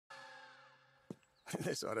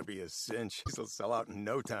This ought to be a cinch. This'll sell out in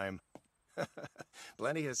no time.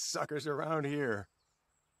 Plenty of suckers around here.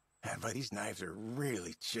 But these knives are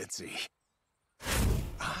really chintzy.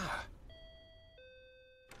 Ah.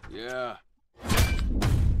 Yeah.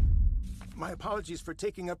 My apologies for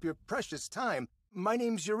taking up your precious time. My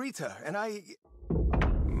name's Eureka, and I...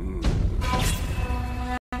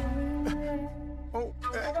 Oh,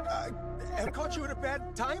 I caught you at a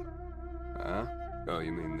bad time? Huh? Oh,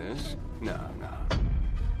 you mean this? No.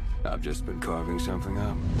 I've just been carving something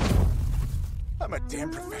up. I'm a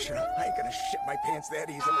damn professional. I ain't gonna shit my pants that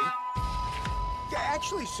easily. Yeah,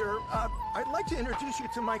 actually, sir, I'd like to introduce you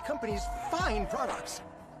to my company's fine products.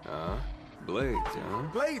 Blades, huh?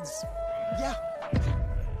 Blades, yeah.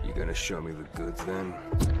 You gonna show me the goods then?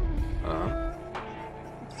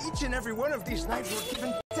 Each and every one of these knives were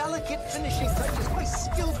given delicate finishing touches by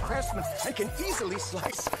skilled craftsmen and can easily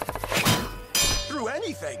slice through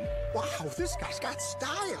anything. Wow, this guy's got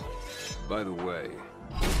style. By the way,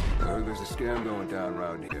 I heard there's a scam going down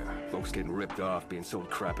around here. Folks getting ripped off, being sold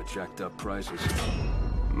crap at jacked up prices.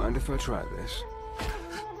 Mind if I try this?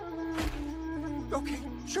 Okay,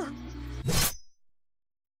 sure.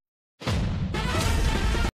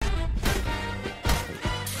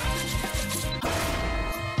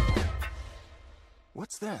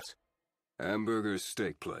 What's that? Hamburger's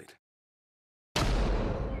steak plate.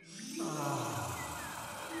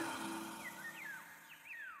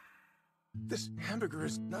 This hamburger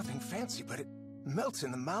is nothing fancy, but it melts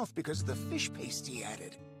in the mouth because of the fish paste he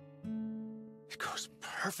added. It goes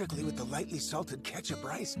perfectly with the lightly salted ketchup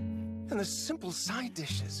rice and the simple side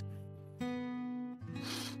dishes.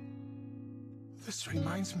 This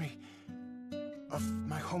reminds me of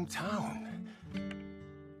my hometown.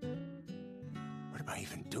 What am I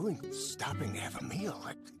even doing stopping to have a meal?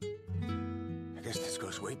 I guess this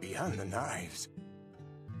goes way beyond the knives.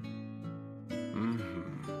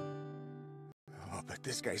 Oh, but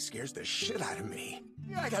this guy scares the shit out of me.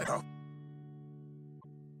 I gotta go.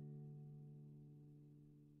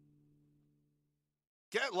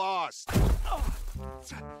 Get lost! Oh,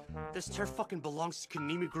 this turf fucking belongs to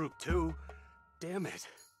Kanemi Group too. Damn it.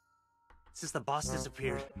 Since the boss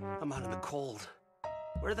disappeared, I'm out in the cold.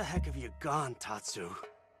 Where the heck have you gone, Tatsu?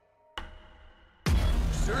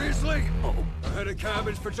 Seriously? Oh, a head of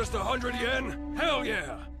cabbage for just 100 yen? Hell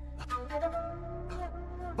yeah!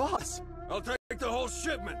 Boss! I'll take the whole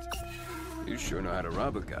shipment! You sure know how to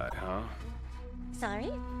rob a guy, huh?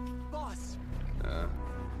 Sorry? Boss!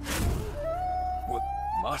 What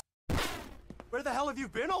must... Where the hell have you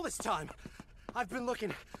been all this time? I've been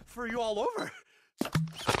looking for you all over.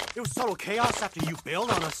 It was total chaos after you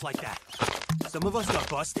bailed on us like that. Some of us got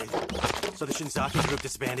busted, so the Shinzaki group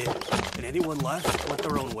disbanded, and anyone left went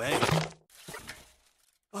their own way.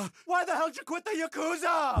 Why the hell did you quit the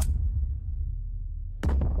Yakuza?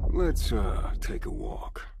 Let's, take a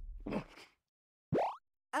walk.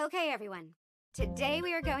 Okay, everyone. Today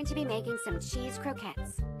we are going to be making some cheese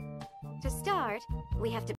croquettes. To start,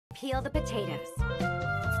 we have to peel the potatoes.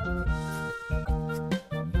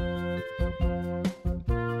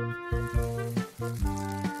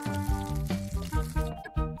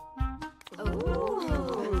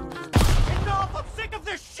 Enough! I'm sick of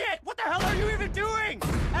this shit! What the hell are you even doing?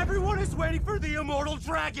 Everyone is waiting for the Immortal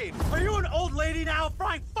Dragon! Are you an old lady now,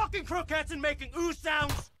 frying fucking croquettes and making ooh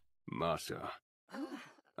sounds? Masa,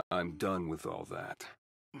 I'm done with all that.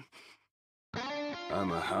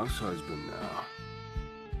 I'm a house husband now.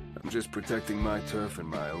 I'm just protecting my turf in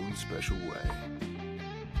my own special way.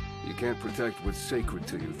 You can't protect what's sacred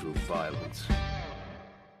to you through violence.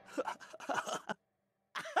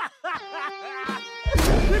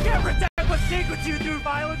 You can't protect what's sacred to you through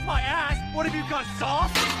violence, my ass! What have you got,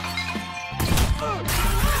 soft?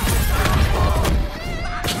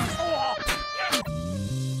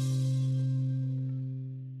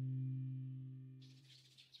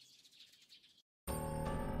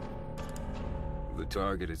 The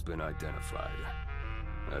target has been identified.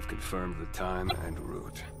 I've confirmed the time and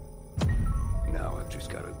route. Now I've just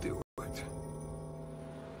got to do it.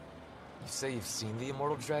 You say you've seen the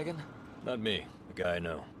Immortal Dragon? Not me, the guy I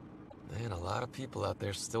know. Man, a lot of people out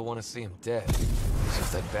there still want to see him dead. It's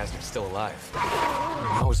just that bastard's still alive.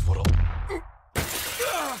 Who knows what'll...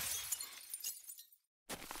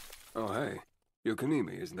 Oh, hey. You're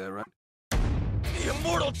Kanemi, isn't that right? The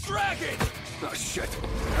Immortal Dragon! Oh, shit.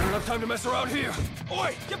 I don't have time to mess around here.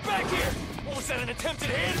 Oi, get back here! What was that, an attempted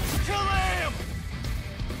hit? Kill him!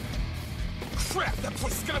 Crap, that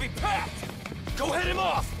place is gonna be packed! Go head him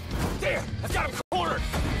off! There, I've got him cornered!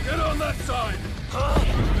 Get on that side! Huh?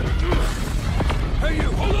 Hey,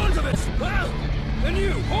 you, hold on to this! And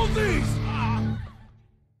you, hold these!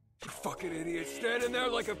 You fucking idiot standing there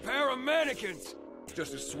like a pair of mannequins.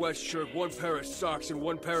 Just a sweatshirt, one pair of socks, and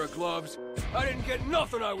one pair of gloves. I didn't get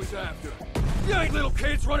nothing I was after. You ain't little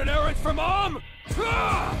kids running errands for mom!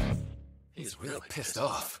 Ah! He's really pissed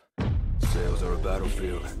off. Sales are a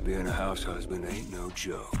battlefield. Being a house husband ain't no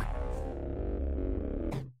joke.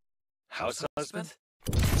 House husband?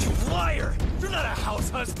 You liar! You're not a house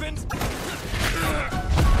husband!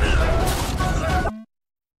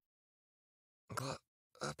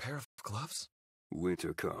 A pair of gloves?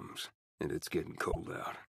 Winter comes, and it's getting cold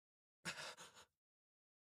out.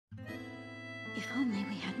 If only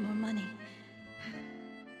we had more money,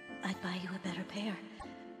 I'd buy you a better pair.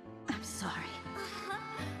 I'm sorry.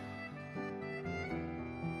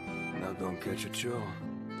 Now don't catch a chill.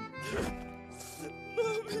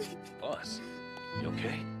 Boss, you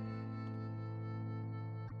okay?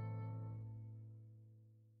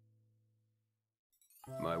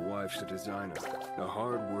 My wife's a designer, a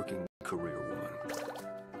hard-working career woman.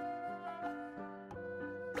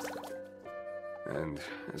 And,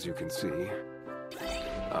 as you can see,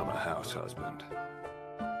 I'm a house husband.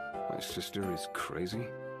 My sister is crazy?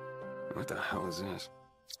 What the hell is this?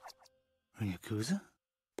 A Yakuza?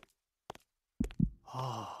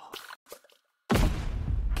 Oh.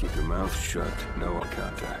 Keep your mouth shut, no eye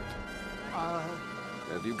contact.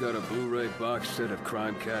 Have you got a Blu-ray box set of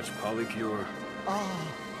Crime Catch Polycure?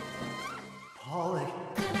 Oh. Polly.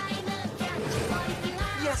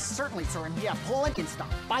 Yes, certainly, sir, and we have whole and stock.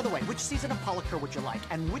 By the way, which season of Polycure would you like,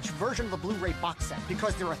 and which version of the Blu-ray box set?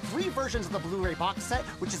 Because there are 3 versions of the Bluray box set,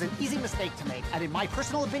 which is an easy mistake to make. And in my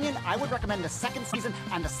personal opinion, I would recommend the 2nd season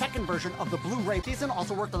and the 2nd version of the Blu-ray season.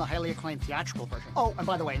 Also worked on the highly acclaimed theatrical version. Oh, and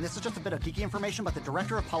by the way, and this is just a bit of geeky information, but the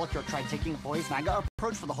director of Polycure tried taking a boys manga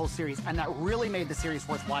approach for the whole series, and that really made the series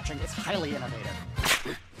worth watching. It's highly innovative.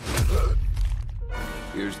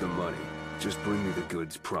 Here's the money. Just bring me the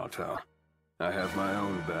goods pronto. I have my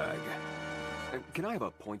own bag. Can I have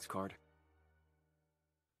a points card?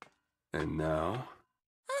 And now?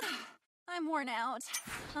 I'm worn out.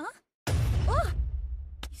 Huh? Oh!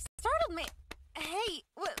 You startled me. Hey,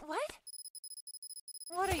 what?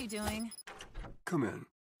 What are you doing? Come in.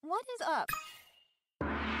 What is up?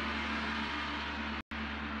 What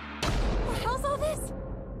the hell's all this?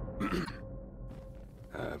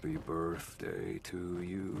 Happy birthday to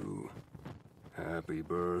you. Happy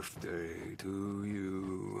birthday to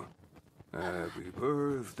you. Happy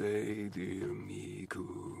birthday, dear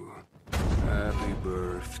Miku. Happy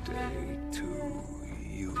birthday to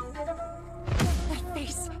you. That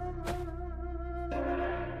face.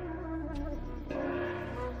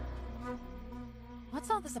 What's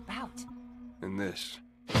all this about? And this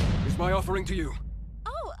is my offering to you.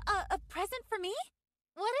 Oh, a present for me?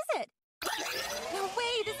 What is it? No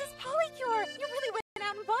way, this is Polycure! You really went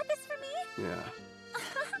out and bought this for me? Yeah. Oh,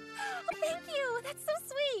 thank you! That's so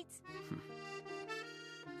sweet!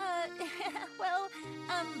 Well,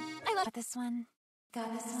 I love this one.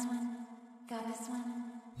 Got this one. Got this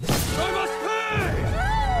one. I must pay!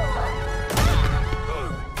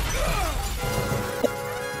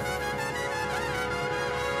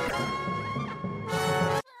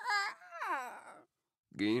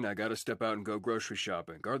 Geen, I gotta step out and go grocery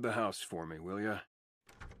shopping. Guard the house for me, will ya?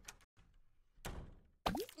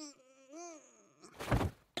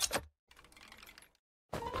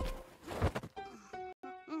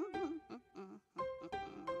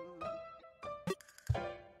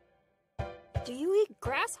 Do you eat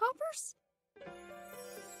grasshoppers?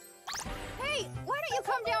 Hey, why don't you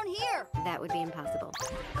come down here? That would be impossible.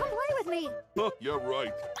 Come play with me. You're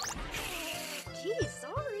right. Geez,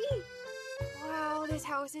 sorry. Wow, this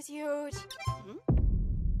house is huge.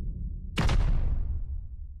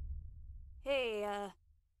 Hey,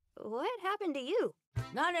 what happened to you?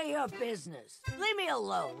 None of your business. Leave me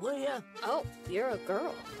alone, will you? Oh, you're a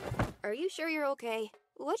girl. Are you sure you're okay?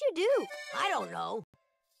 What'd you do? I don't know.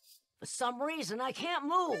 For some reason, I can't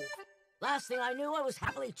move. Last thing I knew, I was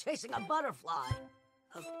happily chasing a butterfly.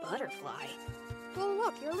 A butterfly? Well,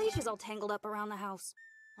 look, your leash is all tangled up around the house.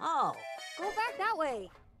 Oh. Go back that way.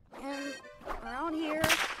 And around here.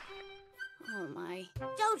 Oh, my.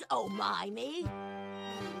 Don't oh my me.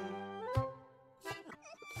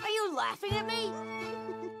 Are you laughing at me?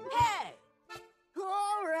 Hey!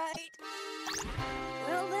 All right.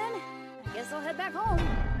 Well, then, I guess I'll head back home.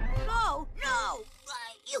 No, no!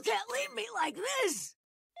 You can't leave me like this!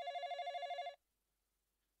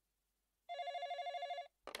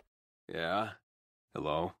 Yeah?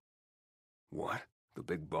 Hello? What? The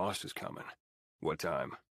big boss is coming. What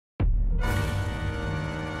time?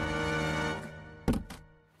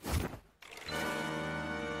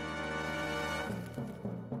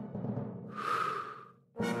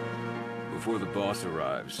 before the boss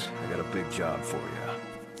arrives, I got a big job for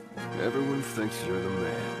you. Everyone thinks you're the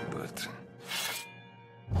man, but...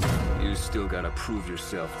 you still gotta prove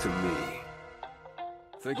yourself to me.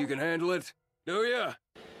 Think you can handle it? Do ya?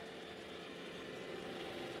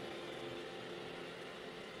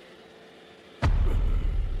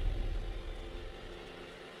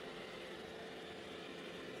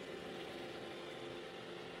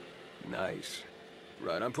 Nice.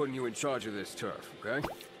 Right, I'm putting you in charge of this turf, okay?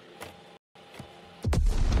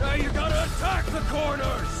 Now you gotta attack the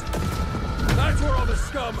corners! That's where all the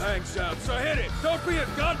scum hangs out, so hit it! Don't be a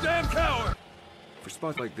goddamn coward! For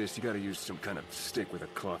spots like this, you gotta use some kind of stick with a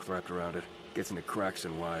cloth wrapped around it. Gets into cracks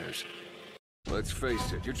and wires. Let's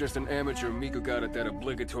face it, you're just an amateur Miku got at that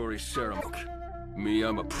obligatory ceremony. Me,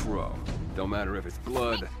 I'm a pro. Don't matter if it's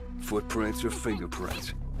blood, footprints, or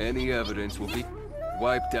fingerprints. Any evidence will be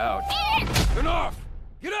wiped out. Enough!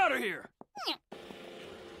 Get out of here!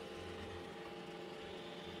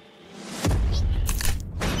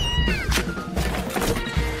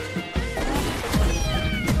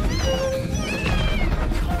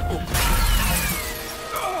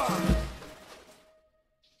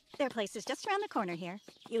 Their place is just around the corner here.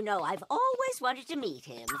 You know, I've always wanted to meet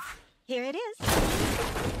him. Here it is.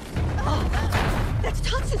 Oh, that's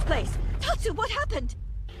Tatsu's place. Tatsu, what happened?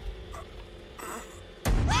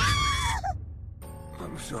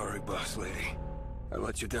 I'm sorry, boss lady. I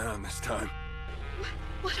let you down this time.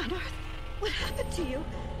 What on earth? What happened to you?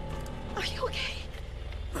 Are you okay?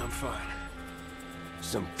 I'm fine.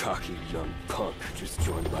 Some cocky young punk just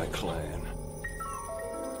joined my clan.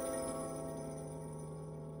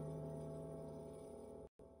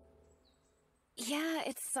 Yeah,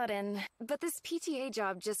 it's sudden, but this PTA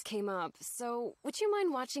job just came up, so would you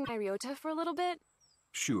mind watching my Ryota for a little bit?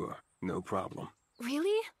 Sure, no problem.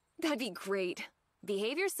 Really? That'd be great.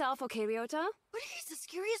 Behave yourself, okay, Ryota? But he's the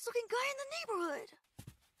scariest looking guy in the neighborhood.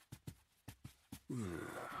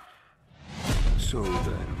 So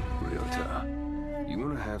then, Ryota, you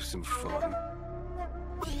wanna have some fun?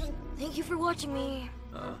 Thank you for watching me.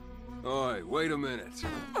 Huh? Oi, wait a minute.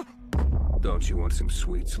 Don't you want some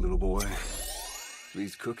sweets, little boy?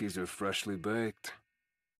 These cookies are freshly baked.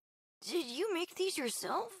 Did you make these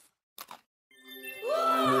yourself?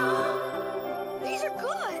 Whoa! These are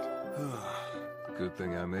good! Good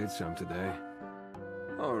thing I made some today.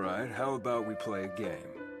 Alright, how about we play a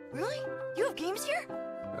game? Really? You have games here?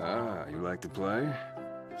 Ah, you like to play?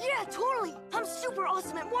 Yeah, totally! I'm super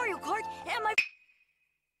awesome at Mario Kart, and my...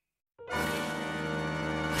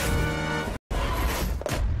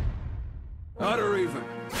 Odd or even?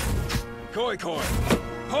 Koi Koi!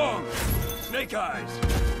 Pong! Snake Eyes!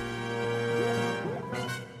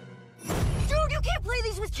 Dude, you can't play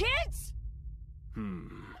these with kids!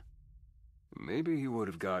 Maybe he would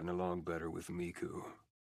have gotten along better with Miku.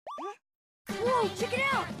 Whoa, check it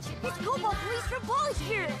out! It's Cobalt Police from Polish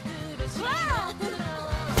here! Wow!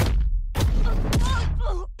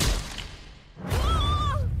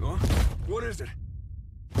 Huh? What is it?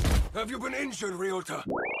 Have you been injured, Ryota?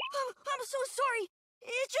 I'm so sorry!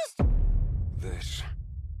 It just...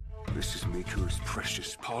 This is Miku's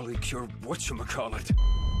precious polycure whatchamacallit.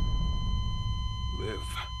 Live.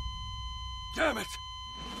 Damn it!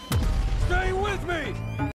 Stay with me!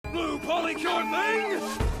 Blue polycure thing!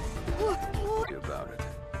 Worry about it.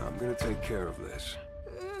 I'm gonna take care of this.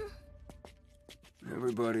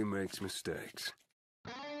 Everybody makes mistakes.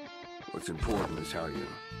 What's important is how you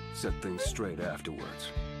set things straight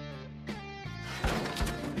afterwards.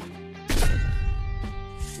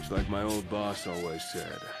 It's like my old boss always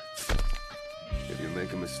said. If you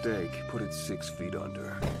make a mistake, put it 6 feet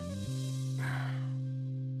under.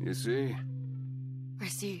 You see? I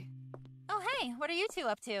see. Oh, hey, what are you two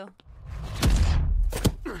up to?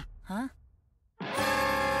 Huh?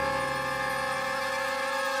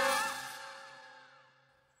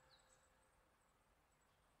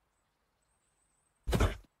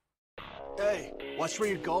 Hey, watch where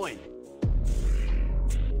you're going.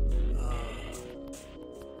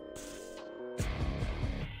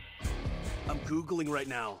 I'm Googling right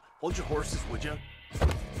now. Hold your horses, would you?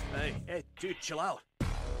 Hey, dude, chill out.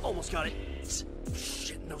 Almost got it.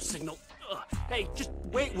 Shit, no signal. Hey, just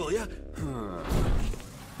wait, will ya?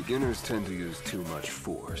 Beginners tend to use too much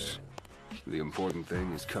force. The important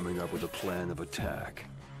thing is coming up with a plan of attack.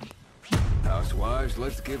 Housewives,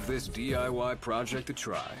 let's give this DIY project a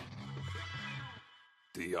try.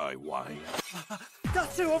 DIY?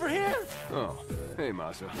 Tatsu, over here! Oh, hey,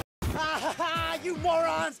 Masa. You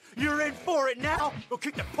morons! You're in for it now! Go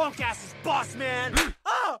kick the punk ass's boss, man!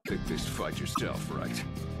 Pick this fight yourself, right?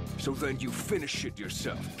 So then you finish it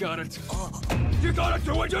yourself, got it? You gotta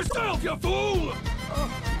do it yourself, you fool!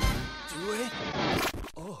 Do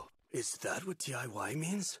Is that what DIY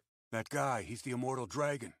means? That guy, he's the Immortal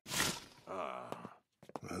Dragon.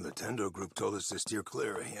 Well, the Tendo group told us to steer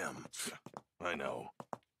clear of him. I know.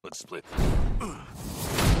 Let's split.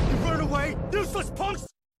 Run away, useless punks!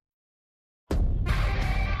 You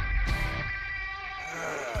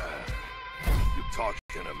talking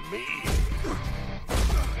to me?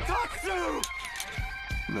 Tatsu!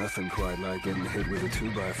 Nothing quite like getting hit with a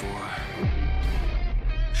 2x4.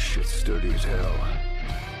 Shit's sturdy as hell.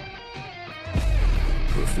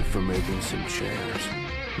 Perfect for making some chairs.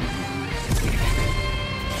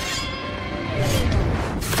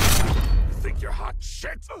 You think you're hot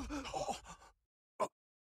shit?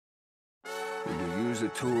 Would you use a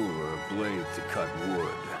tool or a blade to cut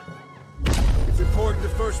wood? It's important to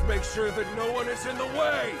first make sure that no one is in the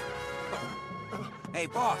way! Hey,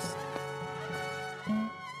 boss.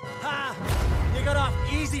 Ha! You got off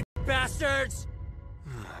easy, bastards!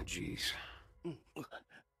 Ah, jeez.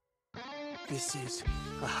 This is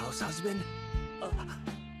a house husband?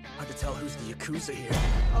 Hard to tell who's the Yakuza here.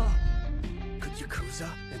 Could Yakuza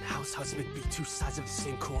and house husband be two sides of the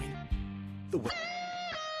same coin?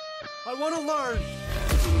 I want to learn!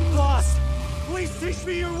 Boss, please teach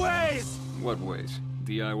me your ways! What ways?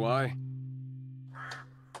 DIY?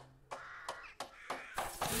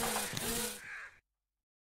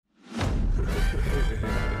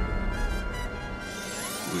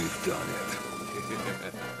 We've done it.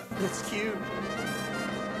 That's cute.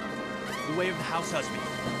 The way of the house husband.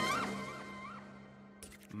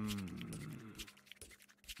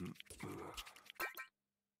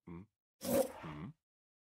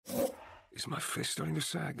 Is my fist starting to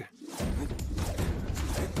sag?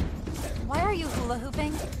 Why are you hula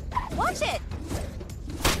hooping? Watch it!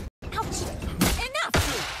 Ouch!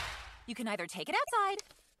 Enough! You can either take it outside,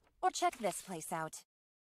 or check this place out.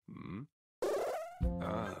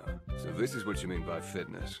 Ah, so this is what you mean by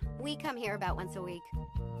fitness. We come here about once a week.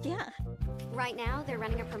 Yeah. Right now, they're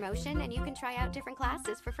running a promotion, and you can try out different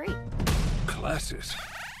classes for free. Classes?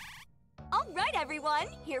 All right, everyone,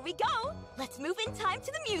 here we go. Let's move in time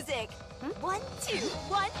to the music. 1, 2,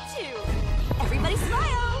 1, 2. Everybody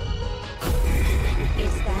smile.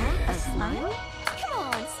 Is that a smile? Come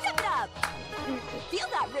on, step it up. Feel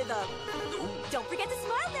that rhythm. Don't forget to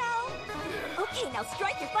smile now. Okay, now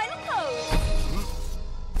strike your final pose.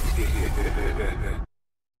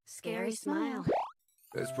 Scary smile.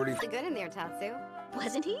 That's pretty Good in there, Tatsu.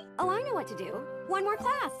 Wasn't he? Oh, I know what to do. One more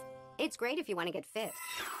class. It's great if you want to get fit.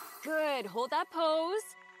 Good. Hold that pose.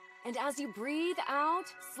 And as you breathe out,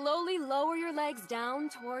 slowly lower your legs down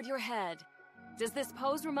toward your head. Does this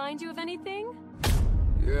pose remind you of anything?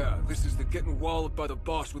 Yeah, this is the getting walloped by the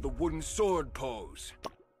boss with a wooden sword pose.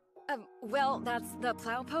 Well, that's the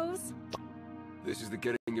plow pose. This is the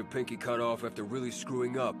getting your pinky cut off after really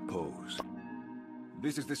screwing up pose.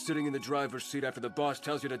 This is the sitting in the driver's seat after the boss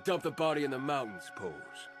tells you to dump the body in the mountains pose.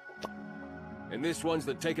 And this one's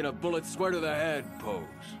the taking a bullet square to the head pose.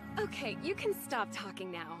 Okay, you can stop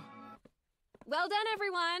talking now. Well done,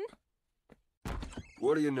 everyone.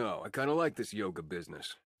 What do you know? I kind of like this yoga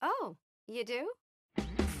business. Oh, you do?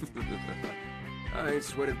 I ain't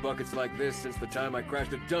sweated buckets like this since the time I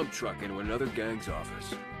crashed a dump truck into another gang's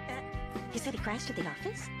office. You said he crashed at the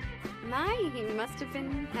office? My, he must have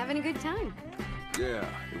been having a good time. Yeah,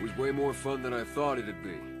 it was way more fun than I thought it'd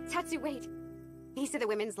be. Tatsu, wait. These are the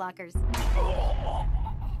women's lockers. Oh,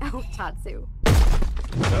 Tatsu.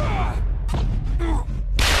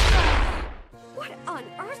 What on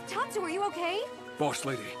earth? Tatsu, are you okay? Boss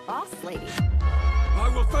lady. Boss lady. I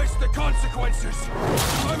will face the consequences!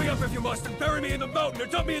 Tie me up if you must and bury me in the mountain or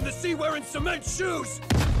dump me in the sea wearing cement shoes!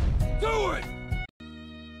 Do it!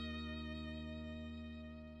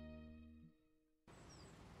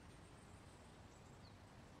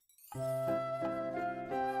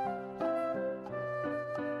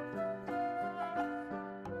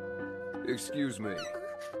 Excuse me.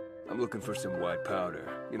 I'm looking for some white powder.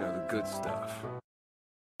 You know, the good stuff.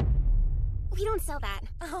 We don't sell that.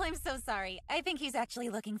 Oh, I'm so sorry. I think he's actually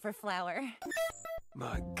looking for flour.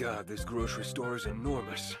 My God, this grocery store is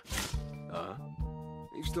enormous.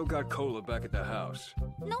 You still got cola back at the house.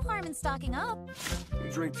 No harm in stocking up.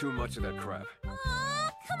 You drink too much of that crap.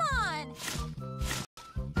 Come on!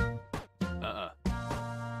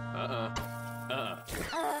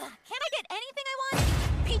 Can't I get anything I want?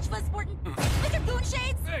 Peach fuzz sporting, with your goon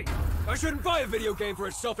shades? Hey! I shouldn't buy a video game for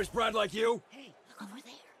a selfish brat like you! Hey, look over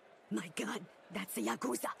there. My God, that's the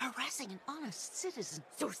Yakuza harassing an honest citizen.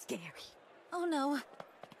 So scary. Oh no.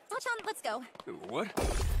 Sachan, let's go. What?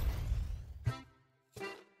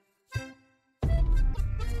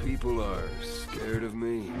 People are scared of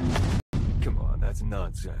me. Come on, that's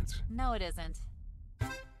nonsense. No, it isn't.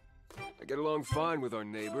 I get along fine with our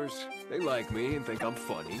neighbors. They like me and think I'm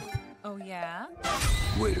funny. Oh, yeah?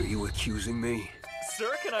 Wait, are you accusing me?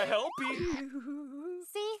 Sir, can I help you?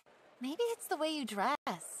 See? Maybe it's the way you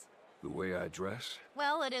dress. The way I dress?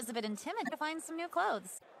 Well, it is a bit intimidating to find some new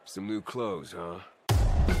clothes. Some new clothes, huh?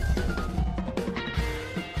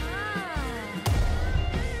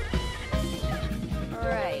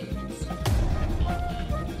 Right.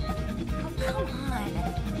 Oh, come on.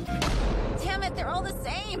 Damn it, they're all the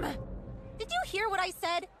same. Did you hear what I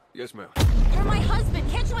said? Yes, ma'am. You're my husband.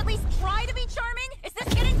 Can't you at least try to be charming? Is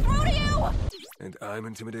this getting through to you? And I'm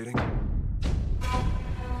intimidating?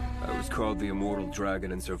 I was called the Immortal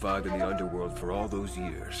Dragon and survived in the underworld for all those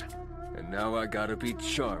years. And now I gotta be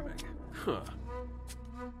charming. Huh.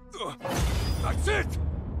 That's it!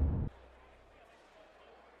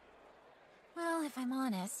 Well, if I'm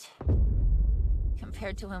honest,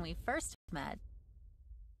 compared to when we first met,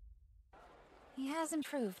 he has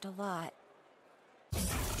improved a lot. You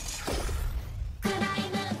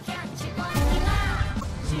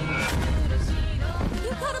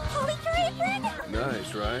got a polycure apron?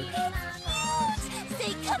 Nice, right? It's cute!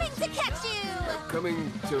 Say, coming to catch you!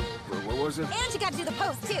 Coming to... what was it? And you gotta do the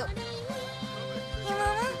pose, too. Hey,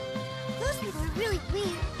 Mama, those people are really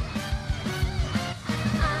weird.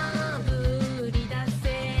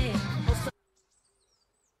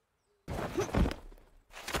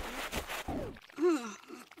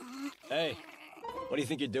 Hey, what do you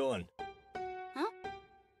think you're doing? Huh?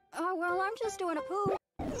 Well, I'm just doing a poo.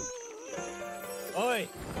 Oi,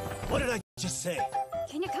 what did I just say?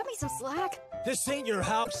 Can you cut me some slack? This ain't your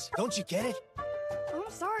house. Don't you get it? I'm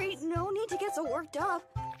sorry, no need to get so worked up.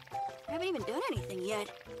 I haven't even done anything yet.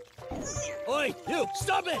 Oi, you,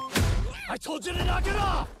 stop it! I told you to knock it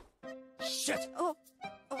off! Shit! Oh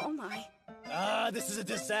my. This is a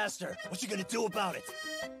disaster. What you gonna do about it?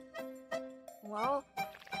 Well,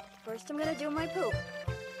 first I'm gonna do my poop.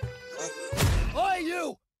 Oi,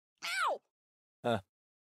 you! Ow! Huh?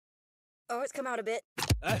 Oh, it's come out a bit.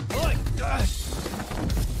 Oi!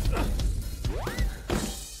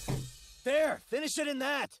 There, finish it in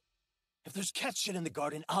that. If there's cat shit in the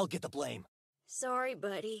garden, I'll get the blame. Sorry,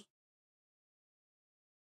 buddy.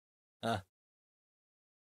 Huh?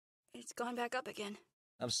 It's gone back up again.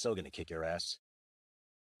 I'm still gonna kick your ass.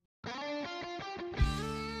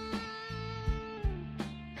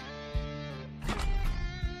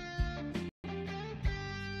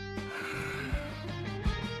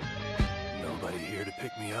 Nobody here to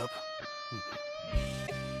pick me up?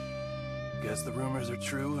 Guess the rumors are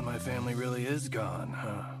true and my family really is gone,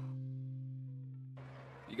 huh?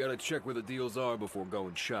 You gotta check where the deals are before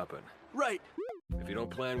going shopping. Right. If you don't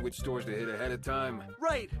plan which stores to hit ahead of time,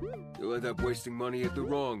 Right. you'll end up wasting money at the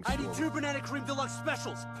wrong store. I need 2 banana cream deluxe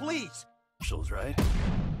specials, please. Specials, right?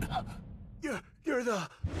 You're the...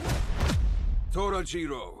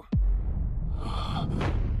 Torajiro.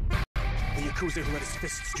 The Yakuza who let his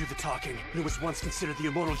fists do the talking, who was once considered the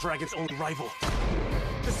Immortal Dragon's only rival.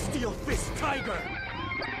 The Steel Fist Tiger!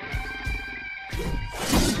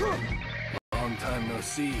 Long time no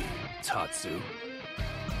see, Tatsu.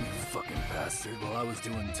 You fucking bastard. While I was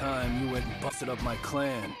doing time, you went and busted up my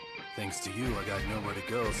clan. Thanks to you, I got nowhere to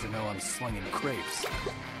go, so now I'm slinging crepes.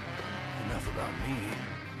 Enough about me.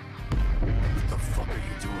 What the fuck are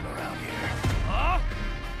you doing around here? Huh?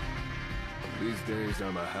 These days,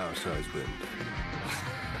 I'm a house husband.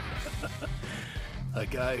 A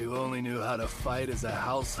guy who only knew how to fight is a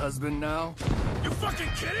house husband now? You fucking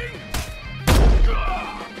kidding?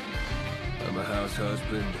 I'm a house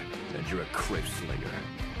husband, and you're a crepe slinger.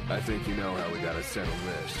 I think you know how we gotta settle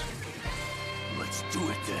this. Let's do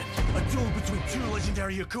it then. A duel between 2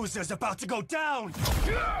 legendary Yakuza is about to go down!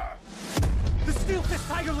 The Steel Fist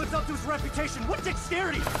Tiger lives up to his reputation. What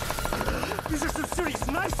dexterity! These are some serious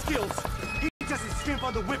knife skills! He doesn't skimp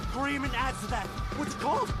on the whipped cream and adds to that... what's it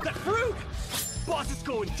called? That fruit! Boss is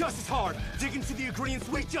going just as hard, dig into the ingredients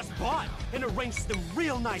we just bought, and arrange them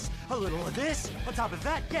real nice. A little of this, on top of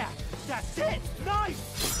that, yeah, that's it!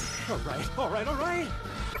 Nice! Alright.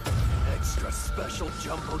 Extra special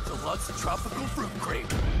jumbo deluxe tropical fruit cream.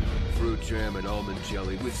 Fruit jam and almond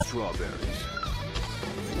jelly with strawberries.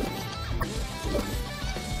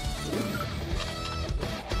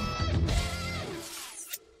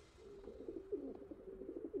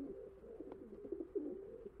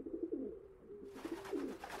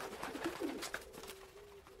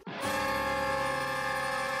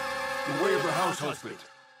 The way of the house husband.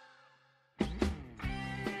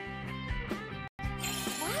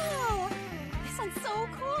 Wow! This one's so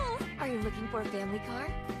cool! Are you looking for a family car?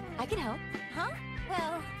 I can help. Huh?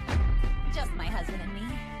 Well, just my husband and me.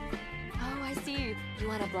 Oh, I see. You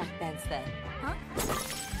want a black Benz then? Huh?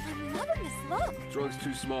 I'm loving this look. Trunk's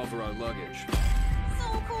too small for our luggage.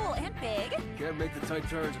 So cool and big. Can't make the tight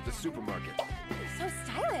turns at the supermarket. So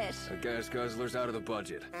stylish. A gas guzzler's out of the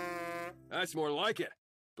budget. That's more like it.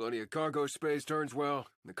 Plenty of cargo space turns well.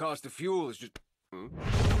 The cost of fuel is just...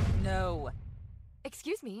 No.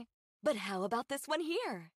 Excuse me, but how about this one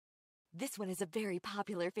here? This one is a very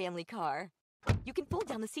popular family car. You can fold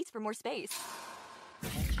down the seats for more space.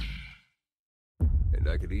 And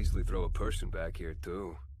I could easily throw a person back here,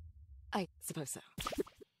 too. I suppose so.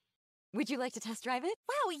 Would you like to test drive it?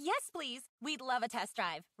 Wow, yes, please. We'd love a test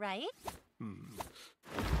drive, right?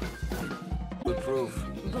 Bulletproof.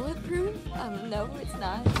 Bulletproof? No, it's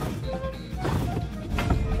not.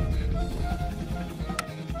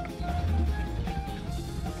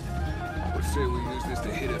 Let's say we use this to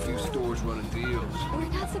hit a few stores running deals. We're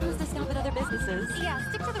not supposed to stop at other businesses. Yeah,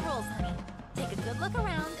 stick to the rules, honey. Take a good look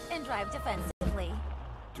around and drive defensively.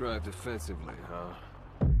 Drive defensively, huh?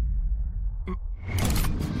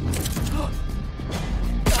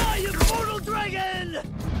 Die, Immortal Dragon!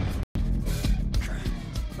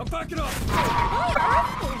 I'm backing up!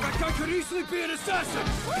 That guy could easily be an assassin!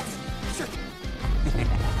 What? Shit!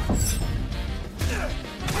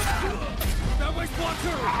 That way's blocked too!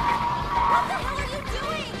 What the hell are you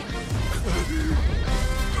doing?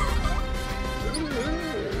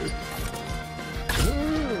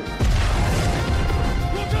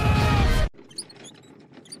 Look out!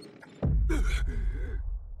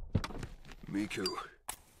 Miku.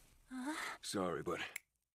 Sorry, but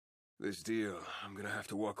this deal, I'm gonna have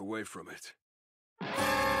to walk away from it.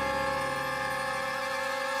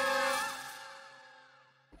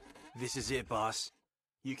 This is it, boss.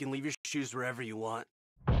 You can leave your shoes wherever you want.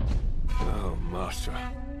 Oh, Master.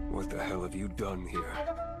 What the hell have you done here?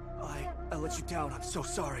 I let you down. I'm so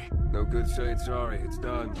sorry. No good saying sorry. It's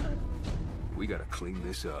done. We gotta clean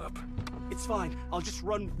this up. It's fine. I'll just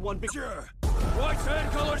run one big... Sure. White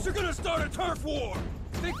sand colors, you're gonna start a turf war!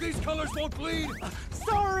 Think these colors won't bleed?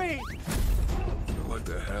 Sorry! What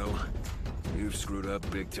the hell? You've screwed up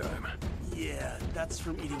big time. Yeah, that's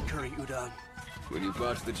from eating curry udon. When you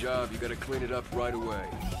botch the job, you gotta clean it up right away.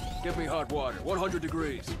 Give me hot water, 100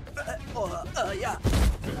 degrees. Yeah.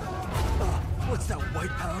 What's that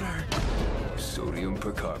white powder? Sodium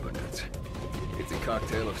percarbonate. It's a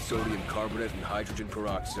cocktail of sodium carbonate and hydrogen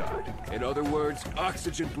peroxide. In other words,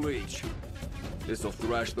 oxygen bleach. This'll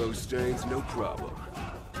thrash those stains, no problem.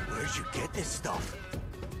 Where'd you get this stuff?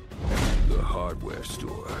 The hardware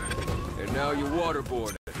store. And now you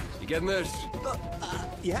waterboard it. You getting this?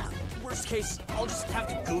 Yeah. Worst case, I'll just have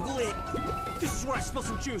to Google it. This is where I spill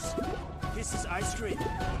some juice. This is ice cream.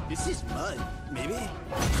 This is mud, maybe?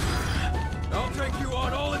 I'll take you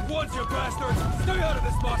on all at once, you bastards! Stay out of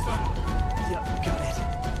this, Masa! Yep, got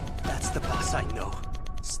it. That's the boss I know.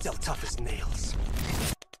 Still tough as nails.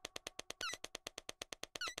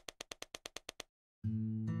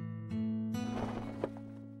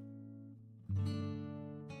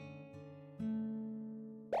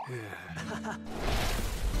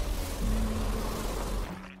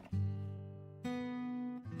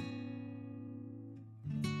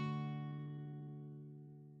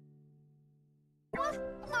 Look,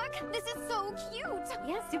 this is so cute.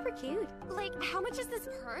 Yeah, super cute. Like, how much is this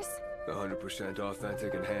purse? 100%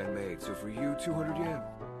 authentic and handmade, so for you, 200 yen.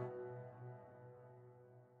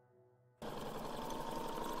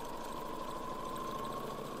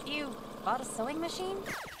 You bought a sewing machine?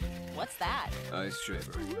 What's that? Ice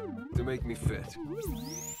shaver. To make me fit.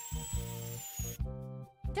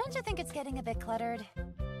 Don't you think it's getting a bit cluttered?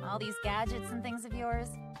 All these gadgets and things of yours.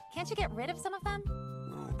 Can't you get rid of some of them?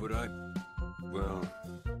 Oh, but well,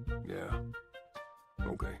 yeah.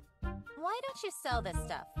 Okay. Why don't you sell this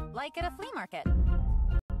stuff? Like at a flea market?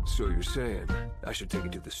 So you're saying I should take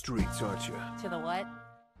it to the streets, aren't you? To the what?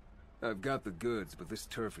 I've got the goods, but this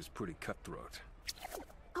turf is pretty cutthroat.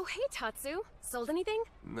 Oh, hey, Tatsu. Sold anything?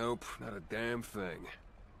 Nope, not a damn thing.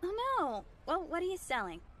 Oh no. Well, what are you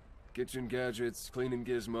selling? Kitchen gadgets, cleaning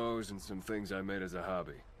gizmos, and some things I made as a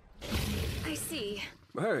hobby. I see.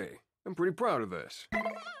 Hey, I'm pretty proud of this.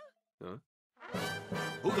 Huh?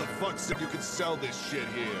 Who the fuck said you could sell this shit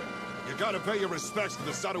here? You gotta pay your respects to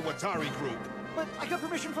the Sadawatari group. But I got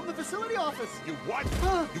permission from the facility office. You what?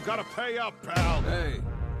 You gotta pay up, pal. Hey.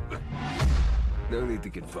 No need to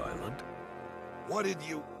get violent. What did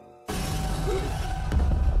you...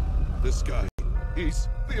 This guy, he's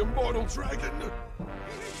the Immortal Dragon.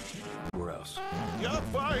 Where else? Yeah,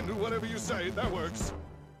 fine. Whatever you say, that works.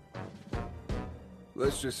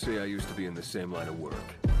 Let's just say I used to be in the same line of work.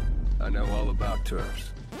 I know all about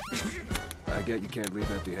turfs. I get you can't leave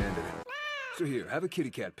empty-handed. So here, have a kitty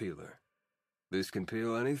cat peeler. This can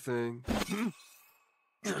peel anything.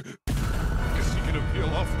 Guess you're gonna peel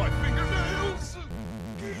off my fingernails?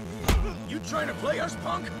 You trying to play us,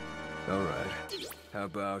 punk? Alright. How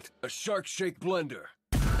about a shark shake blender?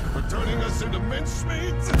 For turning us into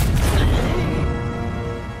mincemeat?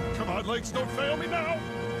 Come on, legs, don't fail me now!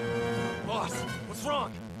 Boss, what's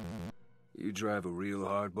wrong? You drive a real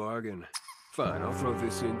hard bargain. Fine, I'll throw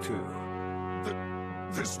this in too.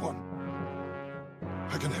 This one.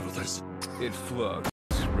 I can handle this. It floats.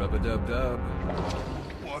 Rub-a-dub-dub.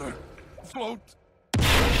 Water. Float.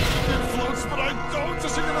 It floats, but I don't!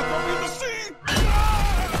 Is it gonna throw me in the sea?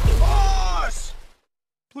 Boss!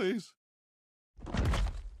 Please.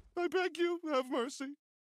 I beg you, have mercy.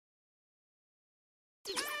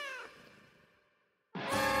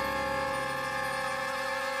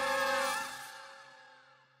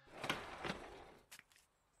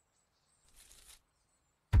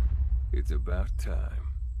 It's about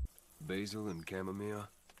time. Basil and chamomile,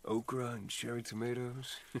 okra and cherry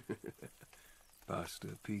tomatoes, pasta,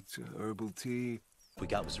 pizza, herbal tea. We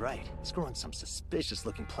got was right. It's growing some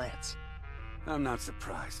suspicious-looking plants. I'm not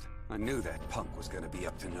surprised. I knew that punk was gonna be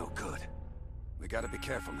up to no good. We gotta be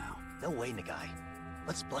careful now. No way, Nagai.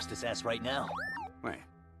 Let's bust his ass right now. Wait,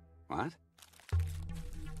 what?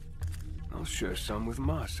 I'll share some with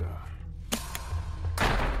Masa.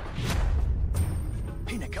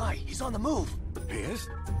 Hey, Nagai, he's on the move. He is?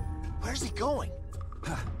 Where's he going?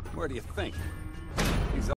 Where do you think?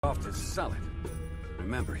 He's off to sell it.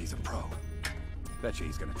 Remember, he's a pro. Betcha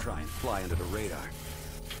he's gonna try and fly under the radar.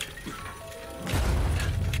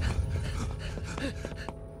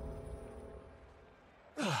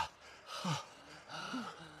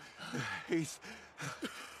 He's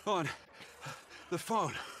on the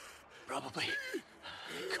phone. Probably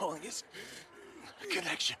calling his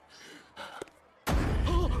connection.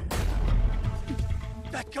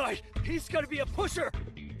 That guy, he's gotta be a pusher!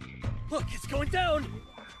 Look, it's going down!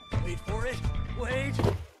 Wait for it. Wait.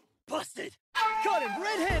 Busted! Caught him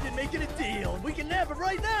red-handed making a deal, and we can nab him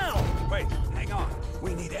right now! Wait, hang on.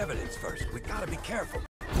 We need evidence first. We gotta be careful.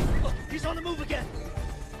 Oh, he's on the move again!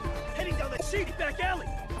 Heading down that shady back alley!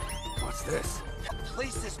 What's this? That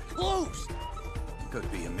place is closed!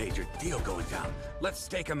 Could be a major deal going down. Let's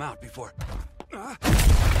stake him out before...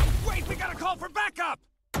 Wait, we gotta call for backup!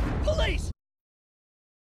 Police!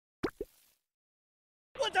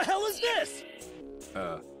 What the hell is this?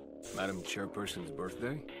 Madam Chairperson's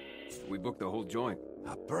birthday? We booked the whole joint.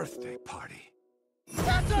 A birthday party.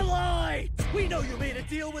 That's a lie! We know you made a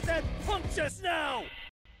deal with that punk just now!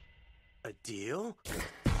 A deal?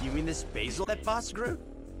 You mean this basil that boss grew?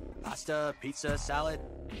 Pasta, pizza, salad,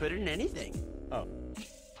 put it in anything. Oh.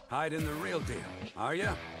 Hiding the real deal, are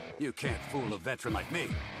ya? You can't fool a veteran like me.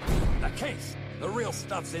 The case, the real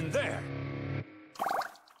stuff's in there.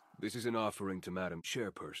 This is an offering to Madam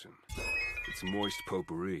Chairperson. It's moist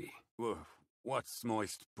potpourri. What's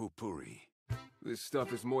moist potpourri? This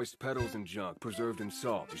stuff is moist petals and junk, preserved in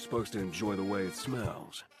salt. You're supposed to enjoy the way it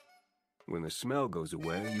smells. When the smell goes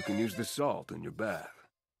away, you can use the salt in your bath.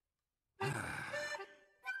 You're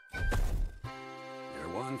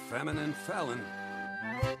one feminine felon.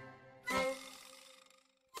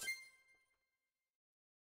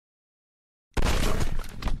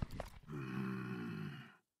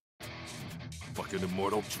 Fucking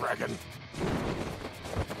immortal dragon.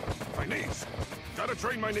 My knees. Gotta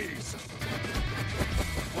train my knees.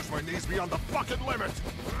 Push my knees beyond the fucking limit.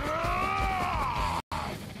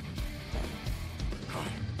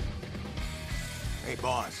 Hey,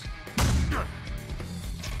 boss.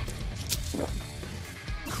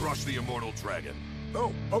 Crush the immortal dragon.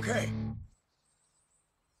 Oh, okay.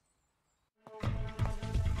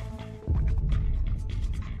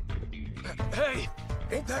 Hey,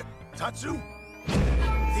 ain't that Tatsu?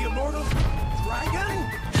 The immortal dragon?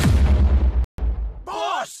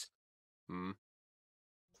 Boss!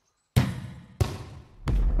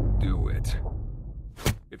 Do it.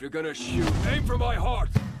 If you're gonna shoot, aim for my heart!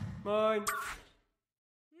 Mine.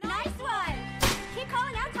 Nice one! Keep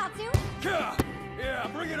calling out, Tatsu! Yeah,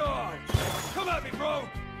 bring it on! Come at me, bro!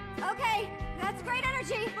 Okay, that's great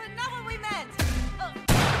energy! But not what we meant!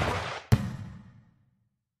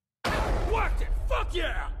 Whacked it! Fuck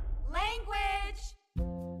yeah! Language!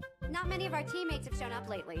 Not many of our teammates have shown up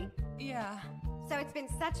lately. Yeah. So it's been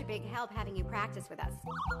such a big help having you practice with us.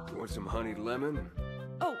 Want some honeyed lemon?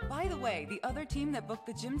 Oh, by the way, the other team that booked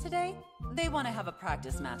the gym today, they want to have a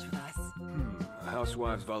practice match with us. A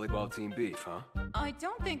housewives volleyball team beef, huh? I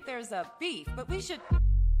don't think there's a beef, but we should...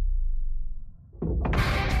 who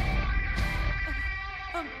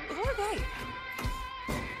are they?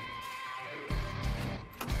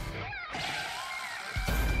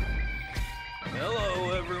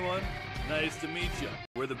 Hello, everyone. Nice Nice to meet you.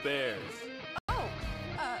 We're the Bears. Oh,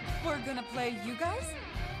 we're gonna play you guys?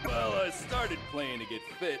 Well, I started playing to get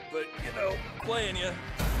fit, but, you know, playing you.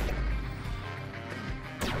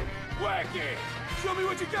 Whack it! Show me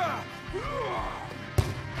what you got!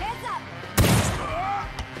 Hands up!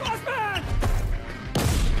 Boss man!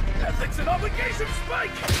 Ethics and obligation spike!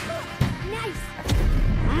 Nice!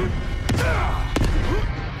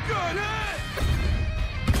 Good hit!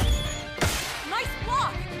 Nice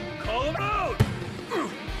block! Call him out!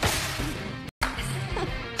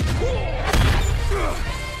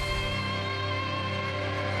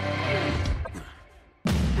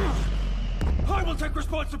 I will take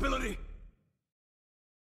responsibility!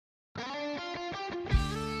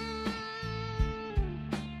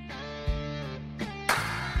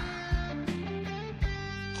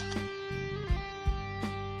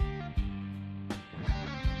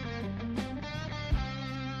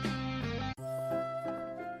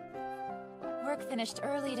 Work finished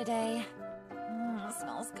early today.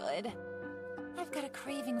 Smells good. I've got a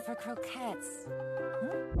craving for croquettes.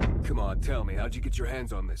 Come on, tell me, how'd you get your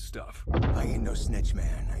hands on this stuff? I ain't no snitch,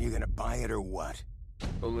 man. Are you gonna buy it or what?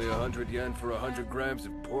 Only 100 yen for 100 grams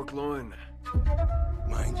of pork loin?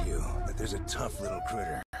 Mind you, that there's a tough little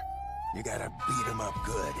critter. You gotta beat him up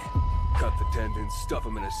good. Cut the tendons, stuff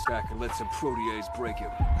him in a sack, and let some protease break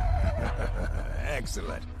him.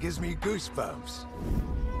 Excellent. Gives me goosebumps.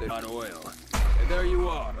 They're not oil. And there you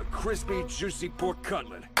are, a crispy, juicy pork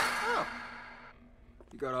cutlet. Oh.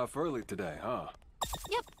 You got off early today, huh?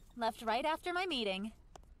 Yep, left right after my meeting.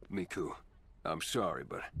 Miku, I'm sorry,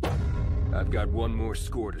 but I've got one more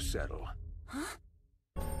score to settle. Huh?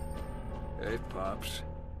 Hey, Pops.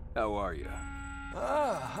 How are you?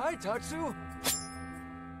 Hi, Tatsu.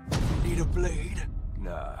 Need a blade?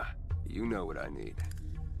 Nah, you know what I need.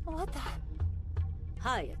 What the?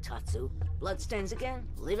 Hiya, Tatsu. Bloodstains again?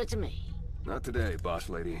 Leave it to me. Not today, boss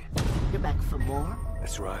lady. You're back for more?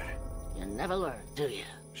 That's right. You never learn, do you?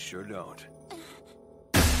 Sure don't.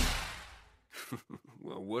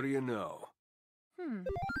 Well, what do you know?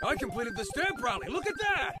 I completed the stamp rally! Look at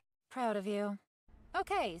that! Proud of you.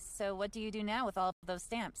 Okay, so what do you do now with all of those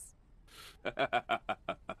stamps? What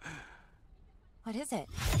is it?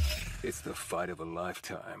 It's the fight of a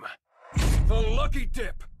lifetime. The Lucky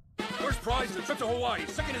Dip! First prize is a trip to Hawaii.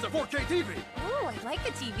 Second is a 4K TV. Ooh, I like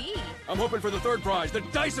the TV. I'm hoping for the third prize, the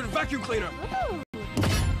Dyson vacuum cleaner. Ooh.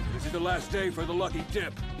 This is the last day for the Lucky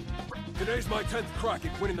Dip. Today's my 10th crack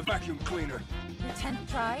at winning the vacuum cleaner. Your 10th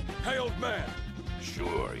try? Hey, old man.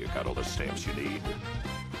 Sure, you got all the stamps you need.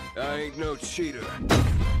 I ain't no cheater.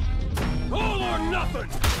 All or nothing!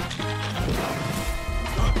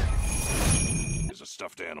 Is a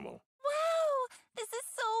stuffed animal. Wow, this is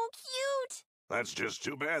so cute. That's just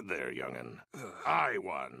too bad there, young'un. I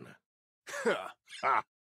won. Ha!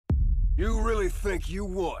 You really think you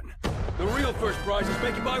won? The real first prize is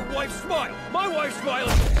making my wife smile! My wife's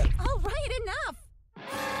smiling! All right, enough!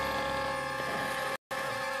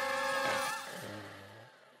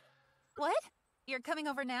 What? You're coming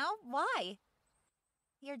over now? Why?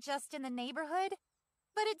 You're just in the neighborhood?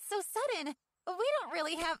 But it's so sudden. We don't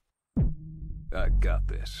really have... I got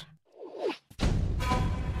this.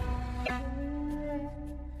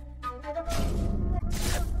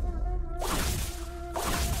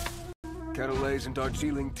 Catalase and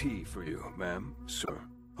Darjeeling tea for you, ma'am, sir.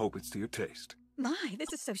 Hope it's to your taste. My,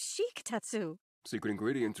 this is so chic, Tatsu. Secret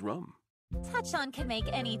ingredients, rum. Touch-on can make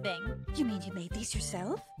anything. You mean you made these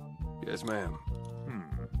yourself? Yes, ma'am.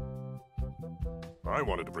 I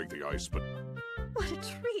wanted to break the ice, but... What a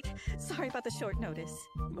treat. Sorry about the short notice.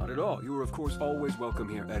 Not at all. You are, of course, always welcome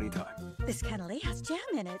here anytime. This cannoli has jam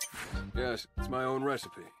in it. Yes, it's my own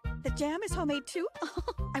recipe. The jam is homemade too?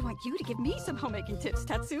 I want you to give me some homemaking tips,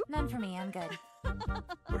 Tatsu. None for me, I'm good.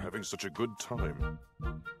 We're having such a good time.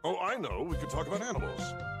 Oh, I know. We could talk about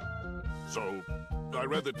animals. So, I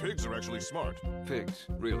read that pigs are actually smart. Pigs?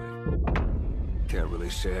 Really? Can't really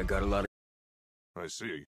say I got a lot of... I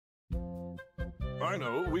see. I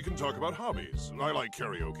know. We can talk about hobbies. I like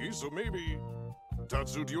karaoke, so maybe...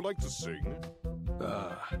 Tatsu, do you like to sing?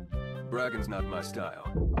 Bragging's not my style.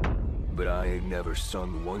 But I ain't never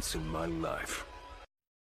sung once in my life.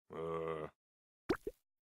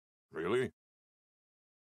 Really?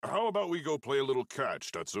 How about we go play a little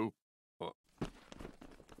catch, Tatsu?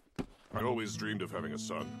 I always dreamed of having a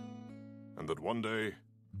son. And that one day,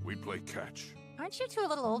 we'd play catch. Aren't you two a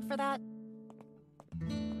little old for that?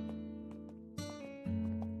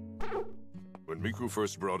 When Miku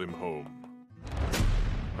first brought him home,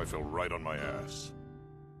 I fell right on my ass.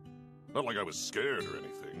 Not like I was scared or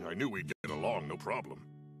anything. I knew we'd get along, no problem.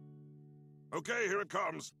 Okay, here it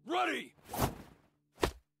comes. Ready!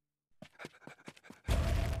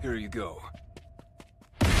 Here you go.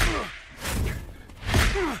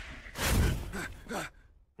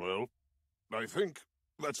 Well, I think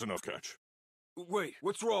that's enough catch. Wait,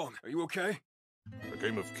 what's wrong? Are you okay? A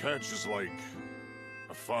game of catch is like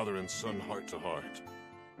a father and son heart to heart.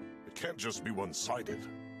 It can't just be one-sided.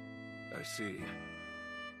 I see.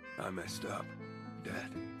 I messed up,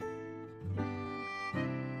 Dad.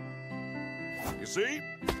 You see?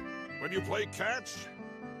 When you play catch,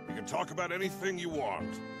 you can talk about anything you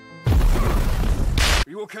want. Are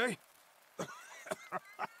you okay?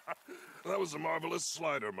 That was a marvelous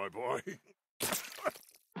slider, my boy.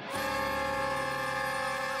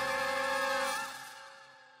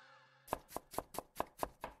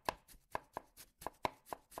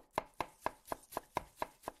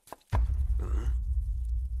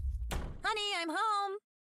 Honey, I'm home.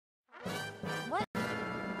 What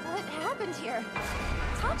happened here?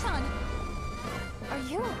 Tachan, are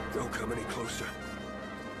you? Don't come any closer.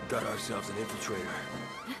 Got ourselves an infiltrator.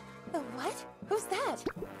 The what? Who's that?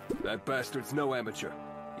 That bastard's no amateur.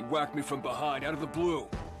 He whacked me from behind, out of the blue.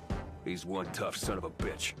 He's one tough son of a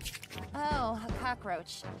bitch. Oh, a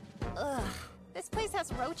cockroach. Ugh. This place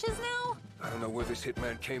has roaches now? I don't know where this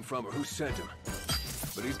hitman came from or who sent him.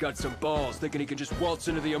 But he's got some balls thinking he can just waltz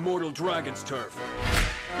into the Immortal Dragon's turf.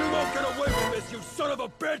 You won't get away from this, you son of a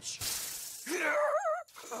bitch!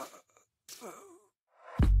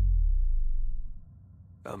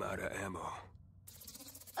 I'm out of ammo.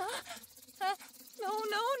 No.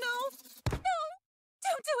 No!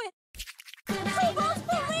 Don't do it! Cobalt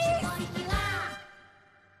police!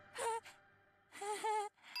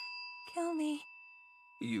 Kill me.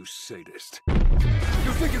 You sadist.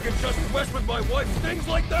 You think you can just mess with my wife's things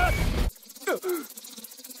like that?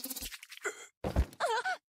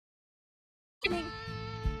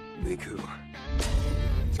 Miku.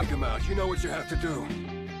 Take him out. You know what you have to do.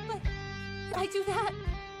 But if I do that,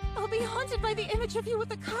 I'll be haunted by the image of you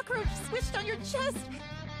with a cockroach switched on your chest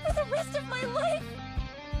for the rest of my life.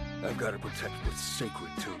 I've got to protect what's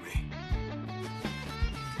sacred to me.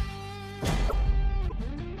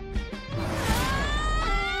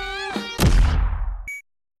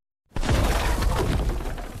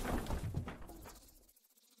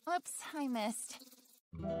 Oops, I missed.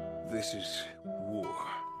 This is war.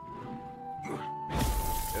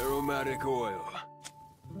 Aromatic oil.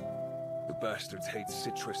 The bastards hate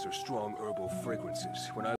citrus or strong herbal fragrances.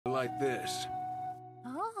 When I light this...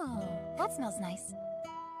 Oh, that smells nice.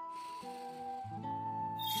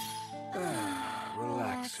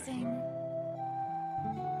 Relaxing.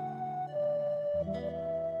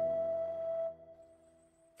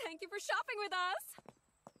 Thank you for shopping with us.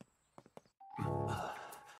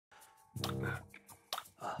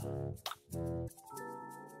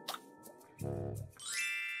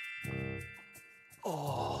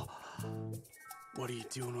 Oh, what are you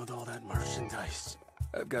doing with all that merchandise?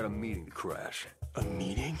 I've got a meeting to crash. A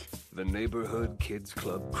meeting? The Neighborhood Kids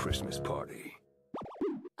Club Christmas Party.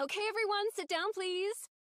 Okay, everyone, sit down, please.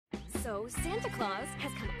 So, Santa Claus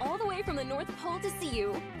has come all the way from the North Pole to see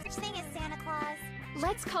you. Which thing is Santa Claus?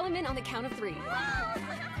 Let's call him in on the count of 3.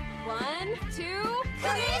 1, 2...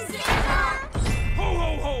 Come in, Santa! Ho,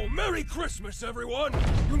 ho, ho! Merry Christmas, everyone!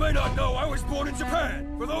 You may not know I was born in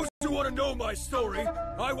Japan. For those who want to know my story,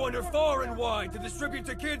 I wander far and wide to distribute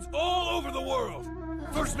to kids all over the world.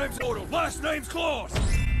 First name's Immortal, last name's Claus.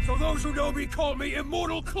 So those who know me call me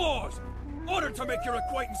Immortal Claus. Honored to make your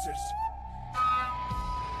acquaintances.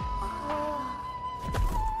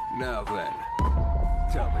 Now then,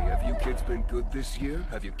 tell me, have you kids been good this year?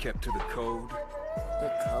 Have you kept to the code?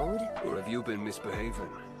 The code? Or have you been misbehaving?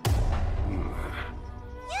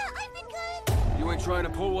 Yeah, I've been good. You ain't trying to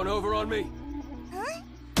pull one over on me? Huh?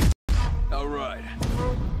 All right.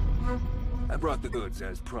 I brought the goods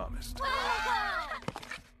as promised.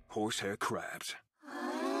 Horsehair crabs.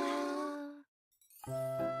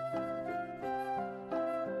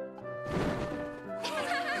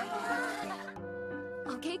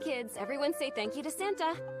 Okay, kids, everyone say thank you to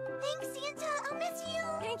Santa. Thanks, Santa. I'll miss you.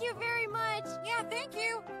 Thank you very much. Yeah, thank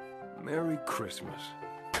you. Merry Christmas.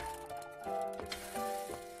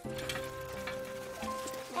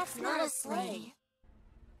 That's not a sleigh.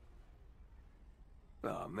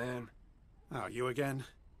 Aw, man. Oh, you again?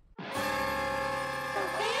 The way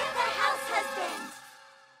of the house husband.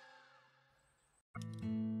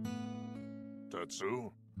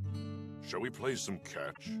 Tatsu, shall we play some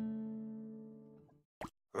catch?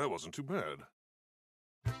 That wasn't too bad.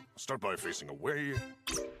 Start by facing away.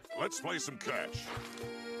 Let's play some catch.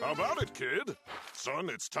 How about it, kid? Son,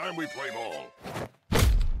 it's time we play ball.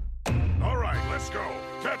 All right, let's go.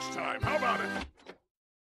 Catch time. How about it?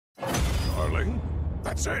 Darling,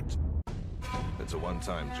 that's it. It's a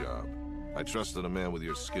one-time job. I trust that a man with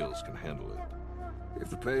your skills can handle it. If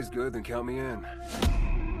the pay's good, then count me in.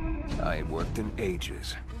 I ain't worked in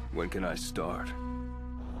ages. When can I start?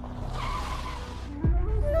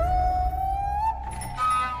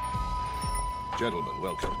 Gentlemen,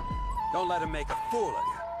 welcome. Don't let him make a fool of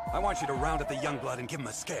you. I want you to round up the young blood and give him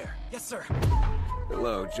a scare. Yes, sir.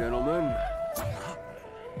 Hello, gentlemen.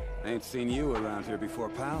 Ain't seen you around here before,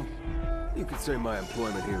 pal. You could say my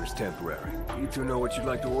employment here is temporary. You two know what you'd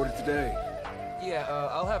like to order today? Yeah,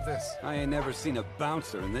 I'll have this. I ain't never seen a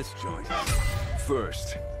bouncer in this joint.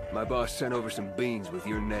 First, my boss sent over some beans with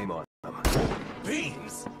your name on them.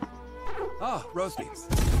 Beans? Oh, roast beans.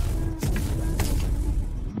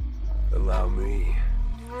 Allow me.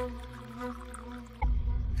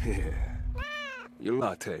 Here. Your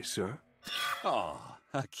latte, sir. Aw,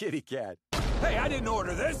 a kitty cat. Hey, I didn't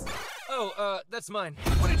order this! Oh, that's mine.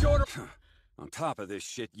 What did you order? On top of this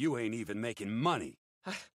shit, you ain't even making money.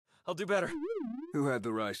 I'll do better. Who had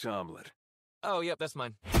the rice omelet? Oh, yep, that's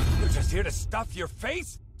mine. You're just here to stuff your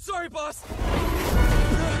face? Sorry, boss!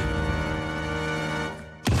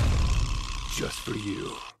 Just for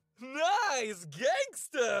you. Nice!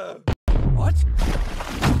 Gangsta! What?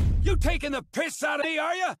 You taking the piss out of me,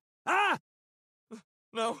 are you? Huh?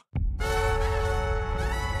 No.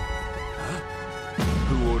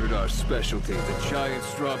 Who ordered our specialty, the giant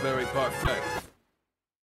strawberry parfait?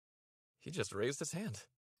 He just raised his hand.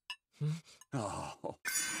 Oh.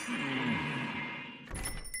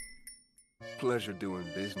 Pleasure doing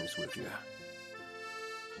business with you.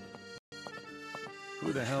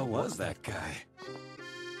 Who the hell was that guy?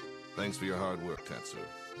 Thanks for your hard work, Tatsu.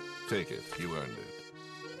 Take it. You earned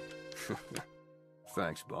it.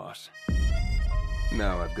 Thanks, boss.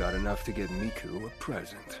 Now I've got enough to get Miku a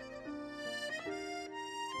present.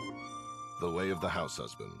 The way of the house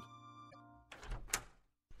husband.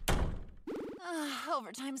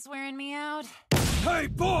 Overtime's wearing me out. Hey,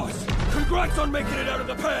 boss! Congrats on making it out of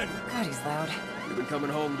the pen! God, he's loud. You've been coming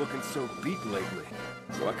home looking so beat lately,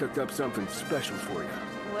 so I cooked up something special for you.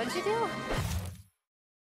 What'd you do?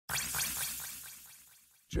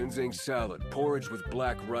 Ginseng salad, porridge with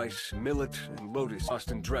black rice, millet, and lotus,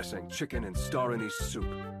 Austin dressing, chicken and star anise soup,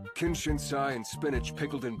 kinshinsai and spinach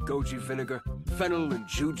pickled in goji vinegar, fennel and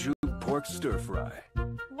juju pork stir-fry.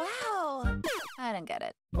 Wow! I don't get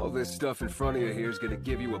it. All this stuff in front of you here is gonna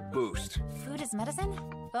give you a boost. Food is medicine?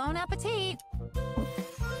 Bon appetit!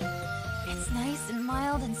 It's nice and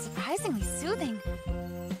mild and surprisingly soothing.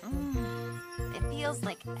 It feels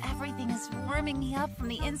like everything is warming me up from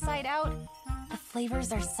the inside out. The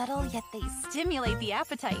flavors are subtle, yet they stimulate the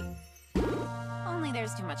appetite. Only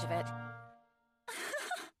there's too much of it.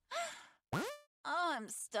 Oh, I'm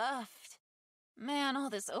stuffed. Man, all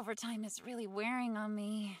this overtime is really wearing on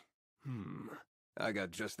me. I got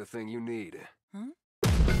just the thing you need. Huh?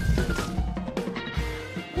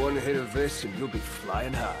 One hit of this and you'll be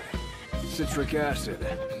flying high. Citric acid.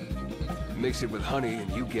 Mix it with honey and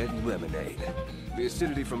you get lemonade. The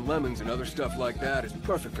acidity from lemons and other stuff like that is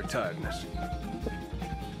perfect for tiredness.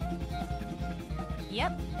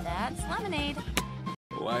 Yep, that's lemonade.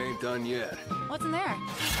 Well, I ain't done yet. What's in there?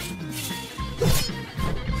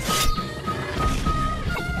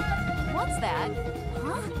 What's that?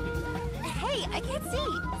 Huh? Hey, I can't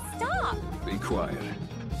see. Stop! Be quiet.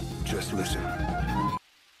 Just listen.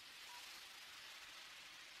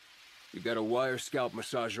 You got a wire scalp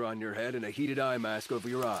massager on your head and a heated eye mask over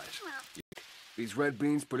your eyes. These red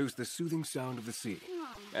beans produce the soothing sound of the sea.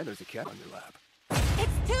 And there's a cat on your lap.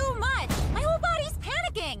 It's too much! My whole body's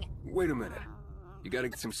panicking! Wait a minute. You gotta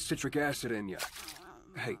get some citric acid in you.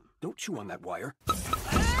 Hey, don't chew on that wire.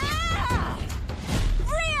 Ah!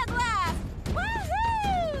 Brand laugh!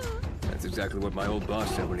 Woohoo! That's exactly what my old boss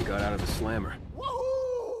said when he got out of the slammer.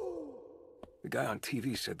 Woohoo! The guy on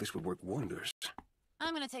TV said this would work wonders.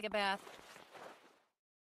 I'm gonna take a bath.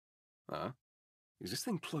 Huh? Is this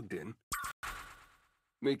thing plugged in?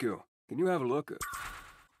 Miku, can you have a look?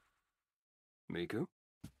 Miku?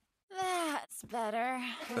 That's better.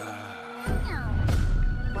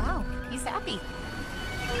 Wow, he's happy.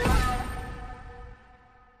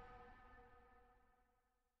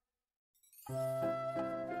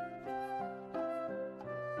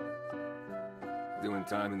 Doing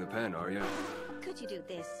time in the pen, are you? Could you do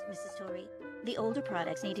this, Mrs. Tori? The older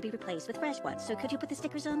products need to be replaced with fresh ones, so could you put the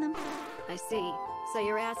stickers on them? I see. So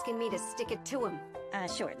you're asking me to stick it to him?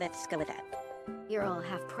 Sure, let's go with that. You're all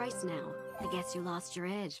half price now. I guess you lost your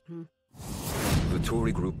edge, The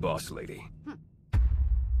Tori Group boss lady.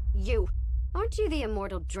 You. Aren't you the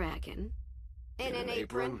Immortal Dragon? In an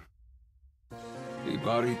apron?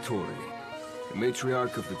 Ibari Tori. The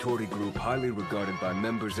matriarch of the Tory group, highly regarded by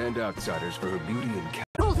members and outsiders for her beauty and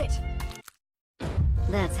Hold it!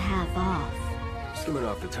 That's half off. skimming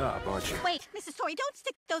off the top, aren't you? Wait, Mrs. Tori, don't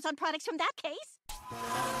stick those on products from that case.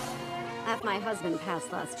 After my husband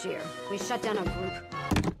passed last year, we shut down our group.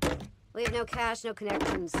 We have no cash, no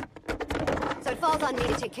connections. So it falls on me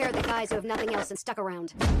to take care of the guys who have nothing else and stuck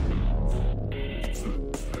around.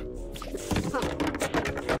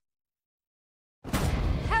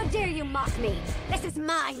 How dare you mock me? This is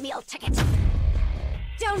my meal ticket!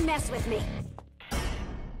 Don't mess with me!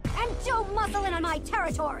 And don't muscle in on my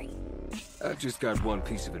territory! I've just got one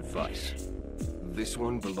piece of advice. This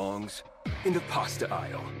one belongs in the pasta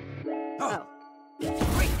aisle. Oh.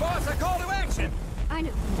 Quick, boss, a call to action! I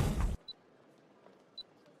know.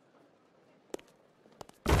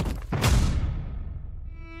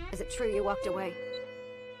 Is it true you walked away?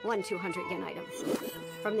 1 200 yen item.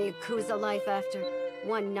 From the Yakuza life after,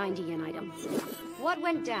 1 90 yen item. What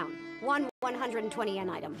went down? 1 120 yen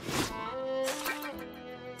item.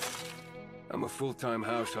 I'm a full-time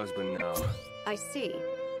house husband now. I see.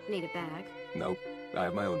 Need a bag? Nope, I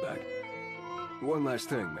have my own bag. One last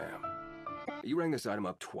thing, ma'am. You rang this item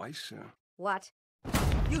up twice? What?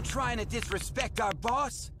 You trying to disrespect our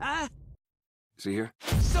boss, huh? See here?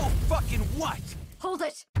 So fucking what? Hold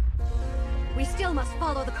it! We still must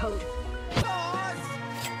follow the code.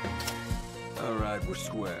 All right, we're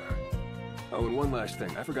square. Oh, and one last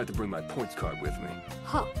thing. I forgot to bring my points card with me.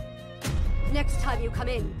 Huh. Next time you come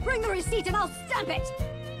in, bring the receipt and I'll stamp it!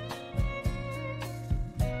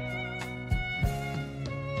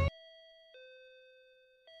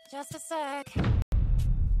 Just a sec.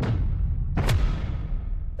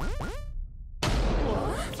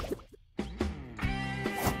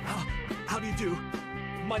 How do you do?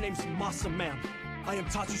 My name's Masa, ma'am. I am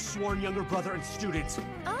Tatsu's sworn younger brother and student.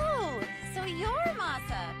 Oh, so you're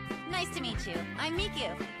Masa. Nice to meet you. I'm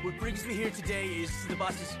Miku. What brings me here today is the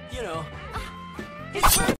boss's, His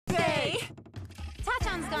birthday!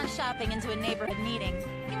 Tachan's gone shopping into a neighborhood meeting.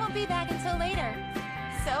 He won't be back until later.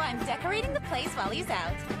 So I'm decorating the place while he's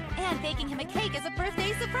out, and baking him a cake as a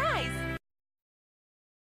birthday surprise.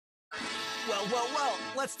 Well,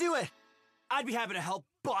 let's do it. I'd be happy to help,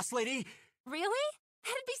 boss lady. Really?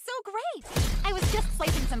 That'd be so great! I was just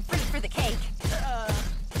slicing some fruit for the cake.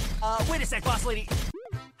 Wait a sec, boss lady.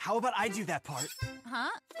 How about I do that part? Huh?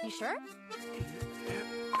 You sure?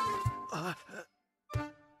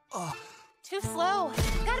 Too slow.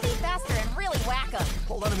 Gotta be faster and really whack 'em.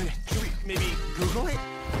 Hold on a minute. Should we maybe Google it?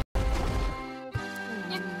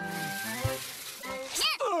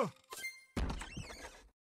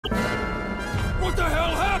 What the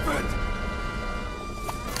hell happened?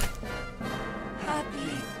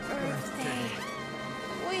 Happy birthday.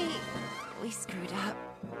 We screwed up.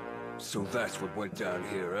 So that's what went down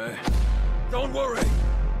here, eh? Don't worry.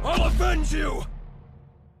 I'll avenge you!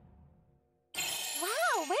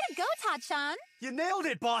 Wow, way to go, Tachan. You nailed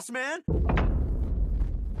it, boss man.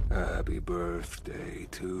 Happy birthday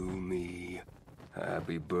to me.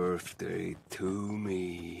 Happy birthday to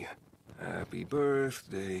me. Happy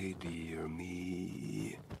birthday, dear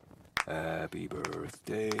me. Happy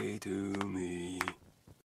birthday to me.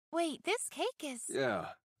 Wait, this cake is... Yeah,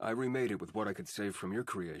 I remade it with what I could save from your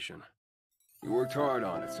creation. You worked hard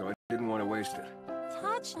on it, so I didn't want to waste it.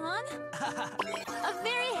 Tachan? A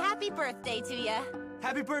very happy birthday to ya.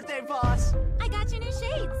 Happy birthday, boss. I got you new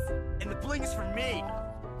shades. And the bling's for me.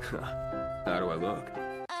 How do I look?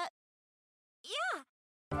 Yeah.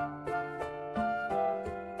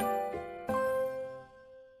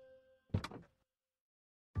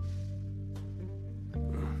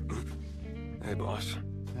 Hey, boss.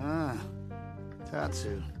 Ah,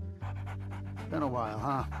 Tatsu. Been a while,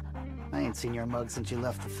 huh? I ain't seen your mug since you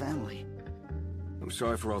left the family. I'm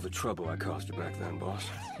sorry for all the trouble I caused you back then, boss.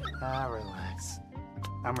 Ah, relax.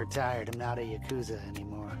 I'm retired. I'm not a Yakuza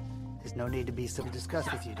anymore. There's no need to be so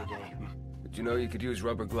discussed with you today. Did you know you could use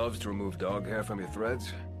rubber gloves to remove dog hair from your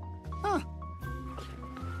threads? Huh.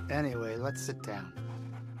 Anyway, let's sit down.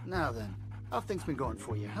 Now then, how things been going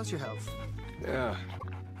for you? How's your health? Yeah,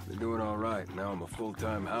 been doing all right. Now I'm a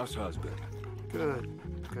full-time house husband. Good,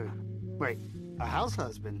 good. Wait, a house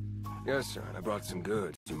husband? Yes, sir, and I brought some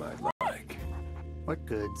goods you might like. What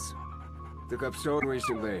goods? Took up sewing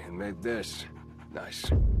recently and made this.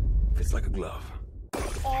 Nice. Fits like a glove.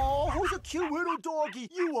 Oh, who's a cute little doggy?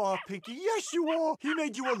 You are, Pinky. Yes, you are. He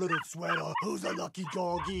made you a little sweater. Who's a lucky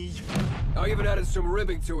doggy? I even added some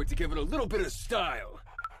ribbing to it to give it a little bit of style.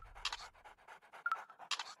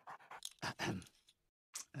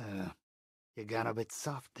 You got a bit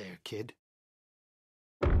soft there, kid.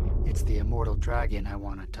 It's the Immortal Dragon I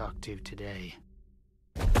want to talk to today.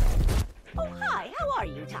 Oh, hi. How are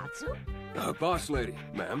you, Tatsu? Boss lady,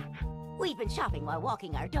 ma'am. We've been shopping while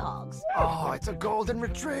walking our dogs. Oh, it's a golden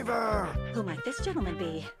retriever! Who might this gentleman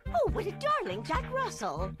be? Oh, what a darling Jack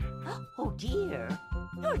Russell. Oh, dear.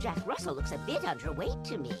 Your Jack Russell looks a bit underweight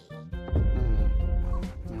to me.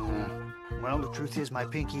 Well, the truth is my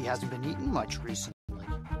Pinky hasn't been eating much recently.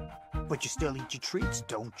 But you still eat your treats,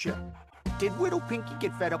 don't you? Did Widow Pinky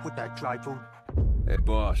get fed up with that dry food? Hey,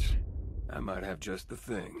 boss. I might have just the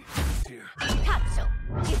thing. Here. Tatsu,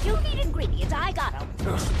 if you need ingredients, I got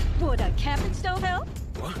them. Would a camping stove help?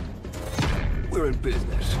 What? We're in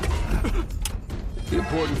business. The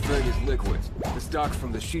important thing is liquids. The stock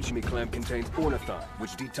from the Shichimi clam contains ornithine,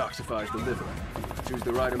 which detoxifies the liver. Choose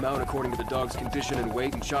the right amount according to the dog's condition and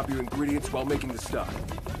weight, and chop your ingredients while making the stock.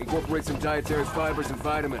 Incorporate some dietary fibers and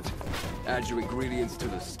vitamins. Add your ingredients to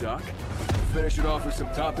the stock. Finish it off with some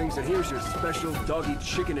toppings, and here's your special doggy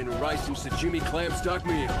chicken and rice and sashimi clam stock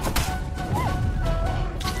meal.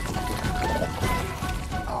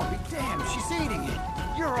 I'll be damned, she's eating it.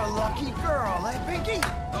 You're a lucky girl, eh, Pinky?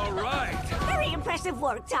 All right. Very impressive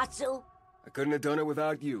work, Tatsu. I couldn't have done it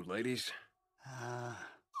without you, ladies.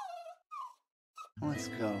 Let's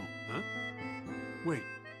go. Huh? Wait,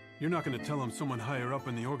 you're not gonna tell him someone higher up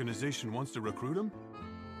in the organization wants to recruit him?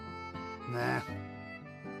 Nah.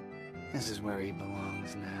 This is where he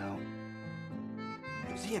belongs now.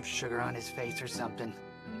 Does he have sugar on his face or something?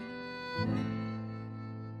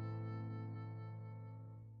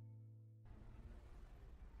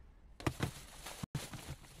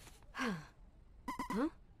 Huh?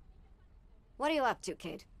 What are you up to,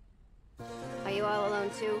 Kate? Are you all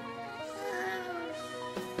alone too?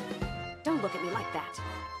 Don't look at me like that.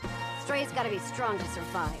 Stray's gotta be strong to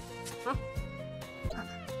survive. Huh?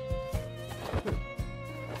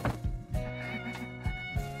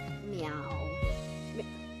 Meow.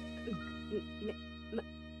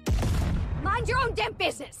 Mind your own damn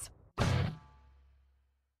business!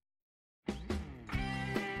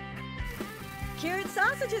 Cured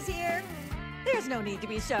sausages here. There's no need to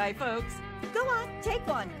be shy, folks. Go on, take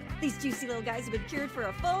one. These juicy little guys have been cured for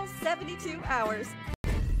a full 72 hours.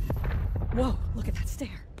 Whoa, look at that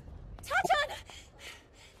stare. Tachan!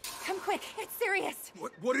 Come quick, it's serious.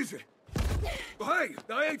 What is it? Hey,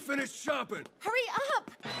 I ain't finished shopping. Hurry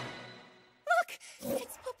up! Look,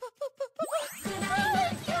 it's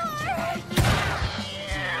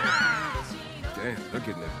Damn, they're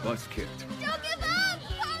getting their butts kicked. Don't give up!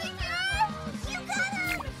 Polycure! You got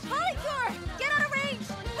her! Polycure! Get out of range!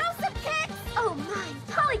 Throw some kicks! Oh my,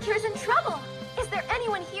 Polycure's in trouble! Is there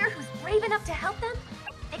anyone here who's brave enough to help them?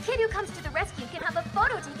 The kid who comes to the rescue can have a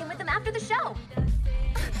photo taken with them after the show.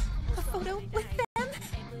 A photo with them?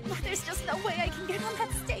 Oh, there's just no way I can get on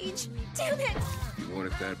that stage. Damn it! You want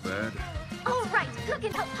it that bad? All right, who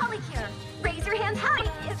can help Polycure? Raise your hands high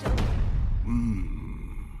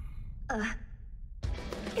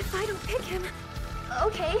If I don't pick him,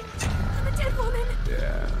 okay. I'm a dead woman.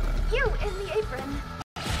 Yeah. You in the apron.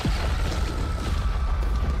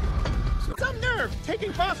 Some nerve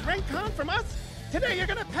taking Boss Raycon from us? Today you're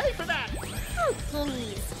gonna pay for that! Oh,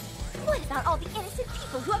 please. What about all the innocent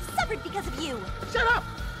people who have suffered because of you? Shut up!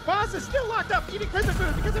 Boss is still locked up eating prison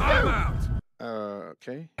food because of I'm you! out!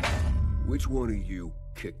 Okay. Which one of you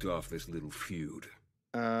kicked off this little feud?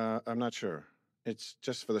 I'm not sure. It's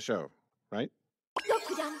just for the show, right?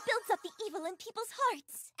 Gokudan builds up the evil in people's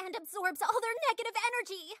hearts and absorbs all their negative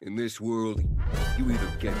energy. In this world, you either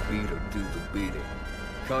get beat or do the beating.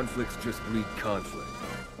 Conflicts just breed conflict.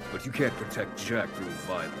 But you can't protect Jack through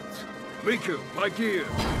violence. Miku, my gear!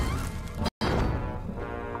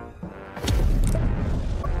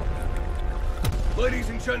 Ladies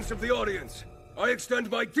and gents of the audience, I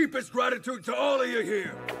extend my deepest gratitude to all of you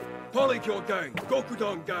here. Polycure Gang,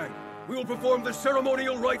 Gokudan Gang, we will perform the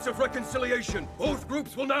ceremonial rites of reconciliation. Both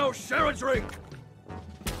groups will now share a drink.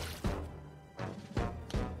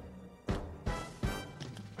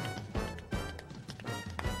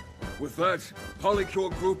 With that,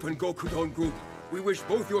 Polycure Group and Gokudan Group, we wish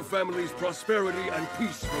both your families prosperity and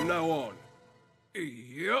peace from now on.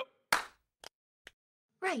 Yep.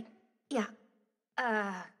 Right, yeah.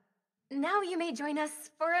 Now you may join us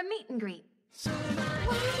for a meet and greet.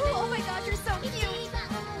 Oh my god, you're so cute!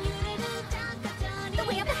 The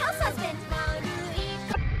way of the house husband!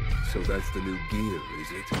 So that's the new gear,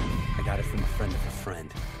 is it? I got it from a friend of a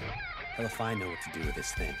friend. Hell if I know what to do with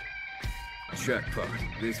this thing. Jackpot.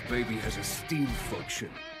 This baby has a steam function.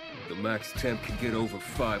 The max temp can get over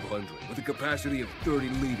 500, with a capacity of 30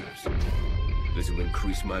 liters. This will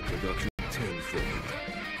increase my production tenfold.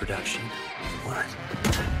 Production? What?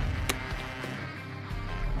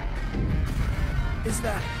 Is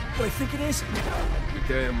that what I think it is? You're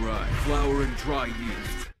damn right. Flour and dry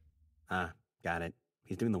yeast. Ah, got it.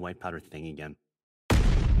 He's doing the white powder thing again.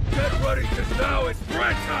 Get ready, because now it's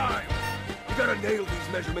bread time! You gotta nail these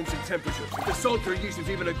measurements and temperatures. If the salter yeast is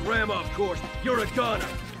even a gram off course, you're a goner.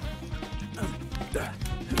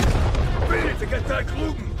 Beat it to get that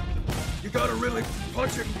gluten! You gotta really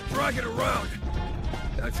punch it and drag it around.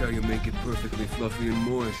 That's how you make it perfectly fluffy and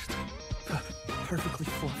moist. Perfectly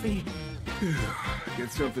fluffy?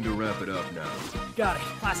 Get something to wrap it up now. Got it.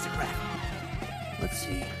 Plastic wrap. Let's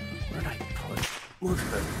see. Where'd I put... Where's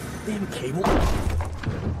the damn cable?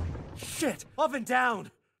 Shit! Oven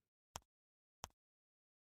down!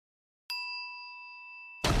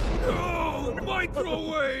 Oh,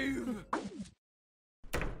 microwave!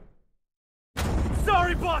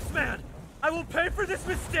 Sorry, boss man! I will pay for this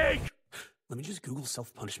mistake! Let me just Google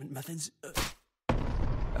self-punishment methods.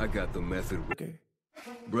 I got the method. Okay.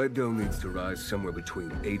 Bread dough needs to rise somewhere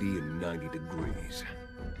between 80 and 90 degrees.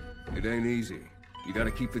 It ain't easy. You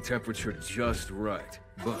gotta keep the temperature just right.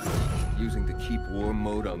 But using the keep warm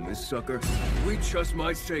mode on this sucker, we just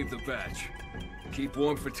might save the batch. Keep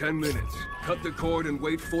warm for 10 minutes. Cut the cord and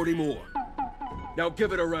wait 40 more. Now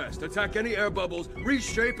give it a rest. Attack any air bubbles,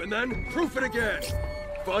 reshape, and then proof it again.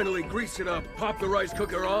 Finally, grease it up, pop the rice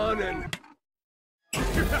cooker on, and...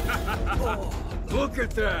 Look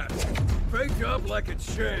at that! Baked up like a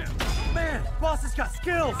champ. Man, boss has got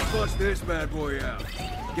skills! Bust this bad boy out.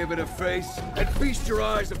 Give it a face, and feast your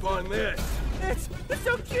eyes upon this. It's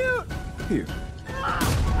so cute! Here.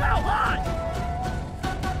 How hot!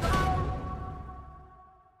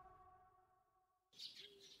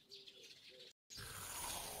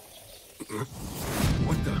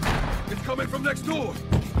 What the? It's coming from next door!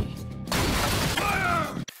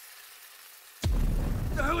 Fire!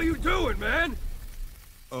 What the hell are you doing, man?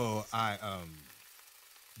 Oh,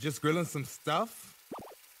 just grilling some stuff.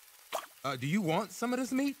 Do you want some of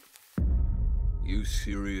this meat? You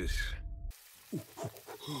serious?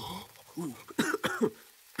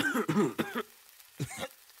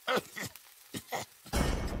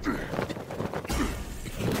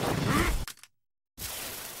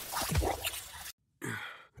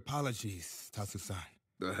 Apologies, Tatsu-san.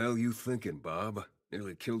 The hell you thinking, Bob?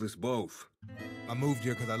 Nearly killed us both. I moved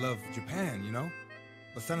here because I love Japan, you know?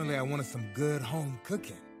 But suddenly I wanted some good home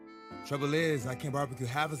cooking. Trouble is, I can't barbecue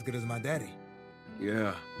half as good as my daddy.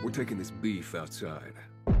 Yeah, we're taking this beef outside.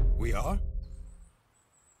 We are?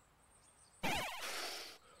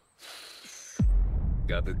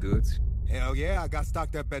 Got the goods? Hell yeah, I got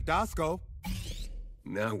stocked up at Dasco.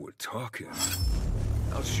 Now we're talking.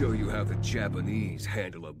 I'll show you how the Japanese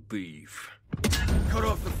handle a beef. Cut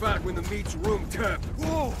off the fat when the meat's room temp.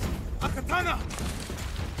 Whoa! A katana!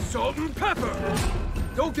 Salt and pepper!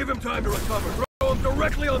 Don't give him time to recover. Throw him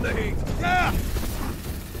directly on the heat. Yeah!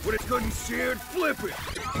 When it's good and seared, flip it.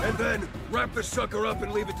 And then wrap the sucker up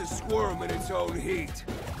and leave it to squirm in its own heat.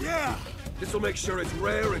 Yeah! This'll make sure it's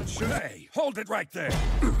rare and juicy. Hey, hold it right there.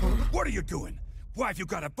 What are you doing? Why have you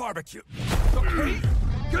got a barbecue?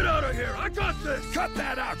 Get out of here! I got this! Cut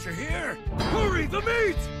that out, you hear? Hurry, the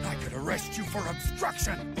meat! I could arrest you for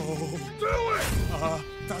obstruction. Oh. Do it!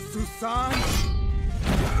 Tatsu-san?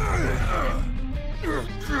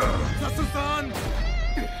 Tatsu-san!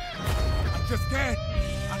 I just can't.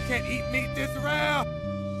 I can't eat meat this rare.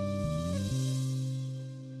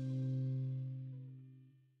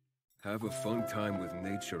 Have a fun time with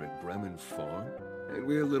nature at Bremen Farm? Ain't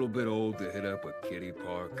we a little bit old to hit up a kiddie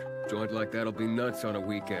park? Joint like that'll be nuts on a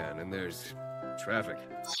weekend, and there's traffic.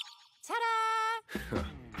 Ta-da!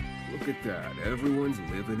 Look at that. Everyone's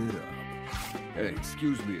living it up. Hey,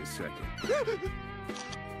 excuse me a second.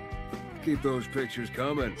 Keep those pictures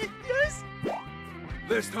coming. Yes?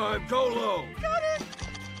 This time, go low! Got it!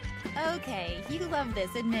 Okay, you love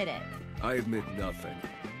this, admit it. I admit nothing.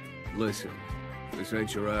 Listen, this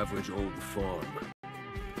ain't your average old farm.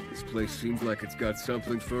 This place seems like it's got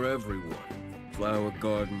something for everyone. Flower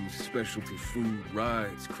gardens, specialty food,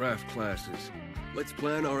 rides, craft classes. Let's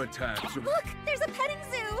plan our attacks. Look, there's a petting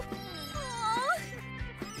zoo!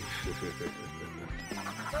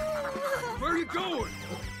 Where are you going?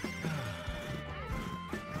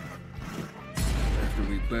 After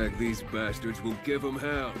we bag these bastards, we'll give them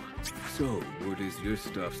hell. So, word is your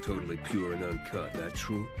stuff's totally pure and uncut, that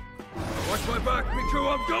true? Watch my back, Miku,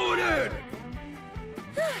 I'm going in!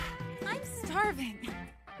 I'm starving.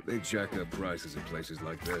 They jack up prices at places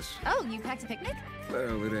like this. Oh, you packed a picnic?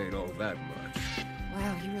 Well, it ain't all that much.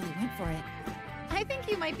 Wow, you really went for it. I think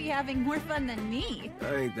you might be having more fun than me.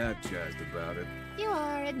 I ain't that jazzed about it. You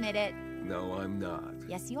are, admit it. No, I'm not.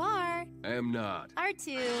 Yes, you are. I am not. Are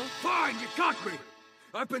too. Fine, you cocked me!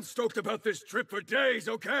 I've been stoked about this trip for days,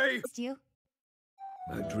 okay? You?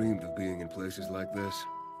 I dreamed of being in places like this.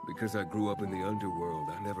 Because I grew up in the underworld,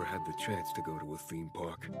 I never had the chance to go to a theme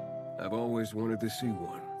park. I've always wanted to see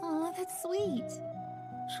one. Oh, that's sweet.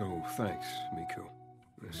 So, thanks, Miku.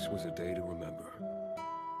 This was a day to remember.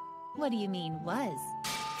 What do you mean, was?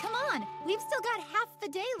 Come on, we've still got half the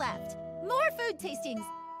day left. More food tastings,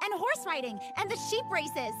 and horse riding, and the sheep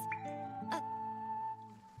races.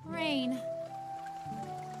 Rain.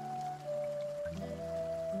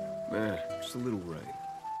 Just a little rain.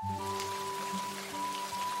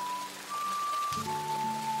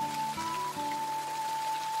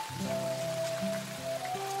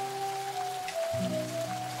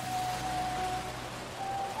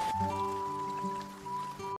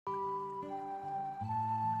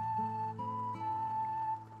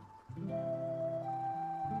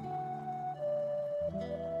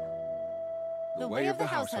 The way of the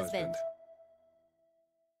house husband.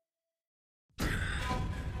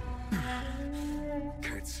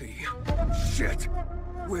 Can't see. Shit!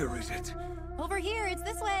 Where is it? Over here, it's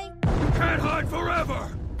this way. You can't hide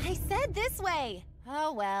forever! I said this way.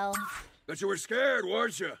 Oh, well. Bet you were scared,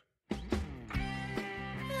 weren't you?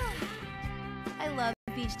 I love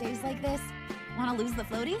beach days like this. Want to lose the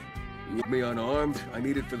floaty? You need me unarmed? I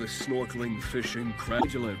need it for the snorkeling, fishing,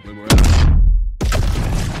 vigilant when we're out.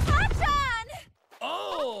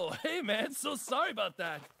 Oh, hey man, so sorry about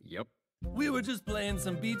that. Yep. We were just playing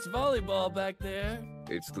some beach volleyball back there.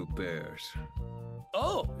 It's the Bears.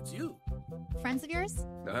 Oh, it's you. Friends of yours?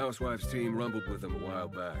 The Housewives team rumbled with them a while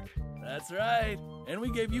back. That's right. And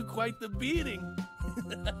we gave you quite the beating.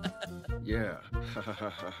 Yeah.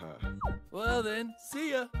 Well then,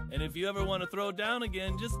 see ya. And if you ever want to throw down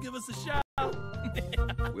again, just give us a shout.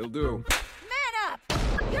 Will do. Man up!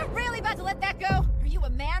 You're really about to let that go? Are you a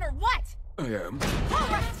man or what? I am. All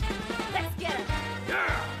right, let's get him.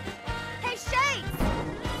 Yeah! Hey, Shades!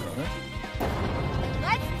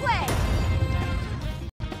 Let's play!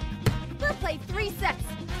 We'll play 3 sets.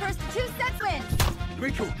 First 2 sets wins.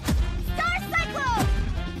 Riku! Star Cyclone!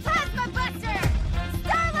 Plasma Buster!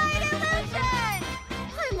 Starlight Illusion!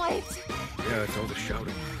 I'm wiped. Yeah, it's all the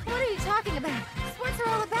shouting. What are you talking about? Sports are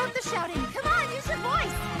all about the shouting. Come on, use your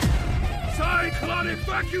voice. Cyclonic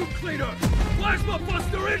vacuum cleaner! Plasma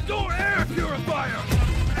buster indoor air purifier!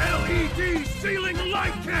 LED ceiling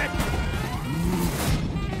light kit!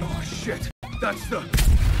 Oh shit! That's the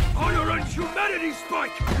honor and humanity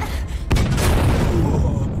spike!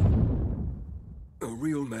 A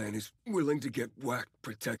real man is willing to get whacked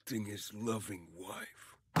protecting his loving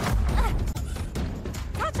wife.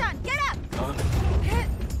 Tachan, get up!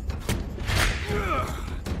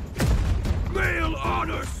 Male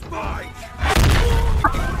honor spike!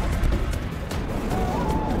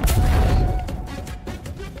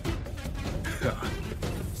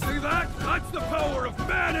 See that? That's the power of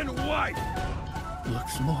man and wife!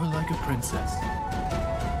 Looks more like a princess.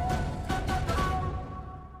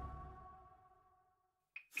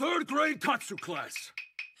 Third grade Tatsu class.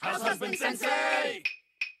 House Husband Sensei!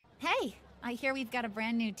 Hey, I hear we've got a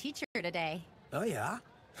brand new teacher today. Oh yeah?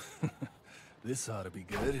 This ought to be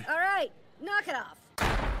good. All right, knock it off.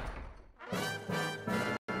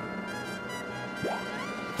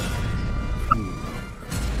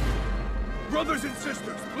 Brothers and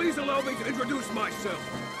sisters, please allow me to introduce myself.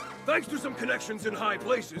 Thanks to some connections in high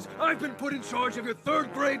places, I've been put in charge of your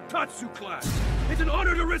third grade Tatsu class. It's an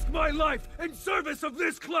honor to risk my life in service of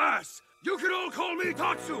this class. You can all call me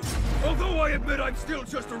Tatsu. Although I admit I'm still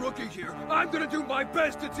just a rookie here, I'm gonna do my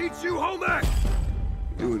best to teach you home ec.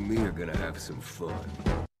 You and me are gonna have some fun.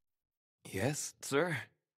 Yes, sir?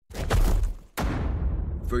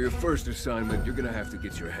 For your first assignment, you're gonna have to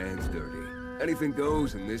get your hands dirty. Anything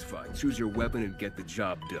goes in this fight. Choose your weapon and get the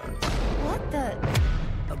job done. What the?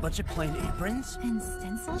 A bunch of plain aprons? And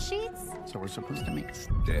stencil sheets? So we're supposed to make...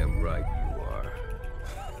 Damn right you are.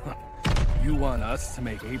 You want us to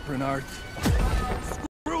make apron art?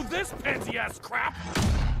 Screw this pansy-ass crap!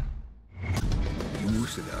 You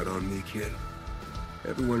loosen out on me, kid.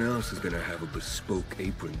 Everyone else is gonna have a bespoke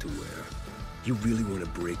apron to wear. You really want to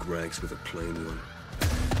break ranks with a plain one?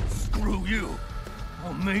 Screw you!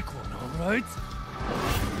 I'll make one, all right?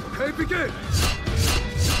 Okay, begin!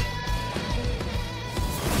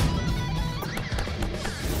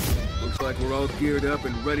 Looks like we're all geared up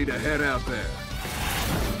and ready to head out there.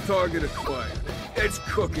 Target acquired. It's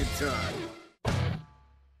cooking time.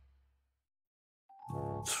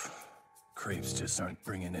 Crepes just aren't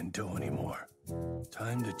bringing in dough anymore.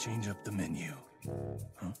 Time to change up the menu.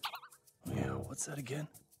 Huh? Oh yeah, what's that again?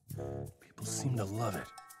 People seem to love it.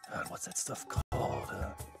 God, what's that stuff called?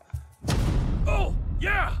 Oh,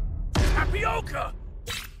 yeah! Tapioca!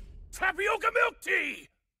 tapioca milk tea!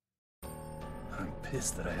 I'm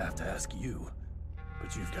pissed that I have to ask you,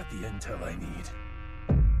 but you've got the intel I need.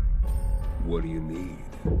 What do you need?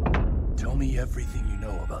 Tell me everything you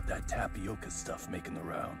know about that tapioca stuff making the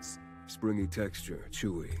rounds. Springy texture,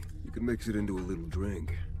 chewy. You can mix it into a little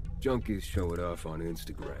drink. Junkies show it off on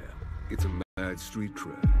Instagram. It's a mad street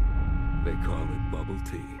cred. They call it bubble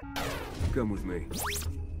tea. Come with me.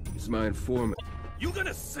 This is my informant. You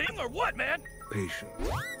gonna sing or what, man? Patient.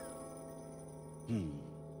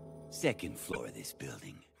 Second floor of this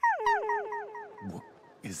building.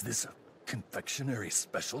 Is this a confectionery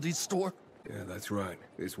specialty store? Yeah, that's right.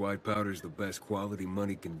 This white powder's the best quality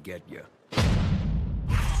money can get you.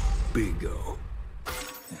 Bingo.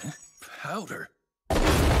 Powder?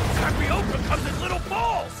 Tapioca comes in little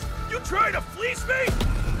balls! You trying to fleece me?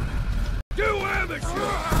 You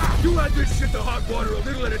amateur! You add this shit to hot water a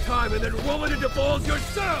little at a time and then roll it into balls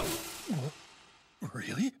yourself!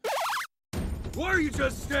 Really? Why are you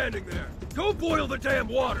just standing there? Go boil the damn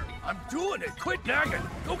water! I'm doing it! Quit nagging!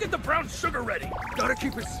 Go get the brown sugar ready! Gotta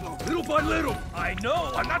keep it slow, little by little! I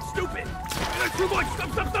know! I'm not stupid! That's too much!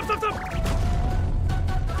 Stop!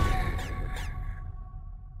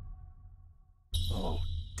 Oh,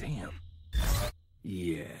 damn.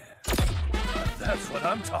 Yeah. That's what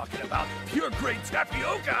I'm talking about! Pure grade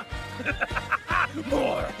tapioca!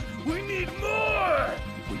 More! We need more!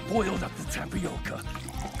 We boiled up the tapioca,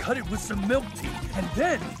 cut it with some milk tea, and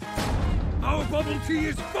then... Our bubble tea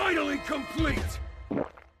is finally complete!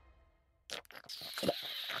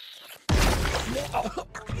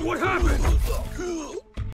 What happened?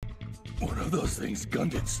 One of those things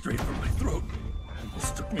gunned it straight from my throat.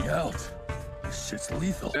 Almost took me out. This shit's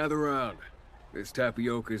lethal. Gather round. This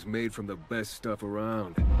tapioca is made from the best stuff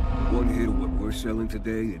around. One hit of what we're selling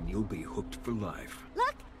today and you'll be hooked for life.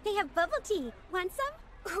 Look, they have bubble tea. Want some?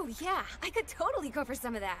 Oh, yeah. I could totally go for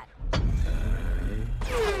some of that.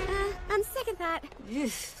 On second thought.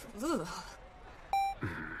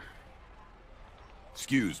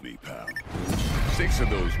 Excuse me, pal. 6 of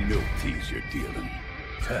those milk teas you're dealing.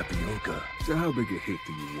 Tapioca. So how big a hit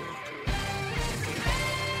do you want?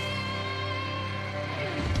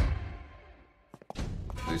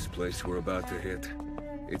 This place we're about to hit,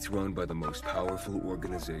 it's run by the most powerful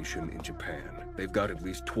organization in Japan. They've got at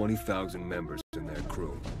least 20,000 members in their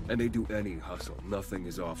crew. And they do any hustle. Nothing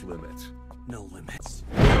is off limits. No limits.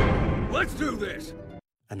 Let's do this!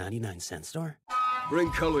 A 99-cent store? Bring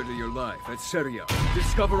color to your life at Seria.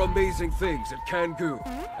 Discover amazing things at Kangu.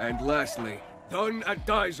 And lastly, done at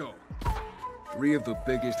Daizo. 3 of the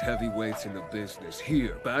biggest heavyweights in the business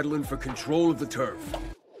here, battling for control of the turf.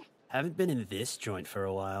 Haven't been in this joint for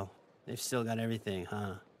a while. They've still got everything,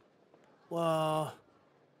 huh? Well,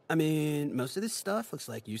 I mean, most of this stuff looks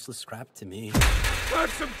like useless scrap to me. Have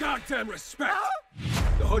some goddamn respect!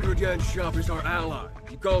 The 100-yen shop is our ally.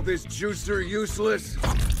 You call this juicer useless?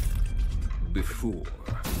 Before.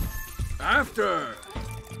 After!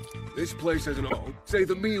 This place has an O. Say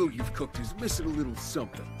the meal you've cooked is missing a little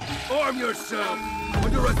something. Arm yourself!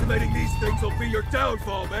 Underestimating these things will be your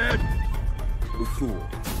downfall, man! Before.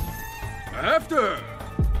 After!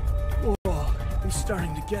 Whoa, I'm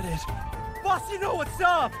starting to get it. Boss, you know what's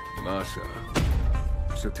up! Masa.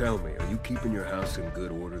 So tell me, are you keeping your house in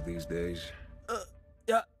good order these days?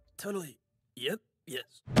 Yeah, totally. Yep,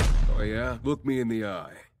 yes. Oh yeah? Look me in the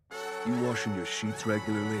eye. You washing your sheets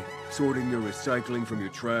regularly? Sorting your recycling from your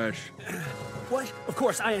trash? What? Of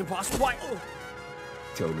course I am, boss. Why? Oh.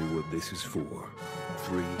 Tell me what this is for.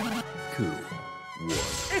 3, 2, 1.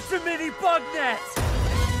 It's a mini bug net!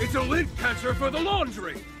 It's a lint catcher for the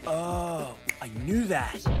laundry! Oh, I knew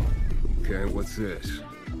that. Okay, what's this?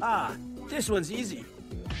 Ah, this one's easy.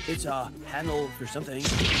 It's a handle for something.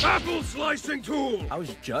 Apple slicing tool! I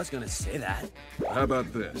was just gonna say that. How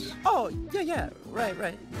about this? Oh, yeah,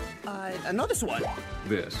 right. I know this one.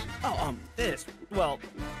 This. Oh, this. Well,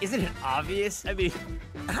 isn't it obvious? I mean,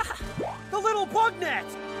 the little bug net!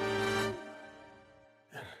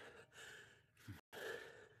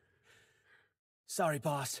 Sorry,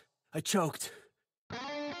 boss. I choked.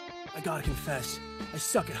 I gotta confess, I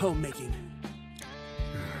suck at homemaking.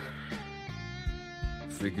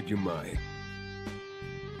 Figured you might.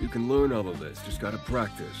 You can learn all of this, just gotta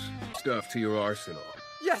practice. Stuff to your arsenal.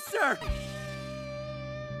 Yes, sir!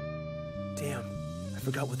 Damn, I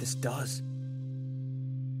forgot what this does.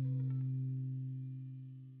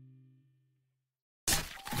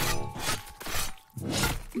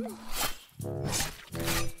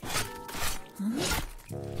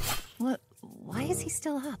 What? Why is he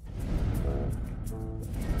still up?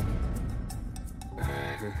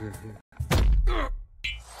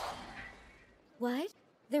 What?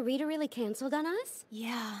 The reader really canceled on us?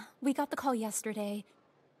 Yeah, we got the call yesterday.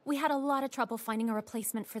 We had a lot of trouble finding a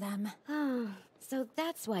replacement for them. Oh, so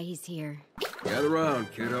that's why he's here. Gather round,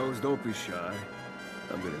 kiddos. Don't be shy.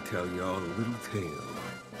 I'm gonna tell you all a little tale.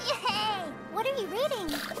 Yay! What are you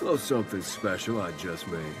reading? Oh, something special I just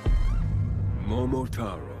made.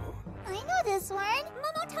 Momotaro. I know this one.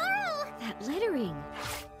 Momotaro! That lettering.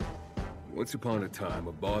 Once upon a time,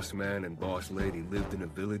 a boss man and boss lady lived in a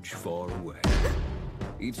village far away.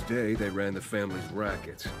 Each day, they ran the family's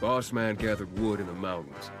rackets. Boss man gathered wood in the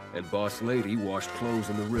mountains, and boss lady washed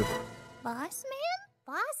clothes in the river. Boss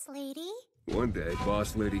man? Boss lady? One day,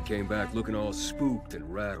 boss lady came back looking all spooked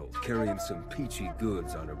and rattled, carrying some peachy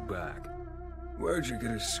goods on her back. Where'd you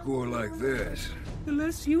get a score like this? The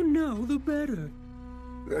less you know, the better.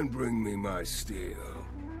 Then bring me my steel.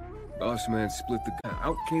 Boss man split the gun.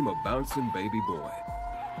 Out came a bouncing baby boy.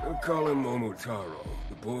 They'll call him Momotaro,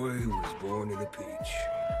 the boy who was born in a peach.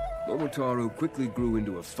 Momotaro quickly grew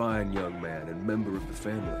into a fine young man and member of the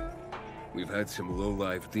family. We've had some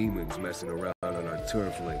low-life demons messing around on our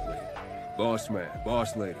turf lately. Boss man,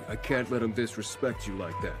 boss lady, I can't let them disrespect you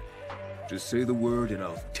like that. Just say the word and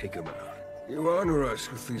I'll take them out. You honor us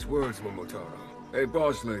with these words, Momotaro. Hey,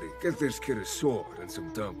 boss lady, get this kid a sword and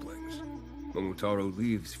some dumplings. Momotaro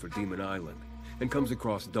leaves for Demon Island and comes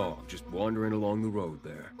across Dog just wandering along the road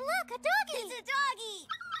there. Look, a doggy! It's a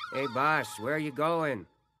doggy! Hey, boss, where are you going?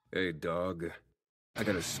 Hey, Dog. I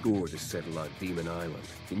got a score to settle on Demon Island.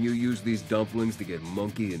 Can you use these dumplings to get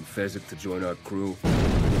Monkey and Pheasant to join our crew?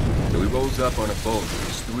 So he rolls up on a boat with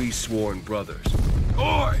his 3 sworn brothers.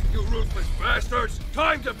 Oi, you ruthless bastards!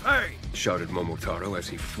 Time to pay! Shouted Momotaro as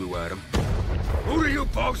he flew at him. Who do you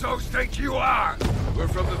bozos think you are? We're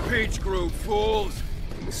from the Peach Group, fools!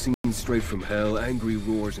 In the scene straight from hell, angry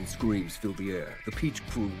roars and screams fill the air. The Peach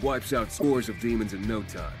Crew wipes out scores of demons in no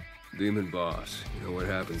time. Demon boss, you know what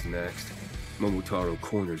happens next? Momotaro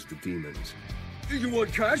corners the demons. You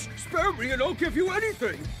want cash? Spare me and I'll give you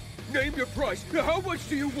anything! Name your price. How much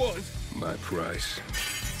do you want? My price.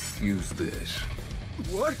 Use this.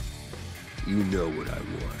 What? You know what I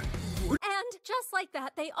want. And just like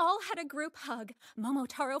that, they all had a group hug.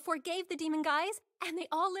 Momotaro forgave the demon guys, and they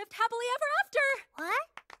all lived happily ever after. What?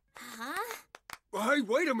 Huh? Hey,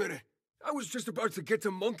 wait a minute. I was just about to get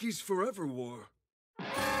to Monkey's Forever War.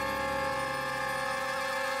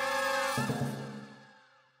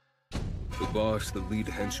 The boss, the lead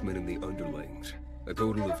henchman, and the underlings. A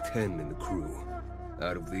total of 10 in the crew.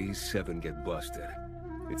 Out of these, 7 get busted.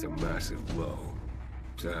 It's a massive blow.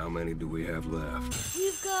 So how many do we have left?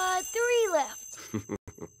 We've got 3 left.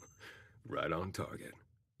 Right on target.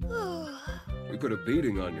 We put a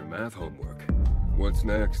beating on your math homework. What's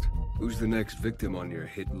next? Who's the next victim on your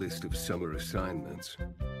hit list of summer assignments?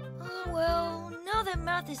 Well, now that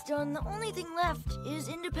math is done, the only thing left is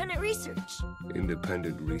independent research.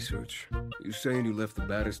 Independent research? You saying you left the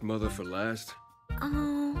baddest mother for last?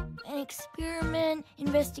 An experiment,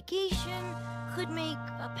 investigation, could make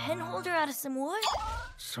a pen holder out of some wood?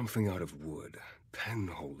 Something out of wood. Pen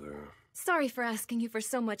holder. Sorry for asking you for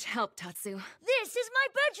so much help, Tatsu. This is my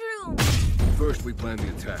bedroom! First we plan the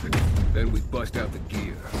attack, then we bust out the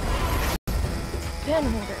gear. Pen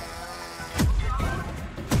holder.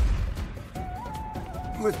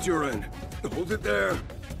 Lift your end. Hold it there.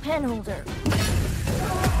 Pen holder.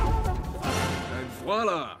 And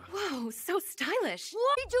voila! Whoa, so stylish.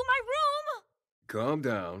 What? To my room! Calm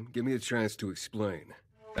down. Give me a chance to explain.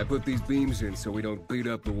 I put these beams in so we don't beat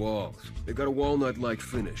up the walls. They got a walnut-like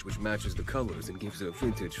finish, which matches the colors and gives a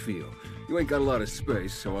vintage feel. You ain't got a lot of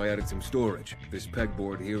space, so I added some storage. This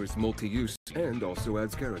pegboard here is multi-use and also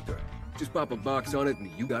adds character. Just pop a box on it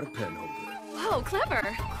and you got a pen holder. Whoa, clever.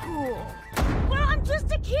 Cool. Well, I'm just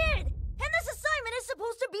a kid! And this assignment is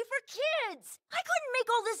supposed to be for kids! I couldn't make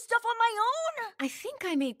all this stuff on my own! I think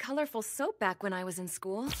I made colorful soap back when I was in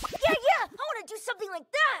school. Yeah! I want to do something like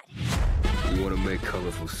that! You want to make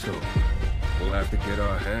colorful soap? We'll have to get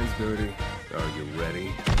our hands dirty. Are you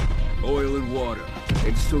ready? Oil and water,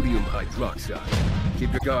 and sodium hydroxide.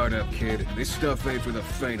 Keep your guard up, kid. This stuff ain't for the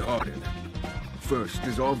faint-hearted. First,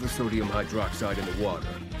 dissolve the sodium hydroxide in the water.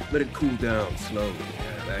 Let it cool down slowly.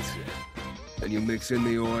 Yeah, that's it. Then you mix in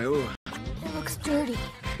the oil. It looks dirty.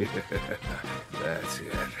 That's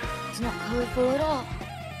it. It's not colorful at all.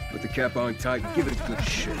 Put the cap on tight and give it a good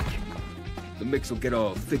shake. The mix will get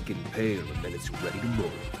all thick and pale, and then it's ready to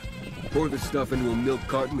mold. Pour the stuff into a milk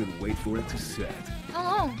carton and wait for it to set. How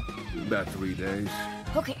long? About 3 days.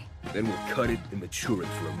 Okay. Then we'll cut it and mature it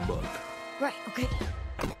for a month. Right, okay.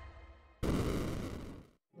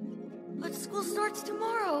 But school starts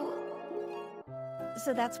tomorrow.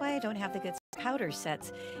 So that's why I don't have the goods powder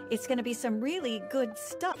sets. It's gonna be some really good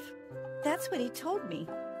stuff. That's what he told me.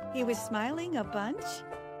 He was smiling a bunch.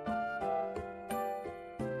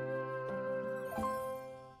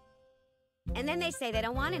 And then they say they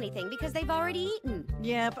don't want anything because they've already eaten.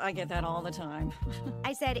 Yep, I get that all the time.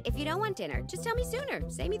 I said, if you don't want dinner, just tell me sooner.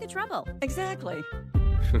 Save me the trouble. Exactly.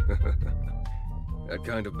 That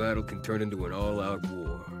kind of battle can turn into an all-out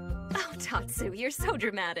war. Oh, Tatsu, you're so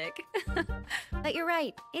dramatic. But you're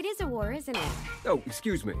right. It is a war, isn't it? Oh,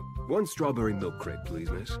 excuse me. 1 strawberry milk crate, please,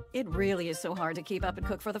 miss. It really is so hard to keep up and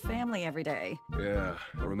cook for the family every day. Yeah,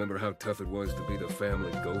 I remember how tough it was to be the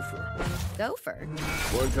family gopher. Gopher?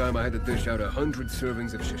 One time I had to dish out 100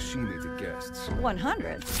 servings of sashimi to guests.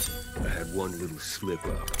 100? I had one little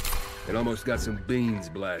slip-up, and almost got some beans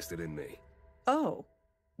blasted in me. Oh.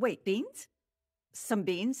 Wait, beans? Some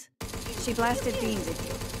beans? She blasted beans at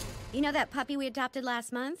you. You know that puppy we adopted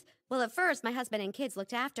last month? Well, at first, my husband and kids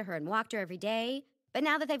looked after her and walked her every day. But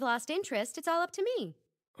now that they've lost interest, it's all up to me.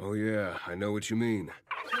 Oh yeah, I know what you mean.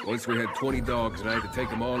 Once we had 20 dogs and I had to take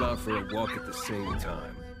them all out for a walk at the same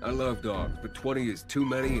time. I love dogs, but 20 is too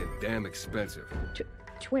many and damn expensive.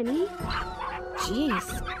 20?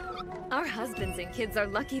 Jeez. Our husbands and kids are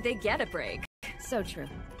lucky they get a break. So true.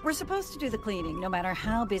 We're supposed to do the cleaning, no matter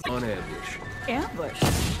how busy. On ambush. Ambush?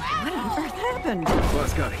 What on earth happened?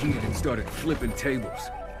 Boss got heated and started flipping tables.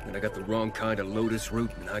 And I got the wrong kind of lotus root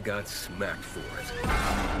and I got smacked for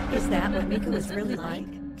it. Is that what Miku is really like?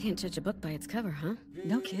 Can't judge a book by its cover, huh?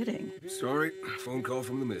 No kidding. Sorry, phone call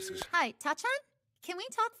from the missus. Hi, Tachan? Can we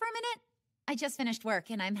talk for a minute? I just finished work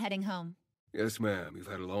and I'm heading home. Yes, ma'am. You've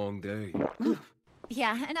had a long day.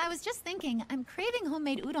 Yeah, and I was just thinking, I'm craving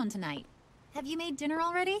homemade udon tonight. Have you made dinner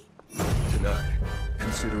already? Tonight.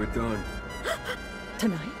 Consider it done.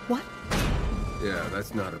 Tonight? What? Yeah,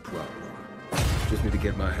 that's not a problem. Just need to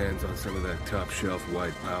get my hands on some of that top-shelf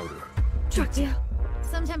white powder. Yeah.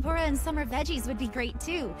 Some tempura and summer veggies would be great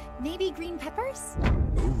too. Maybe green peppers?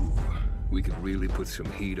 Ooh, we could really put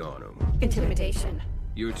some heat on them. Intimidation.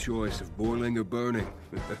 Your choice of boiling or burning.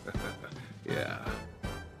 Yeah.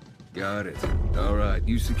 Got it. All right,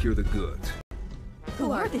 you secure the goods.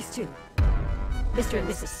 Who are these two? Mr. and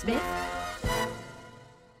Mrs. Smith?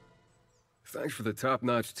 Thanks for the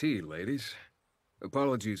top-notch tea, ladies.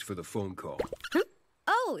 Apologies for the phone call. Huh?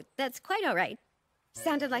 Oh, that's quite all right.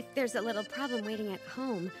 Sounded like there's a little problem waiting at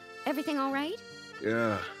home. Everything all right?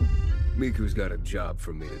 Yeah. Miku's got a job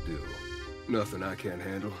for me to do. Nothing I can't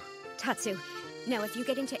handle. Tatsu, now if you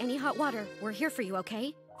get into any hot water, we're here for you,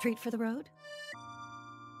 okay? Treat for the road?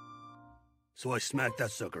 So I smacked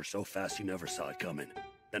that sucker so fast he never saw it coming.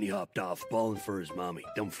 Then he hopped off, bawling for his mommy,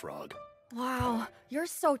 dumb frog. Wow, you're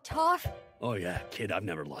so tough. Oh yeah, kid, I've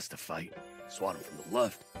never lost a fight. Swat him from the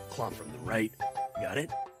left, claw him from the right. Got it?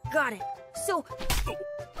 Got it. So... Oh.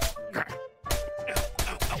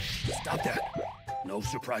 Stop that. No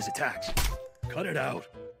surprise attacks. Cut it out.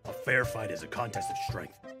 A fair fight is a contest of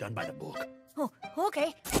strength, done by the book. Oh,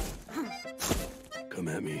 okay. Come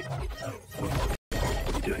at me. What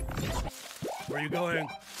are you doing? Where are you going?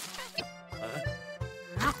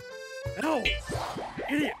 Huh? No!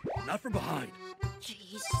 Idiot! Not from behind.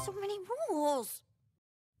 Jeez, so many rules.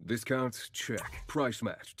 Discounts? Check. Price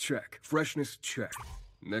match? Check. Freshness? Check.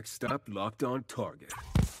 Next stop, locked on target.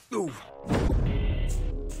 Ooh.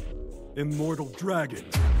 Immortal Dragon.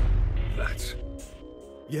 That's...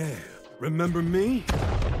 Yeah, remember me?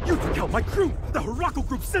 You took out my crew! The Hirako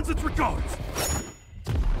Group sends its regards!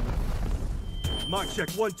 Mic check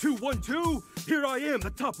 1 2 1 2. Here I am, the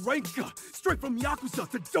top ranker, straight from Yakuza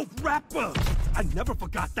to dope rapper. I never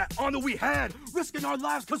forgot that honor we had, risking our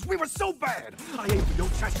lives cause we were so bad. I ain't for your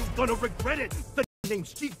chest, you gonna regret it. The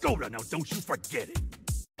name's Chief Goda, now don't you forget it.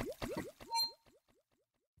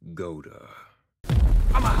 Goda.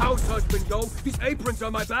 I'm a house husband, yo. These aprons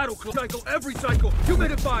are my battle cloak. Cycle every cycle.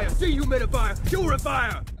 Humidifier, dehumidifier,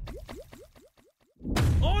 purifier.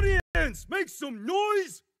 Audience, make some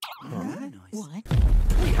noise! What?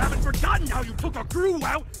 We haven't forgotten how you took our crew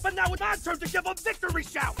out, but now it's our turn to give a victory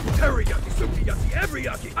shout! Teriyaki, sukiyaki,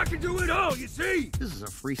 everyaki. I can do it all, you see? This is a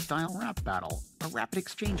freestyle rap battle. A rapid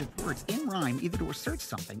exchange of words in rhyme either to assert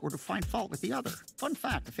something or to find fault with the other. Fun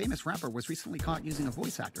fact, a famous rapper was recently caught using a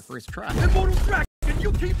voice actor for his track. Immortal Dragon,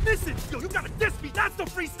 you keep missing! Yo, you gotta diss me, that's the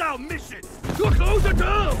freestyle mission! You're closer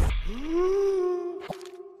down!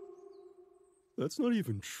 That's not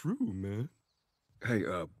even true, man. Hey,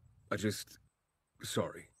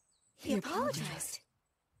 sorry. He apologized.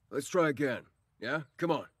 Let's try again. Yeah?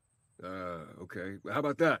 Come on. Okay. How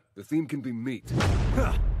about that? The theme can be meat.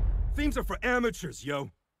 Huh. Themes are for amateurs, yo.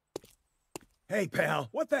 Hey, pal,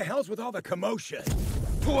 what the hell's with all the commotion?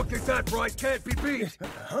 Pork at that price can't be beat.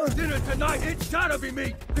 Dinner tonight, it's gotta be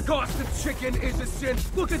meat. The cost of chicken is a sin.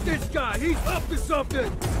 Look at this guy, he's up to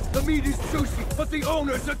something. The meat is juicy, but the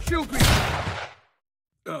owner's a cutie.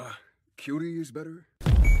 Cutie is better?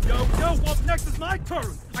 Yo, up next is my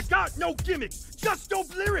turn. I got no gimmicks, just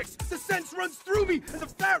dope lyrics. The sense runs through me, and the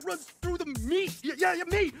fat runs through the meat. Yeah,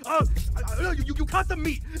 me. You cut the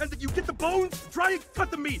meat, and you get the bones. Try and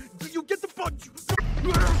cut the meat. You get the bones.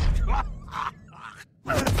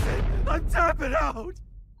 I'm tapping out.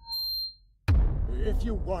 If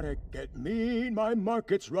you wanna get mean, my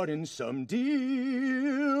market's running some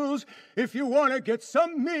deals. If you wanna get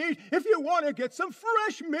some meat, if you wanna get some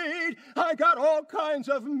fresh meat, I got all kinds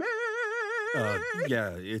of meat.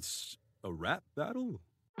 Yeah, it's a rap battle?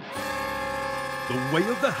 The way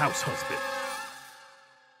of the house husband.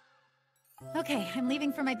 Okay, I'm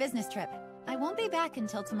leaving for my business trip. I won't be back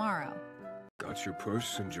until tomorrow. Got your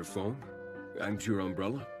purse and your phone? And your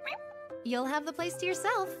umbrella? You'll have the place to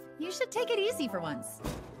yourself. You should take it easy for once.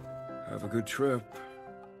 Have a good trip.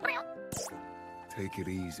 Take it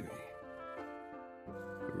easy.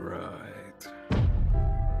 Right.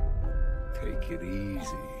 Take it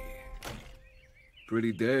easy.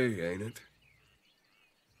 Pretty day, ain't it?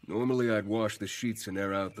 Normally I'd wash the sheets and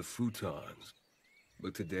air out the futons.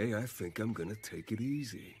 But today I think I'm gonna take it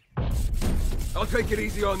easy. I'll take it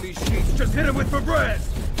easy on these sheets. Just hit 'em with Febreze!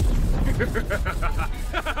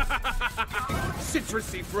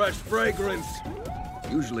 Citrusy fresh fragrance.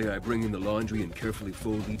 Usually I bring in the laundry and carefully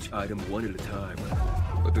fold each item one at a time.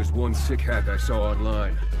 But there's one sick hack I saw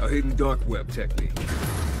online. A hidden dark web technique.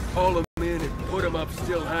 Haul 'em in and put 'em up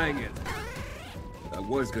still hanging. I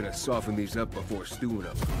was gonna soften these up before stewing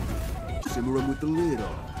them. Simmer 'em with the lid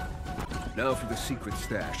on. Now for the secret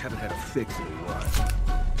stash. Haven't had a fix in a while.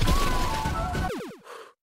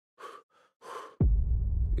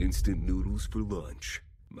 Instant noodles for lunch.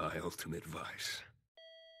 My ultimate vice.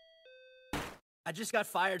 I just got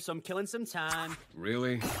fired, so I'm killing some time.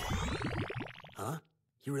 Really? Huh?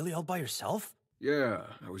 You really all by yourself? Yeah,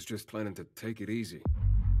 I was just planning to take it easy.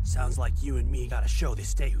 Sounds like you and me gotta show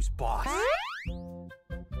this day who's boss.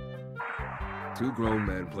 Two grown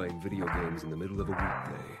men playing video games in the middle of a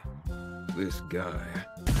weekday. This guy,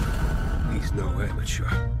 he's no amateur.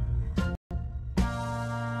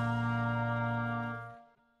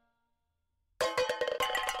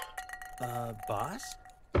 Boss?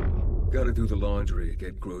 Gotta do the laundry,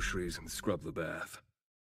 get groceries, and scrub the bath.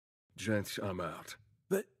 Gents, I'm out.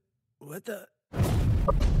 But, what the...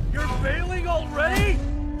 You're bailing already?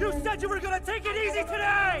 You said you were gonna take it easy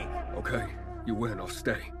today! Okay, you win, I'll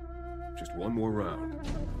stay. Just one more round.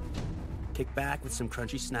 Kick back with some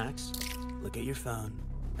crunchy snacks, look at your phone,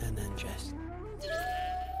 and then just...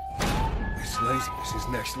 This laziness is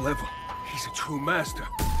next level. He's a true master.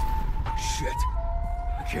 Shit.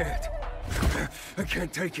 I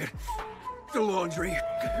can't take it. The laundry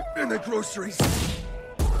and the groceries.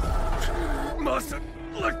 Mustn't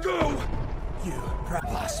let go. You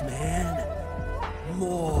boss man.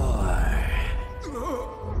 More.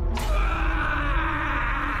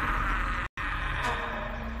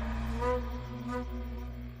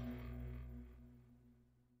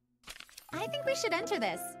 I think we should enter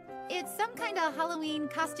this. It's some kind of Halloween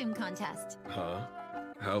costume contest. Huh?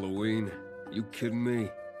 Halloween? You kidding me?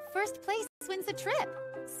 First place wins a trip.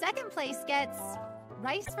 Second place gets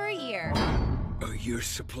rice for a year. A year's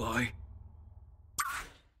supply?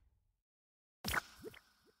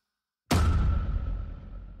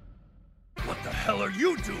 What the hell are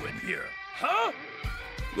you doing here? Huh?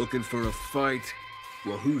 Looking for a fight?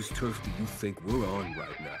 Well, whose turf do you think we're on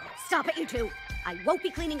right now? Stop it, you two! I won't be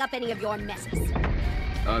cleaning up any of your messes.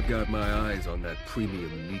 I've got my eyes on that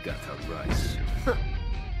premium Niigata rice.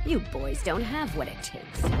 You boys don't have what it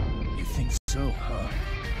takes. You think so, huh?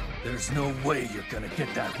 There's no way you're gonna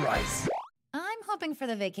get that rice. I'm hoping for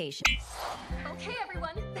the vacation. Okay,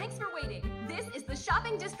 everyone, thanks for waiting. This is the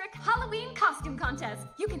Shopping District Halloween Costume Contest.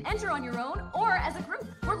 You can enter on your own or as a group.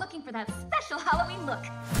 We're looking for that special Halloween look.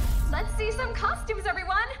 Let's see some costumes,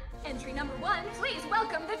 everyone. Entry number 1, please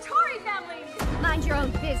welcome the Tori family. Mind your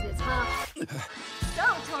own business, huh?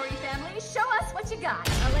 So, Tori family, show us what you got.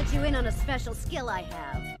 I'll let you in on a special skill I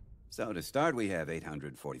have. So to start, we have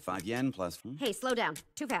 845 yen plus... Hey, slow down.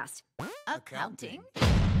 Too fast. Accounting?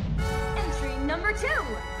 Entry number 2,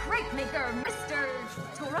 crepe maker, Mr.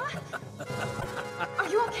 Tora? Are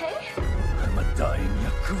you okay? I'm a dying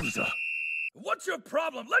Yakuza. What's your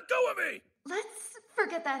problem? Let go of me! Let's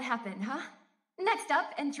forget that happened, huh? Next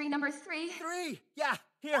up, entry number 3. 3? Yeah,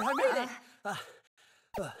 here, I made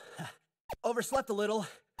it. Overslept a little.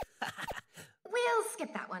 We'll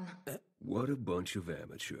skip that one. What a bunch of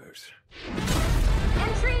amateurs.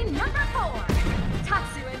 Entry number 4.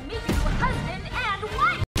 Tatsu and Miku, husband and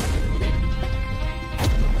wife!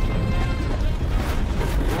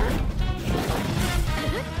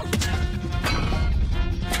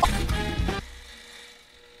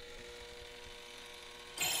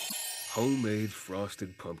 Homemade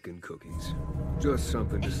frosted pumpkin cookies. Just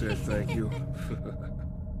something to say thank you.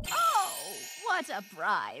 Oh, what a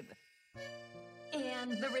bribe.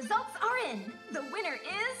 And the results are in. The winner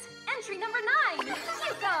is entry number 9,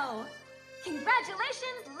 Yuko!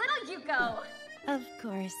 Congratulations, little Yuko! Of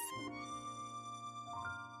course.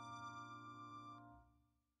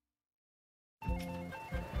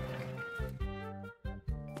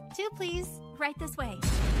 Two, please. Right this way.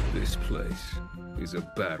 This place is a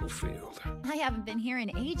battlefield. I haven't been here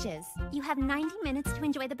in ages. You have 90 minutes to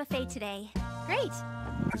enjoy the buffet today. Great.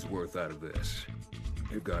 It's worth out of this.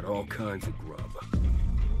 They've got all kinds of grub.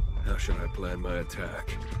 How should I plan my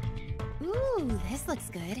attack? Ooh, this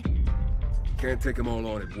looks good. Can't take them all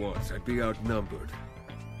on at once. I'd be outnumbered.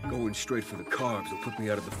 Going straight for the carbs will put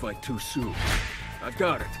me out of the fight too soon. I've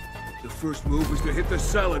got it. The first move was to hit the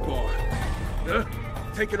salad bar. Huh?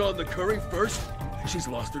 Taking on the curry first? She's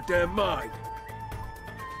lost her damn mind.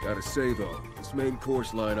 Gotta say, though, this main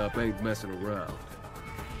course lineup ain't messing around.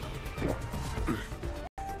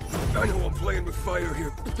 I know I'm playing with fire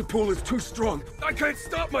here, but the pull is too strong. I can't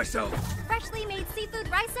stop myself! Freshly made seafood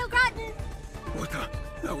rice au gratin. What the?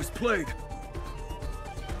 I was played.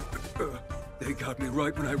 They got me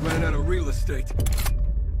right when I ran out of real estate.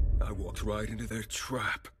 I walked right into their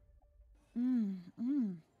trap.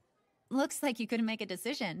 Looks like you couldn't make a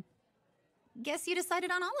decision. Guess you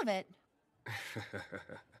decided on all of it.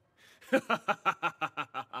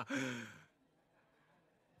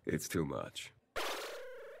 It's too much.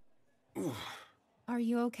 Are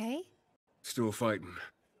you okay? Still fighting.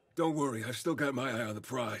 Don't worry, I've still got my eye on the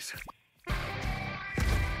prize.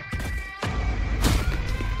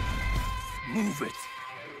 Move it!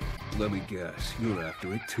 Let me guess, you're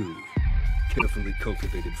after it too. Carefully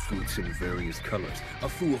cultivated fruits in various colors. A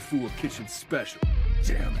Fuwa kitchen special.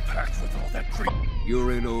 Jam-packed with all that cream.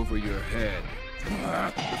 You're in over your head.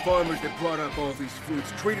 The farmers that brought up all these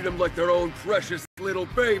fruits treated them like their own precious little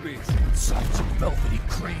babies. Soft velvety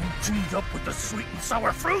cream teamed up with the sweet and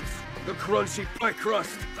sour fruits. The crunchy pie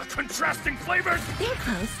crust. The contrasting flavors. They're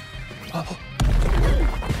close.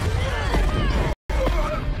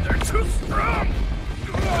 They're too strong.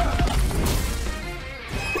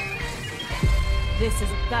 This is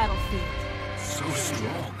a battlefield. So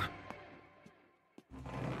strong.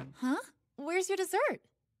 Huh? Where's your dessert?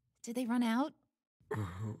 Did they run out?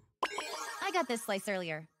 I got this slice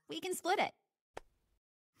earlier. We can split it.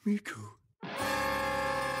 Miku.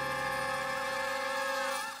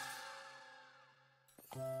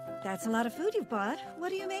 That's a lot of food you've bought.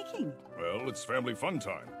 What are you making? Well, it's family fun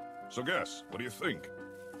time. So guess, what do you think?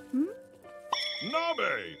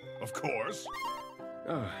 Nabe! Of course!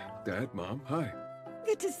 Dad, Mom, hi.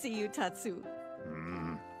 Good to see you, Tatsu.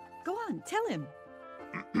 Go on, tell him.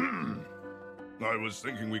 I was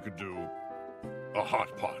thinking we could do a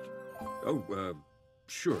hot pot. Oh,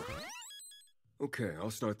 sure. Okay, I'll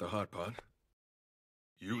start the hot pot.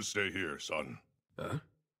 You stay here, son. Huh?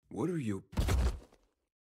 What are you...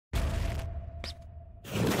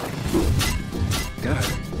 Dad,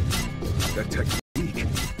 that technique,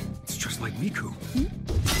 it's just like Miku.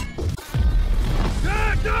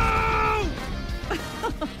 Dad, no!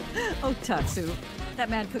 Oh, Tatsu. That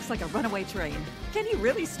man cooks like a runaway train. Can you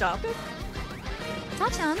really stop him?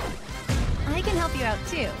 Ta-chan, I can help you out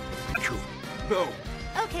too. Miku, no.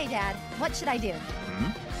 Okay, Dad. What should I do?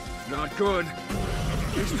 Not good.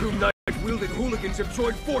 These two knife-wielding hooligans have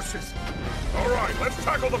joined forces. All right, let's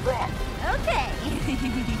tackle the broth. Okay.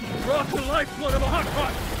 Broth the lifeblood of a hot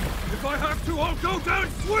pot. If I have to, I'll go down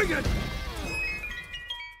swinging.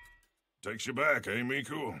 Takes you back, eh,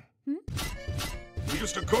 Miku? We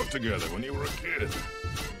used to cook together when you were a kid.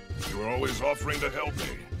 You were always offering to help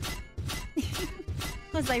me.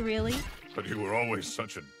 Was I really? But you were always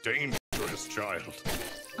such a dangerous child.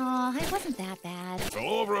 Aw, I wasn't that bad. Fell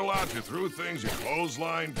over a lot, you threw things, you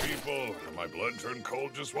clotheslined people, and my blood turned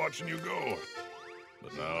cold just watching you go.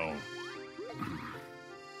 But now...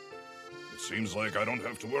 it seems like I don't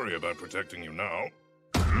have to worry about protecting you now.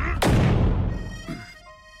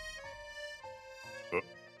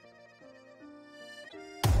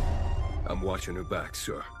 I'm watching her back,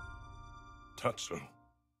 sir. Tatsu.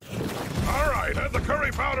 All right, add the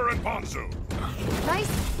curry powder and ponzu. Rice,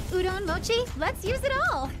 udon, mochi, let's use it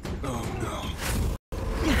all. Oh,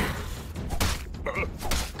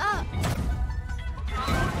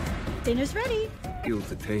 Dinner's ready. no. Ill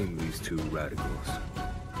to tame these two radicals.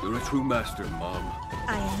 You're a true master, Mom.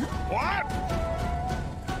 I am? What?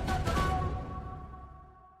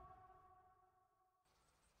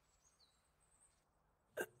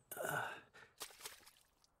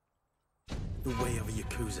 The way of a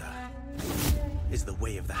Yakuza is the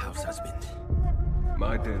way of the house husband.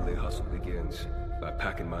 My daily hustle begins by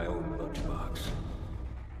packing my own lunchbox.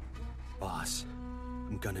 Boss,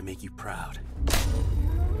 I'm gonna make you proud.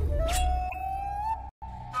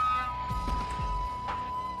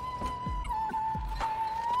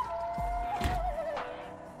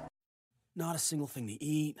 Not a single thing to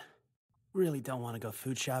eat. Really don't want to go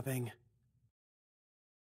food shopping.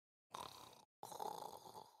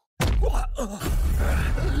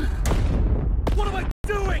 What am I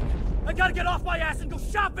doing? I gotta get off my ass and go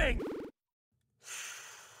shopping!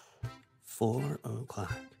 4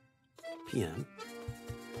 o'clock p.m.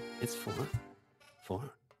 It's 4. 4?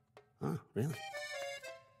 Oh, really?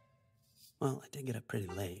 Well, I did get up pretty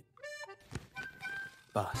late.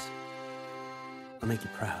 Boss, I'll make you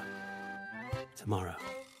proud. Tomorrow.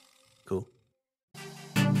 Cool?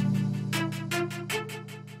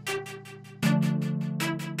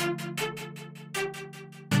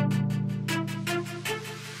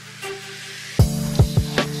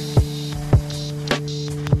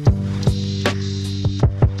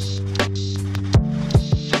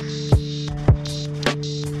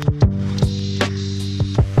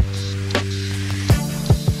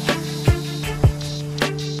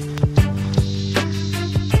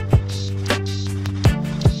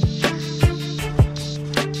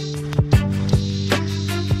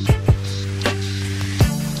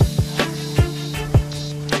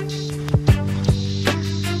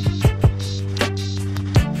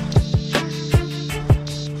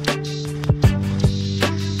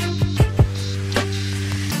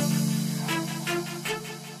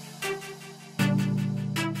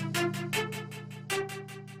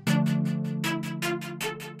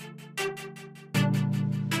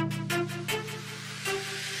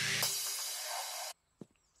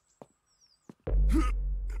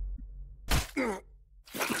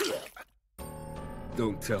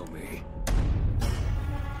 Don't tell me.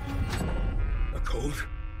 A cold?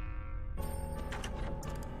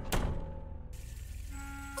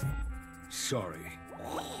 Sorry.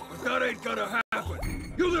 But that ain't gonna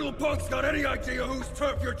happen! You little punks got any idea whose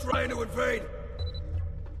turf you're trying to invade?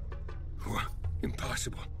 What?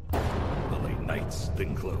 Impossible. The late nights,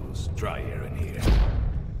 thin clothes, dry air in here.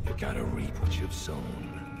 You gotta reap what you've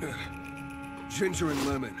sown. Ginger and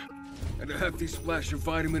lemon. And a hefty splash of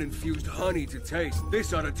vitamin-infused honey to taste.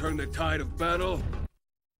 This ought to turn the tide of battle.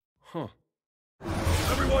 Huh.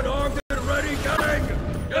 Everyone armed and ready, gang?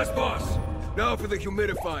 Yes, boss. Now for the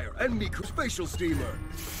humidifier and Miku spatial steamer.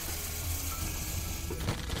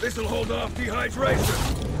 This'll hold off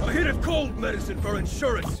dehydration. A hit of cold medicine for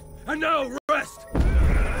insurance. And now rest.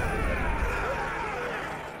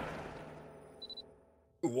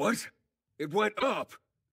 What? It went up.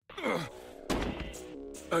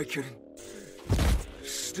 I can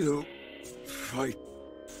still fight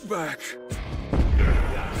back.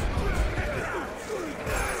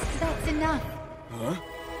 That's enough. Huh?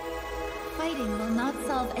 Fighting will not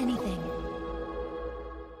solve anything.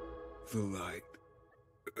 The light.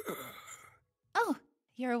 Oh,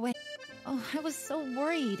 you're awake. Oh, I was so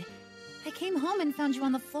worried. I came home and found you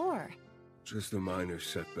on the floor. Just a minor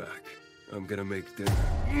setback. I'm gonna make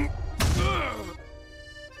dinner.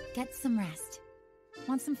 Get some rest.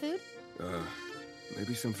 Want some food?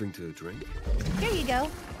 Maybe something to drink? Here you go.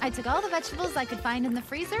 I took all the vegetables I could find in the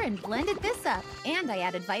freezer and blended this up. And I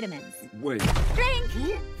added vitamins. Wait.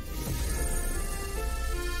 Drink!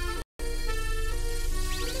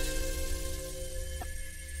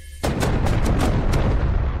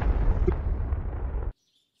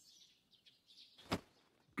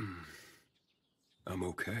 I'm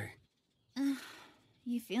okay.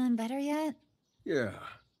 You feeling better yet? Yeah.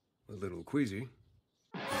 A little queasy.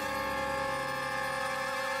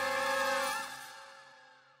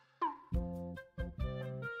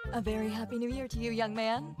 A very happy new year to you, young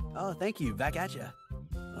man. Oh, thank you. Back at ya.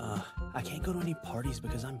 I can't go to any parties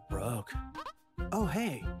because I'm broke. Oh,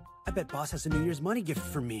 hey. I bet Boss has a New Year's money gift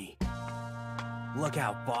for me. Look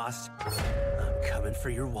out, Boss. I'm coming for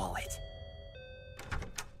your wallet.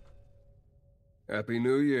 Happy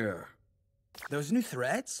New Year. Those new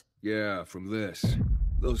threads? Yeah, from this.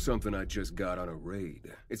 Little something I just got on a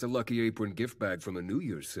raid. It's a Lucky Apron gift bag from the New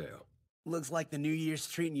Year's sale. Looks like the New Year's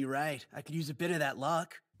treating you right. I could use a bit of that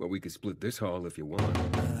luck. Well, we could split this haul if you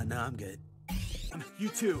want. No, I'm good. You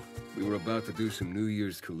too. We were about to do some New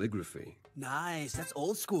Year's calligraphy. Nice, that's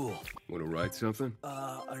old school. Want to write something?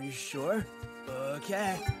 Are you sure?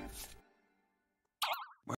 Okay.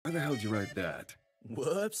 Why the hell did you write that?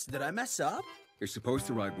 Whoops, did I mess up? You're supposed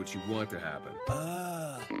to write what you want to happen.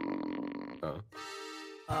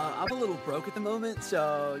 I'm a little broke at the moment,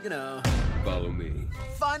 so, you know. Follow me.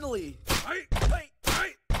 Finally! Hey!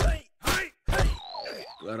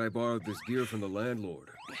 Glad I borrowed this gear from the landlord.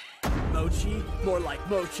 Mochi? More like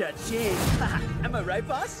Mo-cha-ching. Am I right,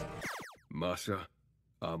 boss? Masa,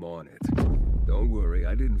 I'm on it. Don't worry,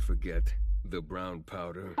 I didn't forget the brown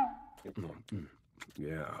powder.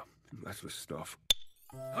 Yeah, that's the stuff.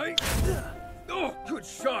 Hey! Oh, good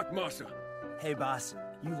shot, Masa! Hey, boss,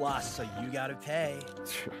 you lost, so you gotta pay.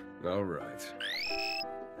 All right.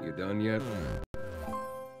 You done yet?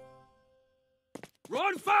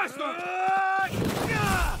 Run faster!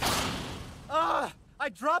 I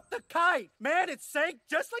dropped the kite! Man, it sank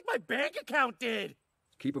just like my bank account did!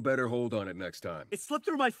 Keep a better hold on it next time. It slipped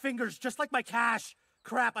through my fingers just like my cash.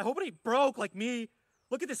 Crap, I hope it ain't broke like me.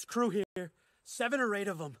 Look at this crew here. 7 or 8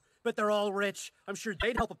 of them. But they're all rich. I'm sure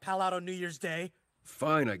they'd help a pal out on New Year's Day.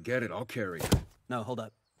 Fine, I get it. I'll carry it. No, hold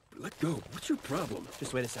up. Let go. What's your problem?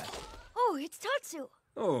 Just wait a sec. Oh, it's Tatsu.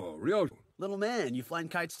 Oh, Ryo. Little man, you flying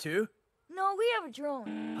kites too? No, we have a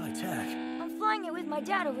drone. High tech. I'm flying it with my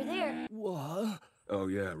dad over there. What? Oh,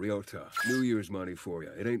 yeah, Ryota. New Year's money for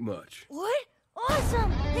you. It ain't much. What?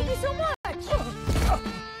 Awesome! Thank you so much!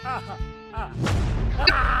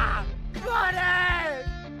 Buddy!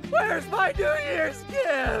 Where's my New Year's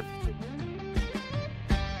gift?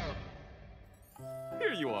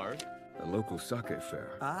 Here you are. A local sake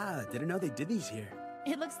fair. Ah, didn't know they did these here.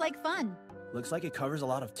 It looks like fun. Looks like it covers a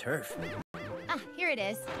lot of turf. Ah, here it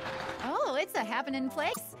is. Oh, it's a happening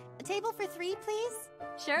place. A table for 3, please?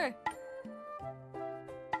 Sure.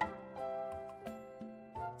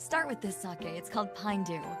 Start with this sake. It's called Pine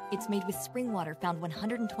Dew. It's made with spring water found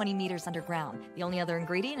 120 meters underground. The only other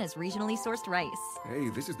ingredient is regionally sourced rice. Hey,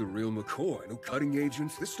 this is the real McCoy. No cutting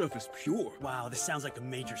agents. This stuff is pure. Wow, this sounds like a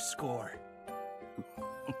major score.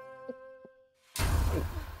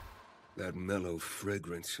 That mellow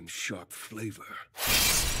fragrance and sharp flavor.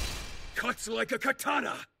 Cuts like a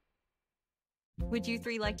katana! Would you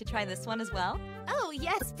 3 like to try this one as well? Oh,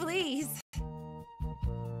 yes, please.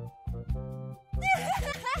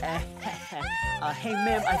 Hey,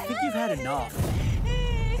 ma'am, I think you've had enough.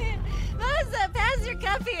 Melissa, pass your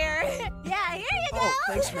cup here. Yeah, here you go. Oh,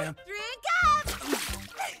 thanks, ma'am. Drink up.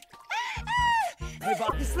 Hey,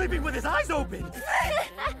 Bob, he's sleeping with his eyes open. There's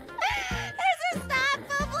a stop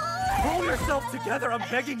bubble. Pull yourself together, I'm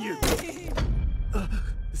begging you. The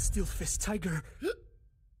steel fist tiger.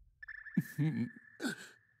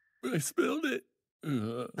 I spilled it.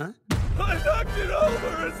 Huh? I knocked it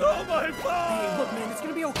over! It's all my fault! Hey, look, man, it's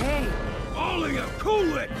gonna be okay. All of you,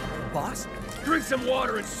 cool it! Boss? Drink some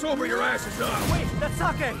water and sober your asses up! Wait, that's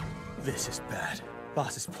sake! This is bad.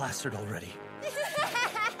 Boss is plastered already.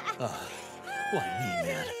 Why me,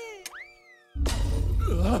 man?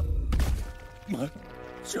 My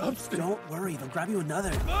chopstick. Don't worry, they'll grab you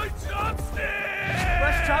another. My chopstick!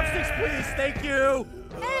 Fresh chopsticks, please, thank you!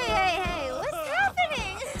 Hey, what's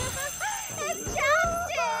happening? It's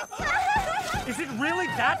chopsticks! Is it really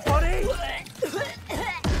that funny?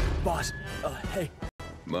 Boss, hey.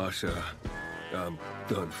 Masha, I'm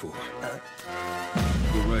done for.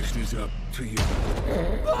 The rest is up to you.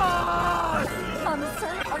 Boss!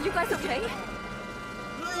 Sir, are you guys okay?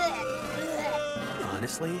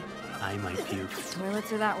 Honestly, I might puke.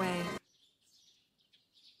 Toilets are that way.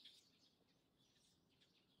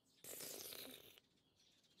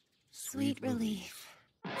 Sweet relief.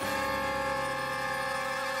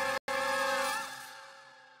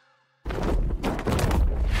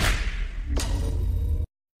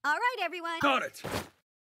 All right, everyone. Got it!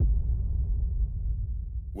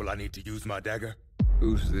 Will I need to use my dagger?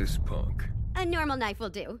 Who's this punk? A normal knife will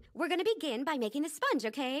do. We're gonna begin by making the sponge,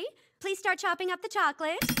 okay? Please start chopping up the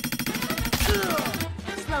chocolate.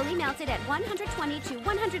 Slowly melt it at 120 to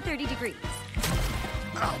 130 degrees.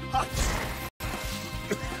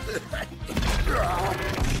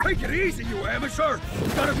 Take it easy, you amateur!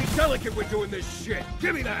 Gotta be delicate when doing this shit!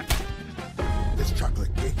 Give me that! This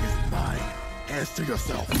chocolate cake is mine. Hands to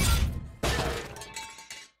yourself.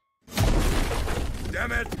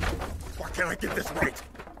 Damn it! Why can't I get this right?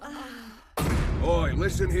 Oi,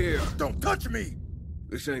 listen here. Don't touch me!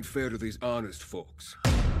 This ain't fair to these honest folks.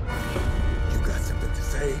 You got something to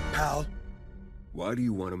say, pal? Why do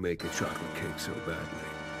you want to make a chocolate cake so badly?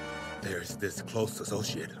 There's this close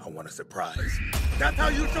associate I want to surprise. That's how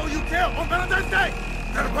you show you care on Valentine's Day!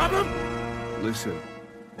 Is that a problem? Listen,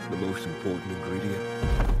 the most important ingredient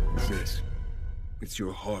is this. It's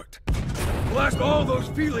your heart. Blast all those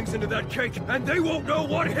feelings into that cake, and they won't know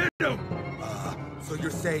what hit them! So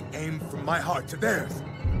you're saying aim from my heart to theirs?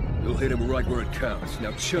 You'll hit him right where it counts.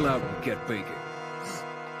 Now chill out and get baking.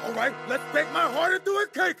 All right, let's bake my heart into a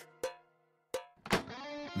cake!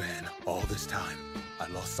 Man, all this time, I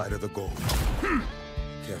lost sight of the goal.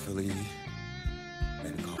 Carefully,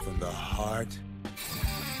 and come from the heart.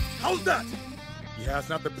 How's that? Yeah, it's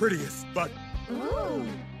not the prettiest, but... Ooh.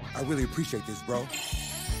 I really appreciate this, bro.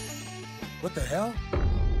 What the hell?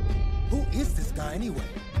 Who is this guy anyway?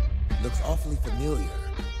 Looks awfully familiar.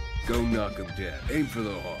 Go knock him dead. Aim for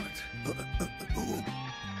the heart.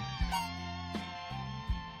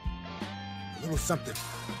 A little something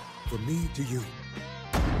from me to you.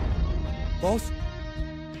 Boss?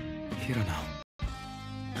 You don't know.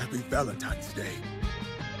 Happy Valentine's Day.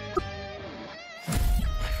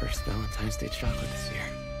 My first Valentine's Day chocolate this year.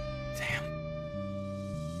 Damn.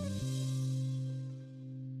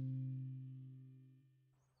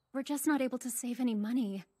 We're just not able to save any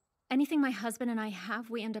money. Anything my husband and I have,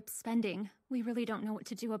 we end up spending. We really don't know what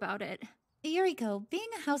to do about it. Yuriko, being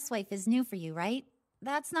a housewife is new for you, right?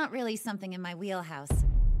 That's not really something in my wheelhouse.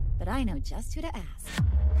 But I know just who to ask.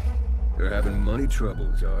 You're having money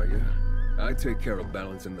troubles, are you? I take care of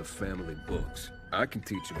balancing the family books. I can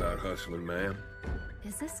teach about hustling, ma'am.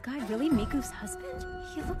 Is this guy really Miku's husband?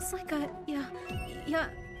 He looks like a... Yeah,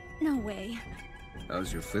 no way.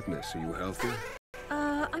 How's your fitness? Are you healthy?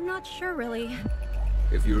 I'm not sure, really.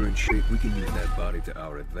 If you're in shape, we can use that body to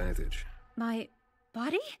our advantage. My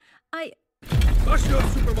body?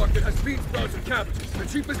 Ashna Supermarket has beans, sprouts, and cabbages. The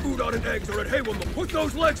cheapest food on and eggs are at Hayward. Put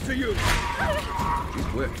those legs to use! Be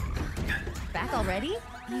quick. Back already?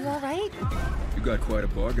 You alright? You got quite a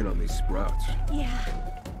bargain on these sprouts.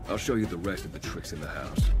 Yeah. I'll show you the rest of the tricks in the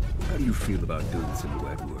house. How do you feel about doing some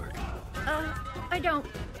wet work? I don't.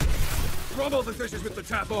 Scrub all the dishes with the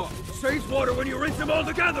tap off. Saves water when you rinse them all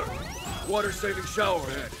together. Water-saving shower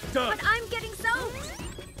head. Done. But I'm getting soaked.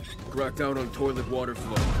 Crack down on toilet water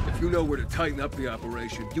flow. If you know where to tighten up the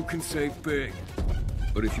operation, you can save big.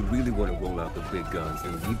 But if you really want to roll out the big guns,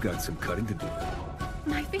 then we've got some cutting to do.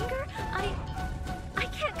 My finger? I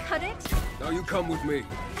can't cut it. Now you come with me.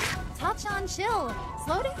 Touch on chill.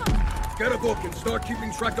 Slow down. Get a book and start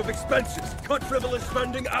keeping track of expenses. Cut frivolous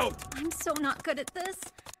spending out. I'm so not good at this.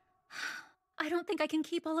 I don't think I can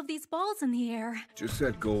keep all of these balls in the air. Just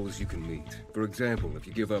set goals you can meet. For example, if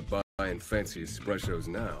you give up buying fancy espressos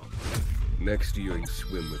now, next year you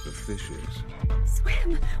swim with the fishes.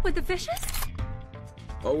 Swim with the fishes?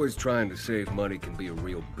 Always trying to save money can be a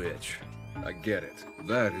real bitch. I get it.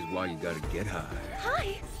 That is why you gotta get high.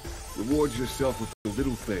 High? Reward yourself with the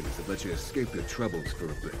little things that let you escape your troubles for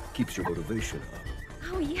a bit. Keeps your motivation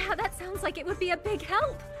up. Oh yeah, that sounds like it would be a big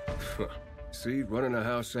help. See, running a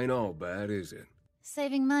house ain't all bad, is it?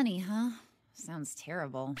 Saving money, huh? Sounds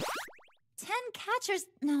terrible. 10 catchers?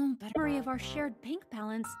 No, but... Memory of our shared bank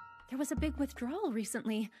balance. There was a big withdrawal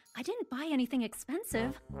recently. I didn't buy anything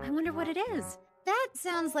expensive. I wonder what it is. That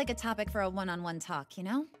sounds like a topic for a one-on-one talk, you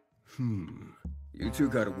know? You two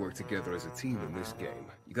gotta work together as a team in this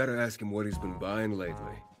game. You gotta ask him what he's been buying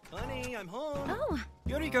lately. Honey, I'm home. Oh.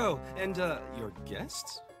 Yuriko, and, your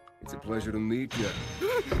guests? It's a pleasure to meet you.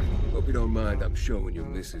 Hope you don't mind I'm showing your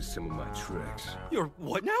missus some of my tricks. You're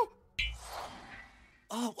what now?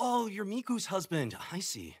 Oh, you're Miku's husband. I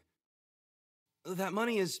see. That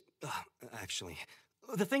money is... actually,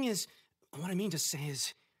 the thing is, what I mean to say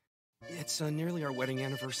is, it's nearly our wedding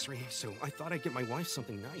anniversary, so I thought I'd get my wife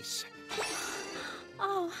something nice.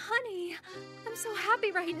 Oh, honey, I'm so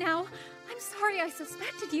happy right now. I'm sorry I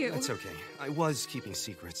suspected you. That's okay. I was keeping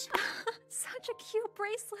secrets. Such a cute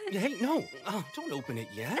bracelet. Hey, no. Oh, don't open it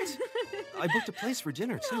yet. I booked a place for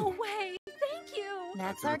dinner, too. No way. Thank you.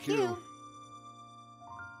 That's our cue.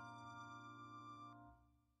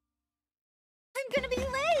 I'm gonna be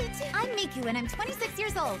late! I'm Miku, and I'm 26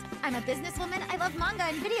 years old. I'm a businesswoman, I love manga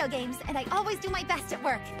and video games, and I always do my best at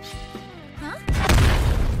work. Huh?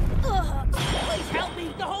 Please help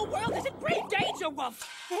me! The whole world is in grave danger, Wolf!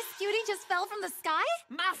 This cutie just fell from the sky?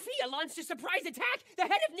 Mafia launched a surprise attack! The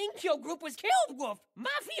head of Ninkyo Group was killed, Wolf!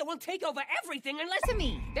 Mafia will take over everything unless...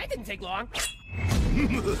 That didn't take long.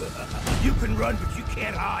 You can run, but you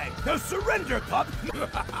can't hide. Now surrender, pup!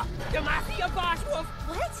 The Mafia boss, Wolf!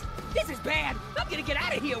 What? This is bad! I'm gonna get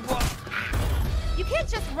out of here, Wolf! You can't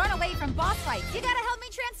just run away from boss fights. You gotta help me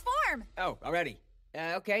transform! Oh, already.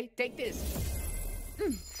 Okay, take this.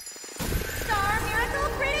 Star Miracle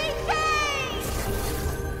Pretty Face!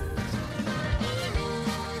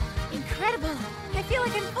 Incredible! I feel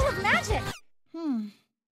like I'm full of magic!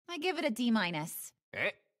 I give it a D-.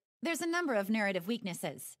 Eh? There's a number of narrative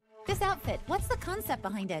weaknesses. This outfit, what's the concept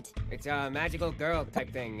behind it? It's a magical girl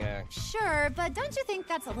type thing, Sure, but don't you think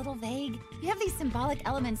that's a little vague? You have these symbolic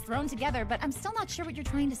elements thrown together, but I'm still not sure what you're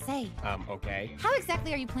trying to say. Okay. How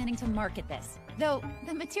exactly are you planning to market this? Though,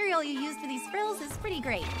 the material you used for these frills is pretty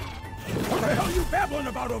great. What the hell are you babbling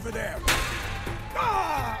about over there?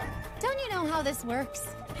 Ah! Don't you know how this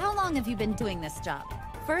works? How long have you been doing this job?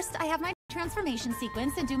 First, I have my transformation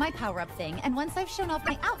sequence and do my power-up thing, and once I've shown off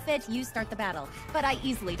my outfit, you start the battle. But I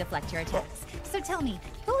easily deflect your attacks. So tell me,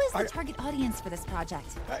 who is the target audience for this project?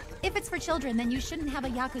 If it's for children, then you shouldn't have a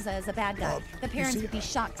Yakuza as a bad guy. The parents would be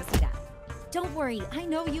shocked to see that. Don't worry, I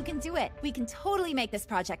know you can do it. We can totally make this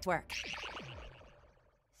project work.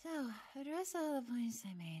 So, address all the points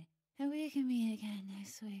I made, and we can meet again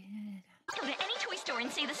next week. Go to any toy store and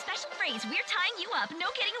say the special phrase, "We're tying you up, no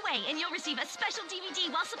getting away," and you'll receive a special DVD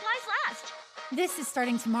while supplies last. This is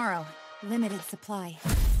starting tomorrow. Limited supply.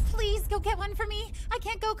 Please go get one for me. I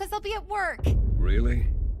can't go because I'll be at work. Really?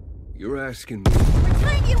 You're asking me? We're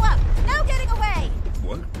tying you up, no getting away.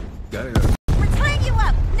 What? We're tying you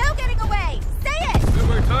up, no getting away. Say it.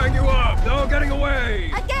 We're tying you up, no getting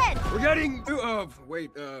away. Again. We're getting...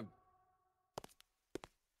 wait,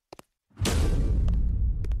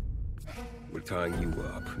 We're tying you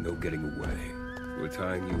up, no getting away. We're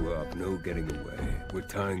tying you up, no getting away. We're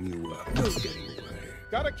tying you up, no getting away.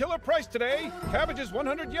 Got a killer price today. Cabbage is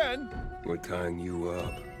 100 yen. We're tying you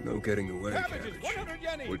up, no getting away, Cabbage is 100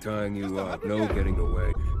 yen. We're tying you up, no getting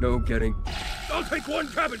away. No getting... I'll take one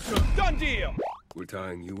cabbage, sir. Done deal. We're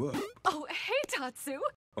tying you up. Oh, hey, Tatsu.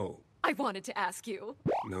 Oh, I wanted to ask you.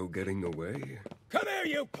 no getting away? Come here,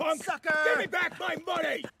 you punk! Sucker! Give me back my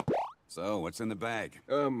money! So, what's in the bag?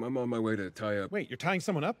 I'm on my way to tie up... Wait, you're tying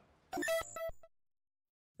someone up?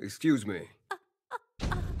 Excuse me.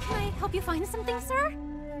 Can I help you find something, sir?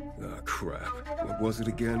 Ah, crap. What was it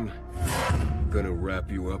again? Gonna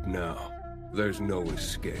wrap you up now. There's no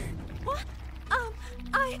escape. What?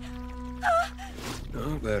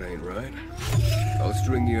 No, that ain't right. I'll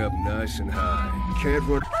string you up nice and high. Can't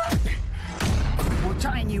run... We're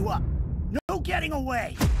tying you up. No getting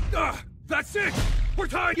away. Ah, that's it! We're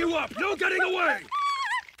tying you up! No getting away!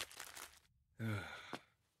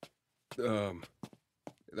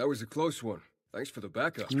 That was a close one. Thanks for the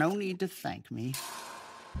backup. No need to thank me.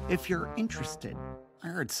 If you're interested, I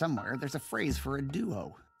heard somewhere there's a phrase for a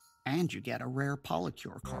duo. And you get a rare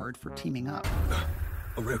Polycure card for teaming up.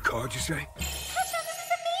 A rare card, you say? This is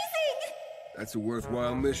amazing! That's a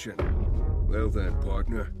worthwhile mission. Well then,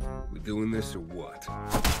 partner, we doing this or what?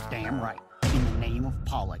 Damn right. In the name of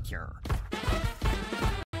Polycure.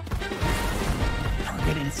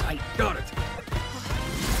 Target in sight. Got it!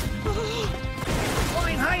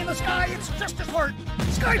 Flying high in the sky, it's Justice Alert!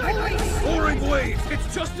 Sky Police! Soaring waves,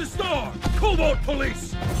 it's just a star! Cobalt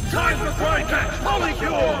Police! Time for Grind Catch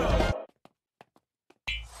Polycure!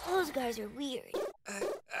 Those guys are weird.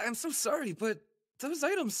 I'm so sorry, but those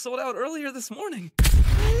items sold out earlier this morning.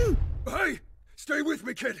 Hey! Stay with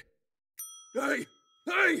me, kid! Hey!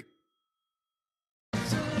 Hey!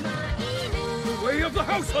 The way of the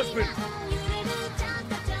house husband!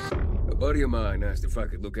 A buddy of mine asked if I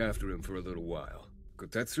could look after him for a little while.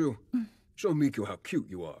 Kotetsu, show Miku how cute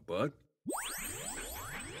you are, bud.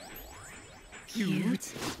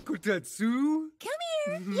 Cute? Kotetsu? Come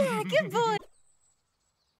here! Yeah, good boy!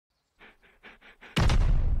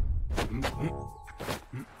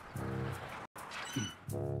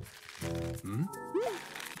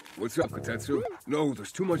 What's up, Kotetsu? No,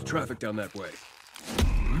 there's too much traffic down that way.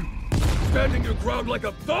 Standing your ground like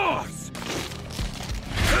a boss!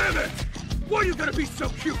 Damn it! Why you gotta be so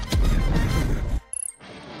cute?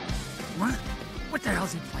 What? What the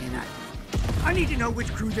hell's he playing at? I need to know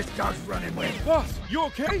which crew this dog's running with. Boss, you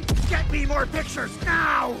okay? Get me more pictures,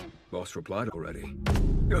 now! Boss replied already.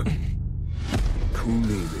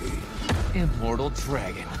 Kunimi. Immortal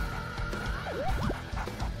Dragon.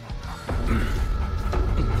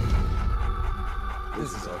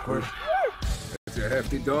 This is awkward. That's a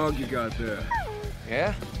hefty dog you got there.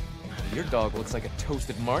 Yeah? Your dog looks like a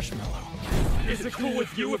toasted marshmallow. Is it cool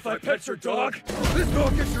with you if I pet your dog? This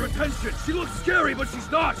dog gets your attention. She looks scary, but she's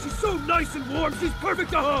not. She's so nice and warm. She's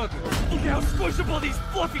perfect to hug. Look how squishable these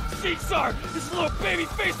fluffy cheeks are. This little baby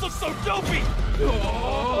face looks so dopey.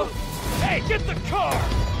 Aww. Hey, get the car!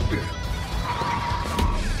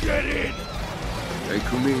 Get in! Hey,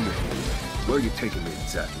 Kunimi. Where are you taking me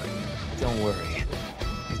exactly? Don't worry.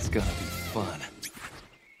 It's gonna be fun.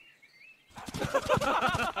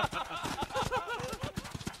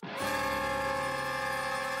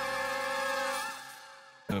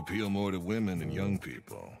 Appeal more to women and young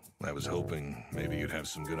people. I was hoping maybe you'd have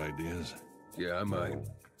some good ideas. Yeah, I might.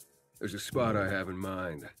 There's a spot I have in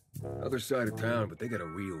mind. Other side of town, but they got a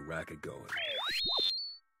real racket going.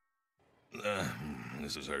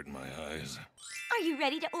 This is hurting my eyes. Are you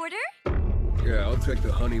ready to order? Yeah, I'll take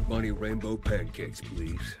the honey bunny rainbow pancakes,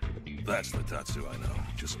 please. That's the Tatsu I know.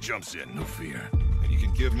 Just jumps in, no fear. And you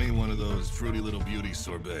can give me one of those fruity little beauty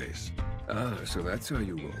sorbets. Ah, so that's how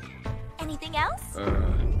you roll. Anything else?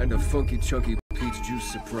 And a funky chunky peach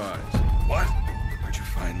juice surprise. What? Where'd you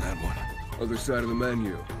find that one? Other side of the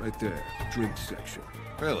menu, right there. Drink section.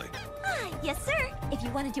 Really? Yes, sir. If you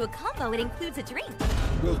want to do a combo, it includes a drink.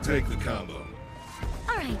 We'll take the combo.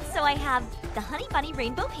 All right, so I have the Honey Bunny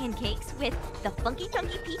Rainbow Pancakes with the Funky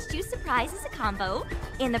Chunky Peach Juice Surprise as a combo,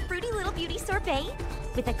 and the Fruity Little Beauty Sorbet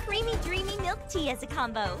with a Creamy Dreamy Milk Tea as a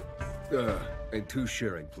combo. And 2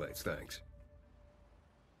 sharing plates, thanks.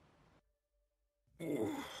 Thank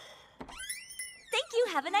you.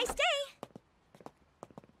 Have a nice day.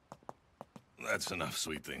 That's enough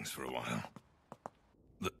sweet things for a while.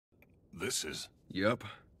 This is... Yup.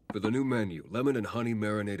 For the new menu, lemon and honey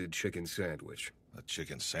marinated chicken sandwich. A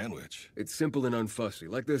chicken sandwich? It's simple and unfussy,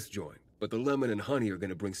 like this joint. But the lemon and honey are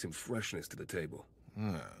gonna bring some freshness to the table.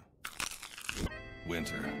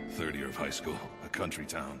 Winter, third year of high school, a country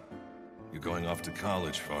town. You're going off to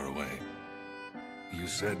college far away. You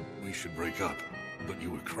said we should break up, but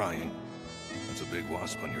you were crying. That's a big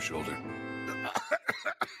wasp on your shoulder.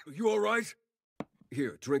 You all right?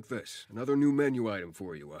 Here, drink this. Another new menu item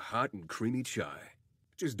for you, a hot and creamy chai.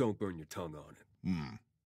 Just don't burn your tongue on it.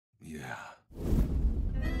 Yeah.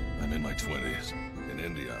 I'm in my 20s, in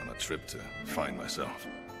India on a trip to find myself.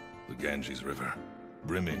 The Ganges River,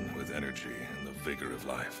 brimming with energy and the vigor of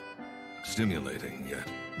life. Stimulating, yet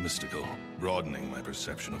mystical, broadening my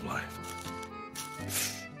perception of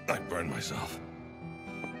life. I burned myself.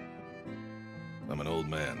 I'm an old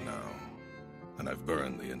man now, and I've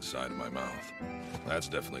burned the inside of my mouth. That's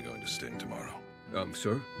definitely going to sting tomorrow.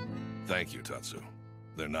 Sir? Thank you, Tatsu.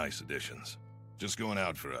 They're nice additions. Just going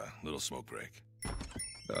out for a little smoke break.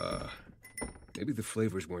 Maybe the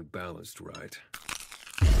flavors weren't balanced right.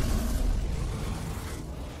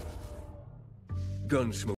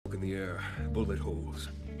 Gun smoke in the air, bullet holes.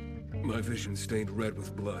 My vision stained red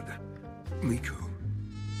with blood. Miku.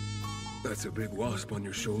 That's a big wasp on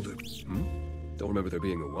your shoulder. Don't remember there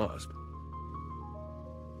being a wasp.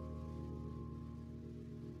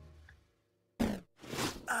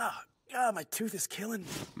 God, my tooth is killing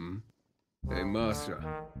me. Hey, Masa.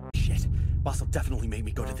 Shit. Boss will definitely make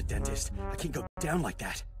me go to the dentist. I can't go down like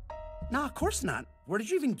that. Nah, of course not. Where did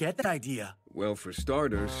you even get that idea? Well, for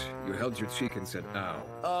starters, you held your cheek and said, ow.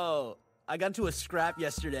 Oh, I got into a scrap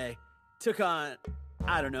yesterday. Took on,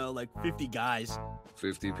 I don't know, like 50 guys.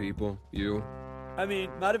 50 people? You? I mean,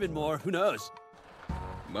 might have been more. Who knows?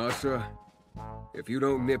 Masa, if you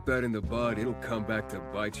don't nip that in the bud, it'll come back to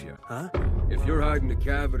bite you. Huh? If you're hiding a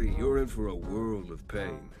cavity, you're in for a world of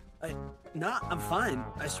pain. Nah, I'm fine.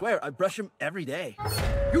 I swear, I brush him every day.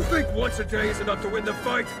 You think once a day is enough to win the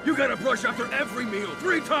fight? You gotta brush after every meal,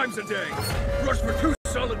 3 times a day. Brush for 2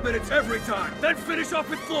 solid minutes every time, then finish off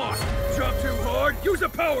with floss. Job too hard? Use a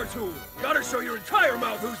power tool. Gotta show your entire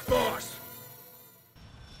mouth who's boss.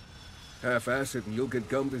 Half-ass it and you'll get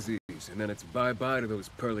gum disease, and then it's bye-bye to those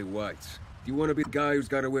pearly whites. You want to be the guy who's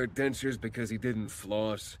got to wear dentures because he didn't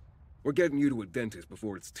floss? We're getting you to a dentist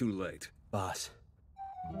before it's too late. Boss,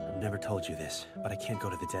 I've never told you this, but I can't go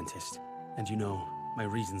to the dentist. And you know, my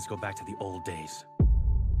reasons go back to the old days.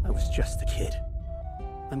 I was just a kid.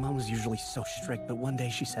 My mom was usually so strict, but one day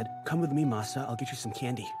she said, "Come with me, Masa, I'll get you some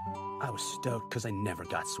candy." I was stoked because I never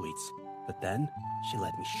got sweets. But then, she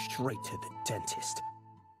led me straight to the dentist.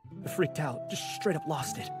 I freaked out, just straight up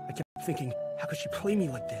lost it. I kept thinking, how could she play me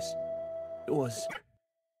like this? It was...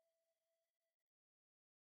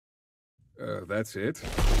 That's it?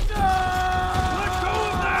 Let go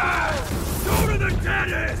of that! Go to the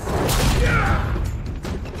dentist! Yeah!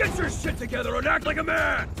 Get your shit together and act like a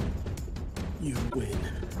man! You win.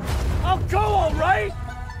 I'll go, all right?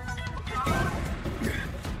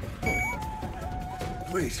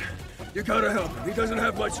 Please, you gotta help him. He doesn't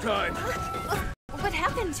have much time. What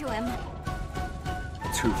happened to him?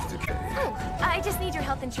 Tooth decay. Oh, I just need your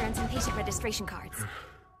health insurance and patient registration cards.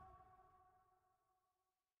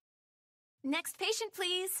 Next patient,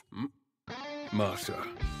 please. Masa.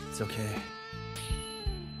 It's okay.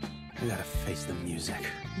 I gotta face the music.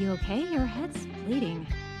 You okay? Your head's bleeding.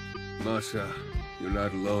 Masa, you're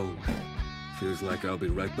not alone. Feels like I'll be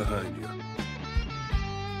right behind you.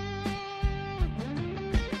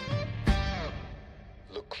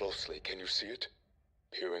 Look closely, can you see it?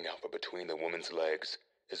 Peering out from between the woman's legs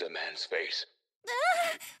is a man's face.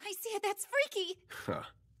 Ah, I see it. That's freaky. Huh.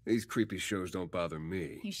 These creepy shows don't bother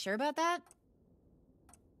me. You sure about that?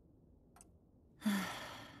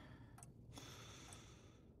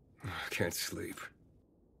 Can't sleep.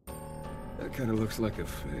 That kind of looks like a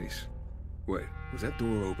face. Wait, was that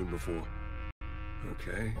door open before?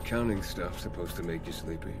 Okay, counting stuff's supposed to make you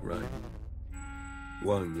sleepy, right?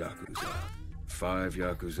 1 Yakuza, 5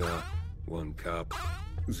 Yakuza, 1 cop,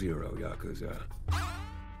 0 Yakuza.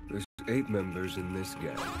 There's 8 members in this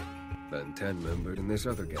gang, then 10 members in this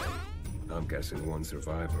other gang. I'm guessing 1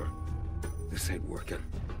 survivor. This ain't working.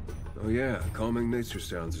 Oh yeah, calming nature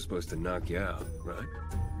sounds are supposed to knock you out, right?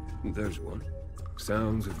 There's one.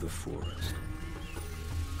 Sounds of the forest.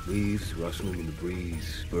 Leaves rustling in the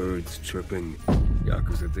breeze, birds chirping,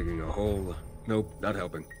 Yakuza digging a hole. Nope, not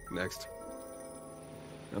helping. Next.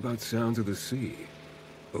 How about sounds of the sea?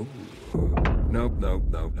 Oh. Nope.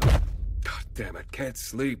 God damn it, can't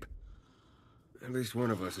sleep. At least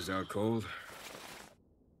one of us is out cold.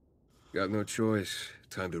 Got no choice.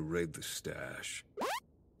 Time to raid the stash.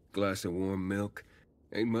 Glass of warm milk.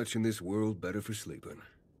 Ain't much in this world better for sleeping.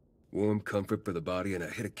 Warm comfort for the body and a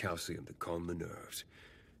hit of calcium to calm the nerves.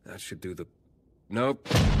 That should do the... Nope.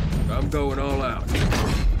 I'm going all out.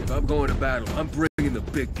 If I'm going to battle, I'm bringing the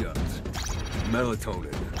big guns.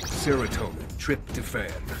 Melatonin, serotonin,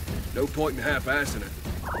 tryptophan. No point in half-assing it.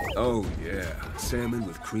 Oh, yeah. Salmon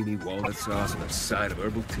with creamy walnut sauce and a side of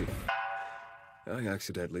herbal tea. I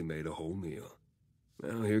accidentally made a whole meal.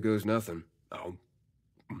 Well, here goes nothing. Oh.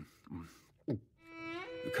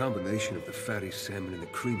 The combination of the fatty salmon and the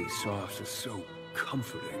creamy sauce is so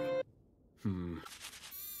comforting.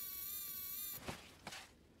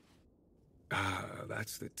 Ah,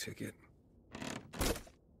 that's the ticket.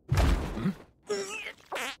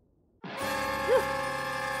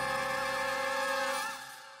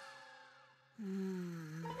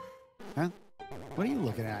 Huh? What are you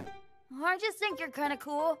looking at? I just think you're kind of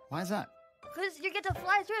cool. Why's that? Because you get to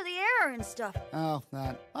fly through the air and stuff. Oh,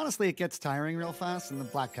 that. Honestly, it gets tiring real fast, and the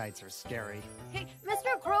black kites are scary. Hey,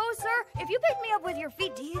 Mr. Crow, sir, if you picked me up with your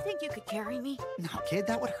feet, do you think you could carry me? No, kid,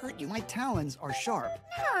 that would hurt you. My talons are sharp.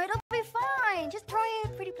 No, it'll be fine. Just try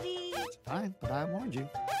it, pretty please. Fine, but I warned you.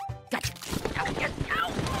 Gotcha.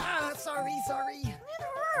 Ow! Ah, sorry. It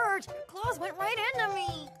hurt. Claws went right into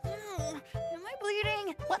me. Am I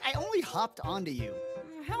bleeding? What? I only hopped onto you.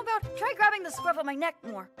 How about try grabbing the scruff of my neck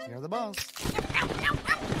more? You're the boss.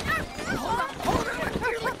 Hold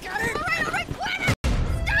it! Look at it! All right, quit it!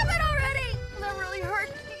 Stop it already! That really hurt.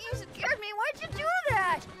 You scared me. Why'd you do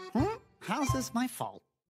that? How's this my fault?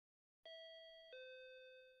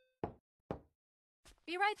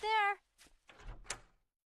 Be right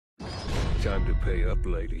there. Time to pay up,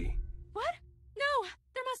 lady. What? No!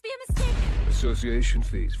 There must be a mistake! Association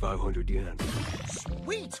fees, 500 yen.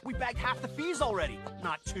 Sweet! We bagged half the fees already.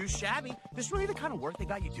 Not too shabby. This really the kind of work they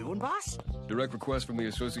got you doing, boss? Direct request from the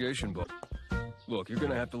association book. Look, you're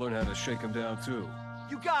gonna have to learn how to shake them down, too.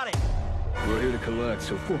 You got it! We're here to collect,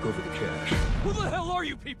 so fork over the cash. Who the hell are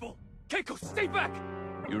you people? Keiko, stay back!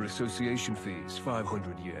 Your association fees,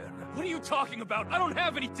 500 yen. What are you talking about? I don't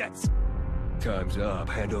have any debts! Time's up.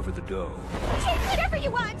 Hand over the dough. Take whatever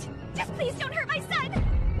you want! Just please don't hurt my son!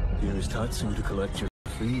 Here's Tatsu to collect your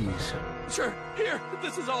fees. Sure, here.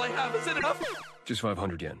 This is all I have. Is it enough? Just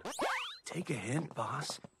 500 yen. Take a hint,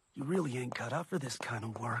 boss. You really ain't cut out for this kind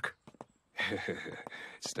of work.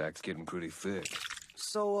 Stack's getting pretty thick.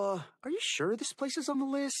 So, are you sure this place is on the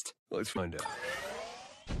list? Let's find out.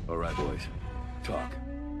 All right, boys. Talk.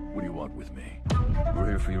 What do you want with me? We're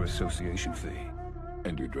here for your association fee.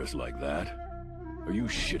 And you're dressed like that? Are you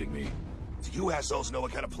shitting me? Do you assholes know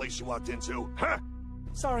what kind of place you walked into? Huh?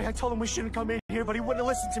 Sorry, I told him we shouldn't come in here, but he wouldn't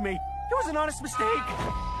listen to me. It was an honest mistake.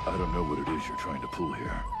 I don't know what it is you're trying to pull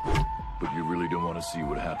here. But you really don't want to see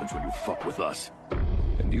what happens when you fuck with us.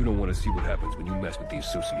 And you don't want to see what happens when you mess with the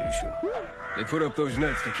association. They put up those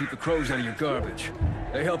nets to keep the crows out of your garbage.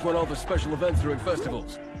 They help run all the special events during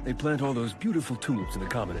festivals. They plant all those beautiful tulips in the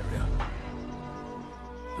common area.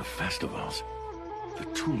 The festivals? The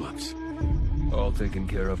tulips? All taken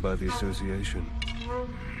care of by the association.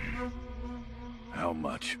 How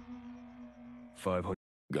much? 500.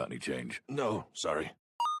 Got any change? No, sorry.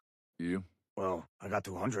 You? Well, I got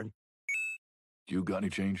 200. You got any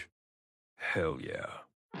change? Hell yeah.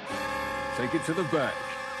 Take it to the bank.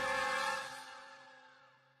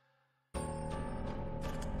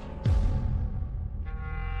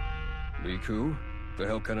 Miku? The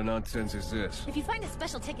hell kind of nonsense is this? If you find a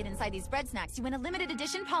special ticket inside these bread snacks, you win a limited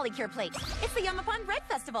edition Polycure plate. It's the Yamapan Bread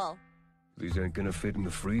Festival. These ain't gonna fit in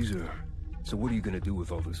the freezer. So what are you gonna do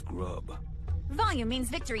with all this grub? Volume means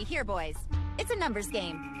victory here, boys. It's a numbers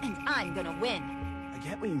game, and I'm gonna win. I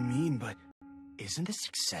get what you mean, but isn't this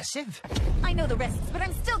excessive? I know the risks, but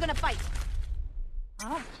I'm still gonna fight.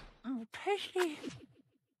 Oh, Oh, Percy.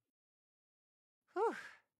 Whew.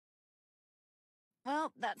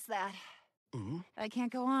 Well, that's that. I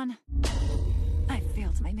can't go on. I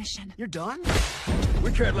failed my mission. You're done?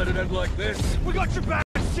 We can't let it end like this. We got your back,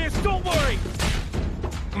 sis! Don't worry!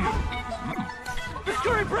 This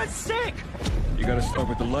curry bread's sick! You gotta start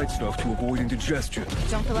with the light stuff to avoid indigestion.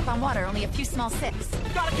 Don't fill up on water, only a few small sips.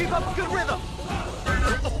 Gotta keep up a good rhythm!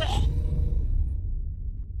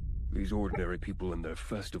 These ordinary people and their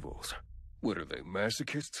festivals. What are they,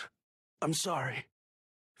 masochists? I'm sorry.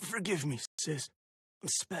 Forgive me, sis. I'm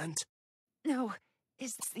spent. No,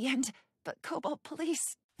 is this the end? But Cobalt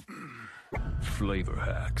Police... Flavor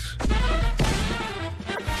hacks.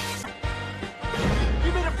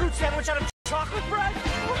 You made a fruit sandwich out of chocolate bread?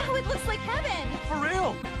 Wow, it looks like heaven! For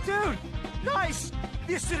real? Dude, nice!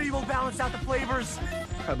 The acidity will balance out the flavors.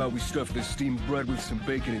 How about we stuff this steamed bread with some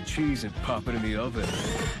bacon and cheese and pop it in the oven?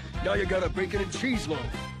 Now you got a bacon and cheese loaf.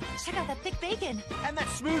 Check out that thick bacon. And that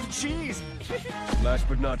smooth cheese. Last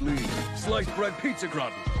but not least, sliced bread pizza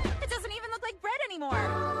gratin. It doesn't even look like bread anymore.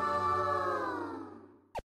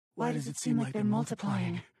 Why does it seem like they're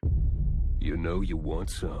multiplying? You know you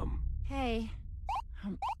want some. Hey.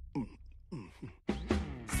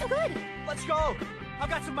 So good! Let's go! I've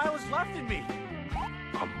got some mileage left in me.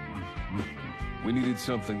 We needed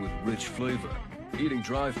something with rich flavor. Eating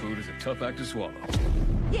dry food is a tough act to swallow.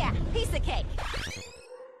 Yeah, piece of cake.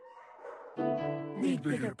 Need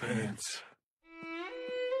bigger pants.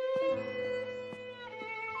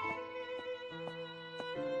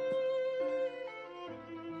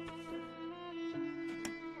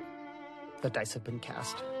 The dice have been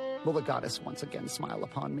cast. Will the goddess once again smile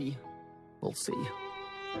upon me? We'll see.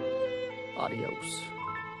 Adios.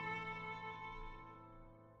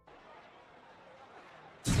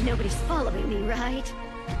 Nobody's following me, right?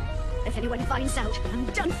 If anyone finds out, I'm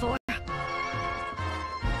done for.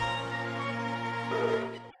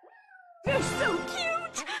 You're so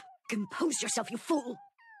cute! Compose yourself, you fool!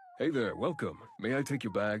 Hey there, welcome. May I take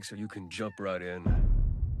your bag so you can jump right in?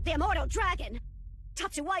 The Immortal Dragon!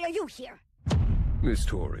 Tatsu, why are you here? Miss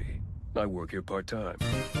Tori, I work here part-time.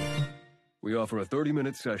 We offer a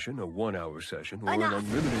 30-minute session, a 1-hour session, or an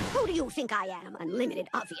unlimited... Who do you think I am? Unlimited,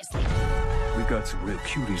 obviously. We've got some real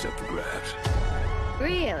cuties up for grabs.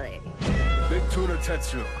 Really? Big Tuna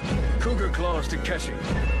Tetsu, Cougar Claws Takeshi,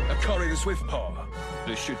 Akari the Swift Paw.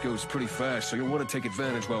 This shit goes pretty fast, so you'll want to take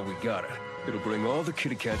advantage while we got it. It'll bring all the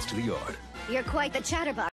kitty cats to the yard. You're quite the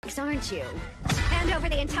chatterbox, aren't you? Hand over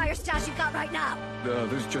the entire stash you've got right now.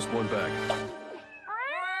 There's just one bag.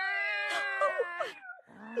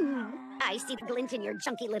 I see the glint in your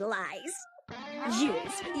junky little eyes.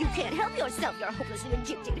 Yes, you can't help yourself. You're hopelessly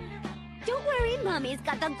addicted. Don't worry, Mommy's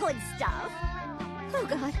got the good stuff. Oh,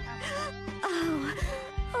 God.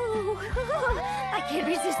 Oh, I can't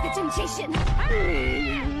resist the temptation.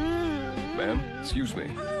 Ma'am, excuse me.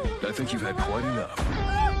 I think you've had quite enough.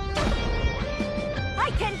 I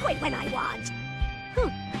can quit when I want.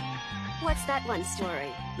 What's that one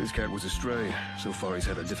story? This cat was a stray. So far, he's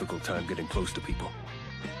had a difficult time getting close to people.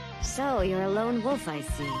 So, you're a lone wolf, I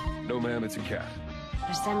see. No, ma'am, it's a cat.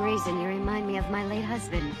 For some reason, you remind me of my late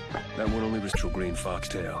husband. That one only was true green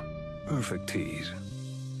foxtail. Perfect tease.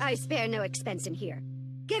 I spare no expense in here.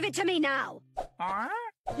 Give it to me now! I'm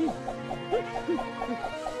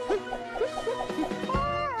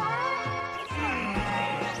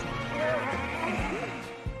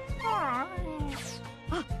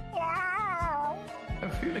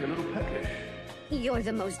feeling a little peckish. You're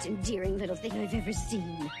the most endearing little thing I've ever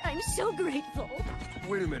seen. I'm so grateful.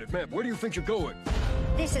 Wait a minute, ma'am. Where do you think you're going?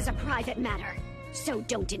 This is a private matter, so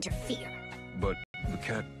don't interfere. But the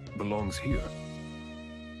cat belongs here.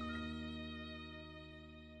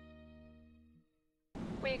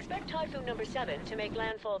 We expect Typhoon number 7 to make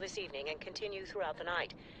landfall this evening and continue throughout the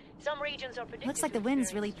night. Some regions are predicted. Looks like the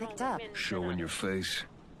wind's really picked up. Show in your face.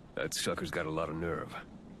 That sucker's got a lot of nerve.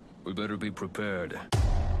 We better be prepared.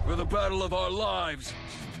 For the battle of our lives!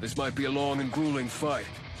 This might be a long and grueling fight.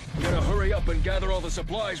 We gotta hurry up and gather all the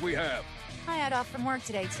supplies we have. I had off from work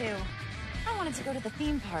today, too. I wanted to go to the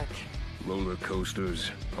theme park. Roller coasters,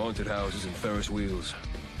 haunted houses, and Ferris wheels.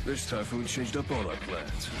 This typhoon changed up all our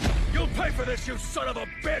plans. You'll pay for this, you son of a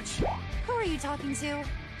bitch! Who are you talking to?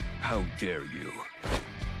 How dare you?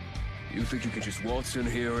 You think you can just waltz in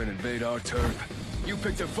here and invade our turf? You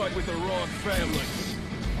picked a fight with the wrong family.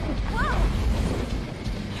 Whoa!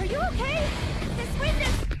 Are you okay? This wind is...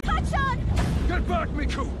 Hotshot! Get back,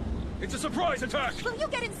 Miku! It's a surprise attack! Will you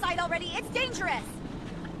get inside already? It's dangerous!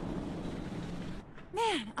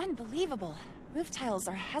 Man, unbelievable. Roof tiles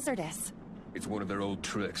are hazardous. It's one of their old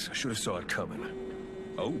tricks. I should have saw it coming.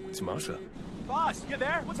 Oh, it's Masa. Boss, you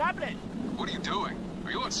there? What's happening? What are you doing?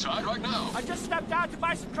 Are you outside right now? I just stepped out to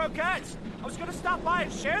buy some croquettes. I was gonna stop by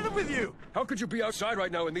and share them with you. How could you be outside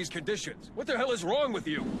right now in these conditions? What the hell is wrong with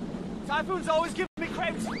you? Typhoon's always giving me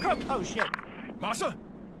cravings for croquettes. Oh, shit. Masa?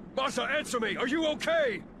 Masa, answer me! Are you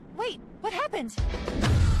okay? Wait, what happened?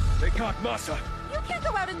 They got Masa. You can't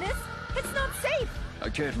go out in this. It's not safe. I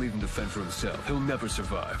can't leave him to fend for himself. He'll never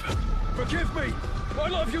survive. Forgive me! I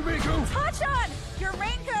love you, Miku! Tachan! Your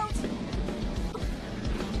raincoat!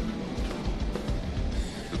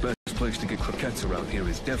 The best place to get croquettes around here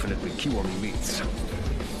is definitely Kiwami Meats.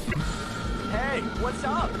 Hey, what's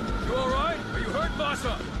up? You alright? Are you hurt,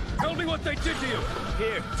 Masa? Tell me what they did to you!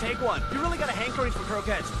 Here, take one. You really got a hankering for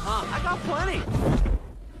croquettes, huh? I got plenty.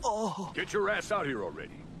 Oh. Get your ass out here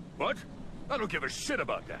already. What? I don't give a shit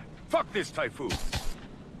about that. Fuck this typhoon.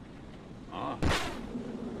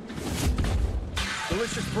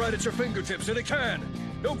 Delicious bread at your fingertips in a can.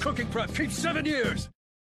 No cooking prep. Keep 7 years.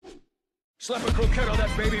 Slap a croquette on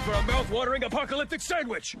that baby for a mouth-watering apocalyptic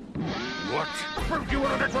sandwich. What? You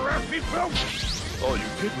wanted that for ass meat, Phil? All you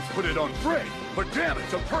did was put it on bread. But damn,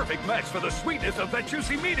 it's a perfect match for the sweetness of that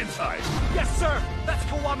juicy meat inside. Yes, sir. That's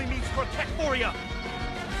Kiwami Meat's croquette for you.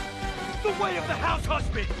 The way of the house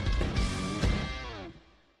husband.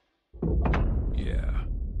 Yeah.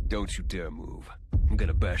 Don't you dare move. I'm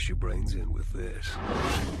gonna bash your brains in with this.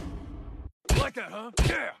 Like that, huh?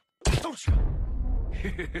 Yeah! Don't you?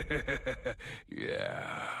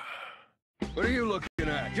 Yeah. What are you looking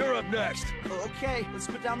at? You're up next. Okay, let's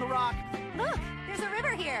put down the rock. Look, there's a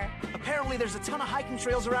river here. Apparently there's a ton of hiking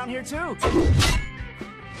trails around here, too.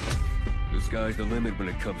 The sky's the limit when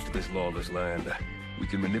it comes to this lawless land. We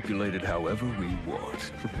can manipulate it however we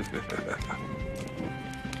want.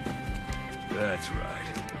 That's right.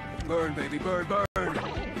 Burn, baby, burn, burn!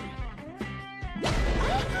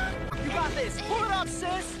 You got this! Pull it up,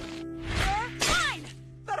 sis! Fine!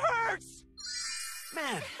 That hurts!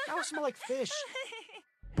 Man, that would smell like fish.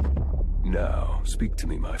 Now, speak to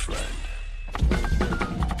me, my friend.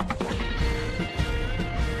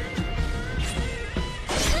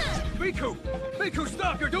 Miku! Miku,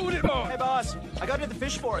 stop! You're doing it wrong! Hey, boss. I got into the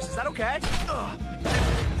fish forest. Is that okay? No!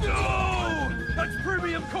 That's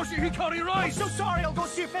premium Koshihikari rice! I'm so sorry. I'll go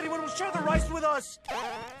see if anyone will share the rice with us.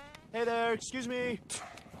 Hey there. Excuse me.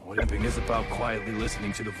 What camping is about quietly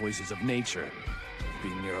listening to the voices of nature.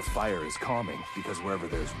 Being near a fire is calming, because wherever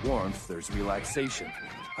there's warmth, there's relaxation.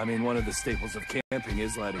 I mean, one of the staples of camping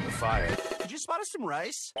is lighting a fire. Did you spot us some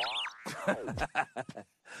rice?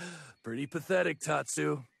 Pretty pathetic,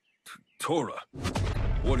 Tatsu. Tora,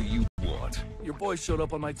 what do you want? Your boy showed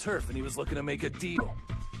up on my turf and he was looking to make a deal.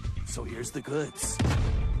 So here's the goods.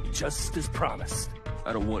 Just as promised.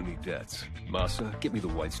 I don't want any debts. Masa, get me the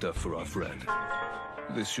white stuff for our friend.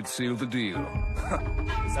 This should seal the deal.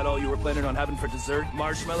 Is that all you were planning on having for dessert?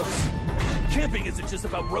 Marshmallows? Camping isn't just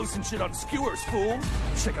about roasting shit on skewers, fool!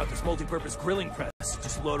 Check out this multi-purpose grilling press.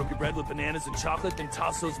 Just load up your bread with bananas and chocolate, then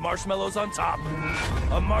toss those marshmallows on top.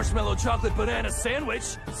 A marshmallow chocolate banana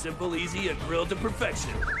sandwich. Simple, easy, and grilled to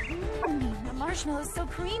perfection. The marshmallow's so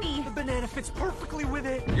creamy. The banana fits perfectly with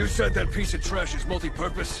it. You said that piece of trash is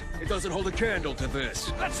multi-purpose? It doesn't hold a candle to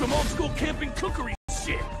this. That's some old-school camping cookery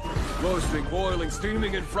shit. Roasting, boiling,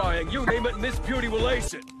 steaming, and frying, you name it, and this beauty will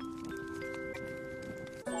ace it.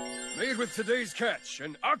 Made with today's catch,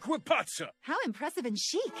 an aquapazza. How impressive and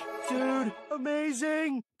chic. Dude,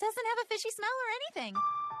 amazing. Doesn't have a fishy smell or anything.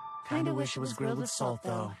 Kinda wish it was grilled with salt,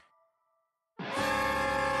 though.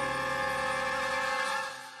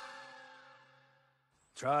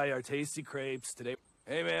 Try our tasty crepes today.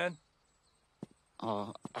 Hey, man.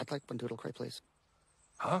 I'd like one doodle crepe, please.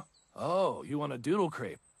 Huh? Oh, you want a doodle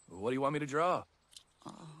crepe? What do you want me to draw?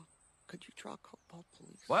 Could you draw Cobalt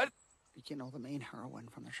Police? What? You know, the main heroine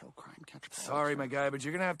from the show Crime Catch Police. Sorry, my guy, but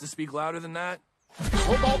you're gonna have to speak louder than that.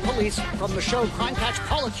 Cobalt Police from the show Crime Catch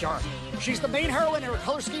Pulitzer. She's the main heroine and her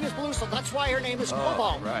color scheme is blue, so that's why her name is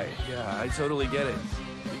Cobalt. Right. Yeah, I totally get it.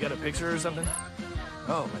 You got a picture or something?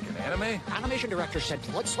 Oh, like an anime? Animation director said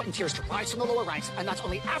blood, sweat, and tears to rise from the lower ranks, and that's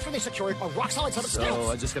only after they secured a rock-solid set of skills.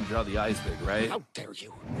 So I just gotta draw the eyes big, right? How dare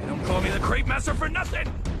you? You don't call me the crepe master for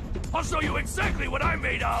nothing! I'll show you exactly what I'm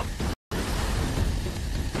made of!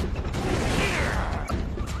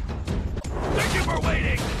 Thank you for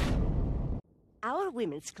waiting! Our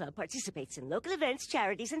women's club participates in local events,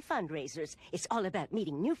 charities, and fundraisers. It's all about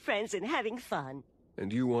meeting new friends and having fun.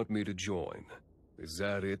 And you want me to join? Is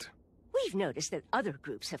that it? We've noticed that other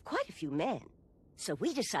groups have quite a few men. So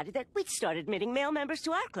we decided that we'd start admitting male members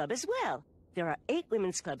to our club as well. There are 8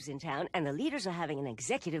 women's clubs in town, and the leaders are having an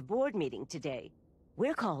executive board meeting today.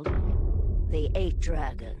 We're called the 8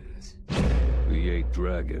 Dragons. The 8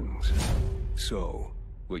 Dragons. So,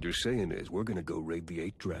 what you're saying is we're gonna go raid the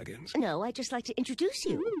 8 dragons. No, I'd just like to introduce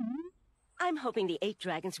you. I'm hoping the 8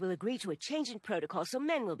 dragons will agree to a change in protocol so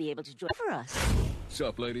men will be able to join for us.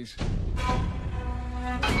 Sup, ladies?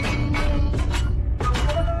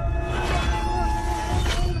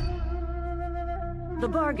 The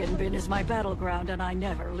bargain bin is my battleground and I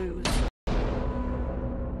never lose.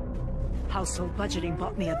 Household budgeting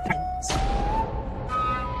bought me a Benz.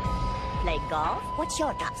 Play golf? What's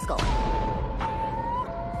your top score?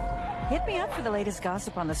 Hit me up for the latest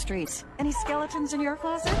gossip on the streets. Any skeletons in your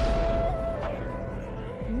closet?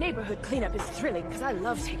 Neighborhood cleanup is thrilling because I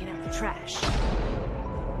love taking out the trash.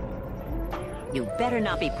 You better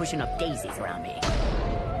not be pushing up daisies around me.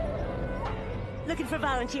 Looking for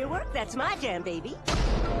volunteer work? That's my jam, baby.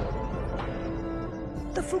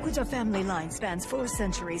 The Fukuda family line spans 4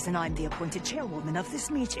 centuries and I'm the appointed chairwoman of this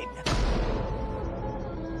meeting.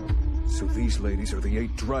 So these ladies are the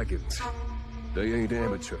 8 dragons. They ain't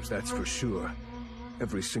amateurs, that's for sure.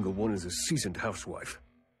 Every single one is a seasoned housewife.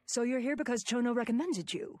 So you're here because Chono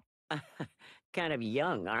recommended you? Kind of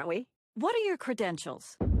young, aren't we? What are your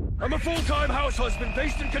credentials? I'm a full-time house husband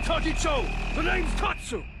based in Kentucky-Cho. The name's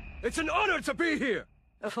Tatsu. It's an honor to be here.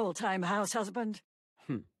 A full-time house husband?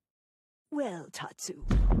 Well, Tatsu,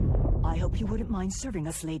 I hope you wouldn't mind serving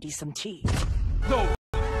us ladies some tea. No,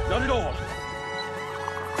 not at all.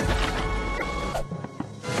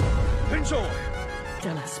 Enjoy.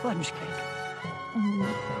 Then a sponge cake.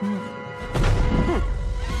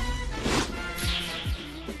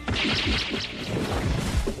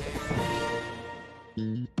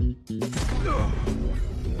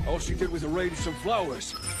 All she did was arrange some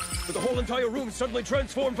flowers, but the whole entire room suddenly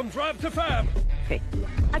transformed from drab to fab. Hey,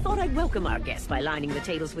 I thought I'd welcome our guests by lining the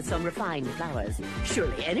tables with some refined flowers.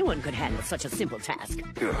 Surely anyone could handle such a simple task.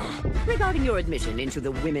 Regarding your admission into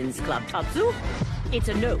the Women's Club Tatsu, it's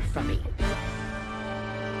a no from me.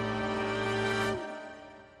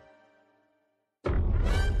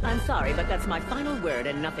 I'm sorry, but that's my final word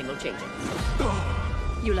and nothing will change it.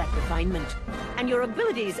 You lack refinement, and your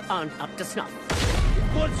abilities aren't up to snuff.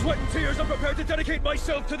 Blood, sweat, and tears, I'm prepared to dedicate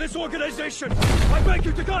myself to this organization. I beg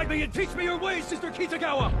you to guide me and teach me your ways, Sister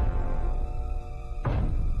Kitagawa.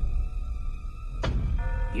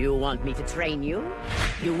 You want me to train you?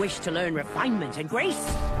 You wish to learn refinement and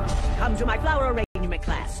grace? Come to my flower arrangement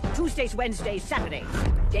class. Tuesdays, Wednesdays, Saturdays.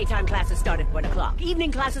 Daytime classes start at 1 o'clock.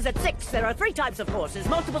 Evening classes at 6. There are 3 types of courses,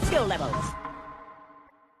 multiple skill levels.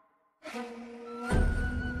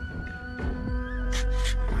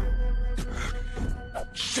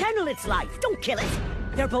 Channel its life, don't kill it.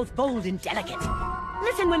 They're both bold and delicate.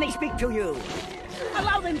 Listen when they speak to you.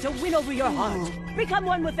 Allow them to win over your heart. Become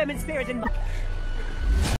one with them in spirit and mind.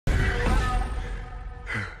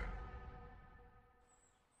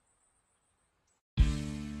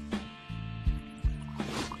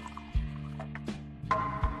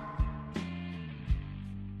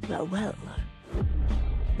 Well,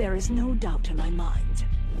 there is no doubt in my mind.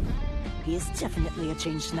 He is definitely a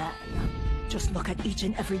changed man. Just look at each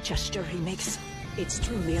and every gesture he makes. It's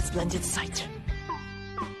truly a splendid sight.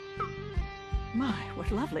 My,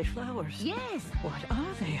 what lovely flowers. Yes. What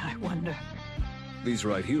are they, I wonder? These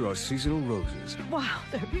right here are seasonal roses. Wow,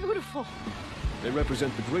 they're beautiful. They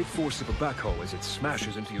represent the great force of a backhoe as it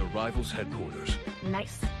smashes into your rival's headquarters.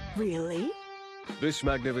 Nice. Really? This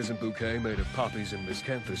magnificent bouquet made of poppies and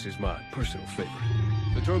miscanthus is my personal favorite.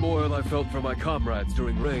 The turmoil I felt for my comrades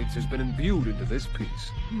during raids has been imbued into this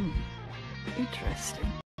piece. Interesting.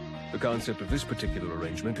 The concept of this particular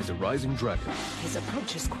arrangement is a rising dragon. His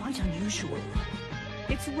approach is quite unusual.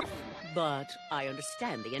 It's rough, but I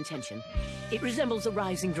understand the intention. It resembles a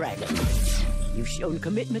rising dragon. You've shown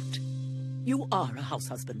commitment. You are a house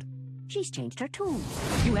husband. She's changed her tune.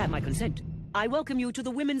 You have my consent. I welcome you to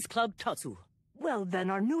the Women's Club Tatsu. Well, then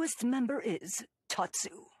our newest member is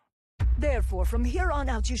Tatsu. Therefore, from here on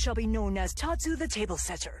out, you shall be known as Tatsu the Table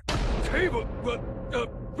Setter. Table?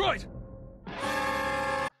 Right.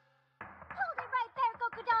 Hold it right there,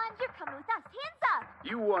 Gokudan. You're coming with us. Hands up.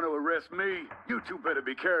 You want to arrest me? You two better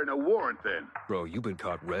be carrying a warrant then. Bro, you've been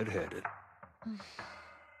caught red-handed.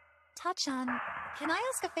 Tachan, can I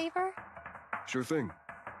ask a favor? Sure thing.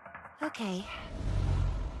 Okay.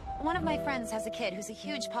 One of my friends has a kid who's a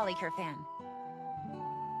huge Polycure fan.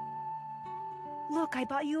 Look, I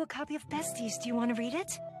bought you a copy of Besties. Do you want to read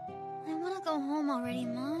it? I want to go home already,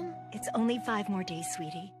 Mom. It's only 5 more days,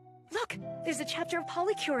 sweetie. Look, there's a chapter of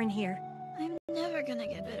Polycure in here. I'm never gonna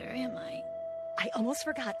get better, am I? I almost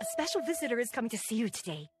forgot. A special visitor is coming to see you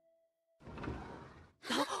today.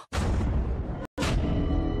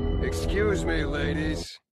 Excuse me,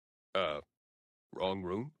 ladies. Wrong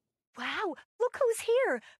room? Wow, look who's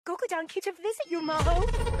here. Gokudan came to visit you, Maho.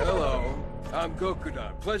 Hello, I'm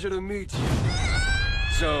Gokudan. Pleasure to meet you.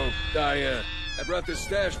 So, I brought this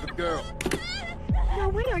stash for the girl. No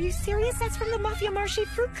way, are you serious? That's from the Mafia Marché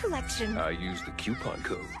fruit collection. I used the coupon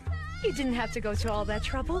code. You didn't have to go to all that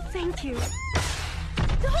trouble. Thank you.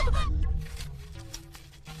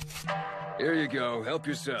 Here you go. Help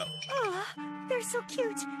yourself. Oh, they're so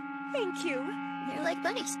cute. Thank you. They're like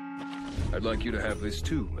bunnies. I'd like you to have this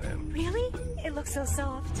too, ma'am. Really? It looks so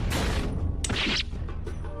soft.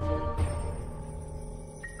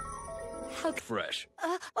 How fresh.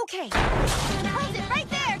 Okay. Hold it right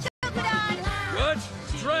there, Gokudan! What?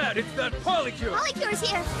 Drat, it's that Polycure! Polycure's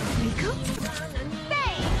here! Rico?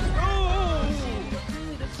 Bang!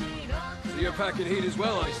 So you're packing heat as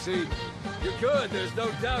well, I see. You're good, there's no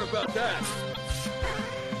doubt about that.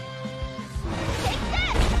 Take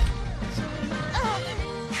that!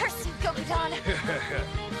 Curse you, Gokudan!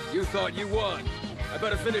 You thought you won. I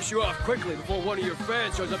better finish you off quickly before one of your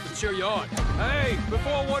fans shows up to cheer you on. Hey,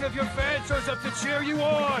 before one of your fans shows up to cheer you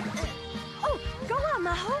on! Oh, go on,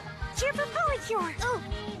 Maho. Cheer for Polycure. Oh,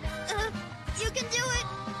 you can do it,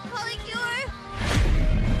 Polycure!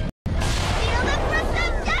 Feel the thrust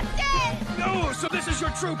of justice! No, so this is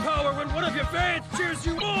your true power when one of your fans cheers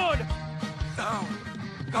you on!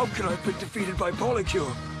 How can I be defeated by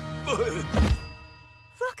Polycure?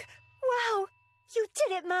 Look, wow, you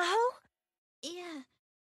did it, Maho. Yeah.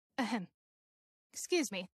 Ahem.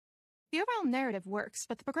 Excuse me. The overall narrative works,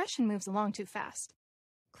 but the progression moves along too fast.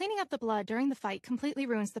 Cleaning up the blood during the fight completely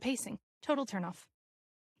ruins the pacing. Total turnoff.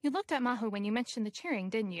 You looked at Maho when you mentioned the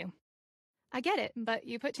cheering, didn't you? I get it, but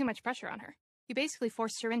you put too much pressure on her. You basically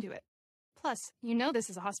forced her into it. Plus, you know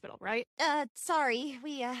this is a hospital, right? Sorry,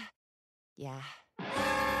 yeah.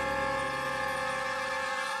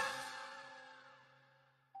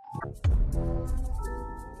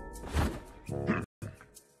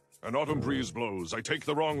 An autumn breeze blows. I take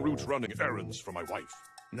the wrong route running errands for my wife.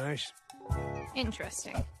 Nice.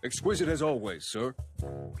 Interesting. Exquisite as always, sir.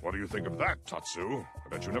 What do you think of that, Tatsu? I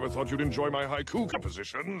bet you never thought you'd enjoy my haiku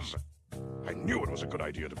compositions. I knew it was a good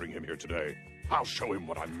idea to bring him here today. I'll show him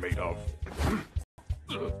what I'm made of.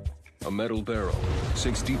 A metal barrel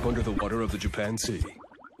sinks deep under the water of the Japan Sea.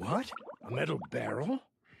 What? A metal barrel?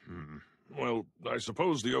 Well, I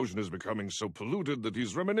suppose the ocean is becoming so polluted that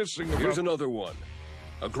he's reminiscing about... Here's another one.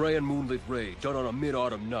 A gray and moonlit raid done on a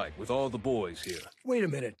mid-autumn night with all the boys here. Wait a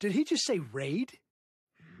minute, did he just say raid?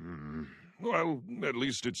 Well, at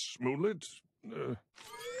least it's moonlit.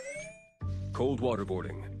 Cold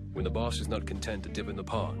waterboarding, when the boss is not content to dip in the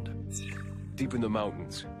pond. Deep in the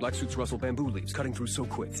mountains, black suits rustle bamboo leaves cutting through so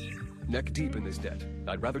quick. Neck deep in this debt.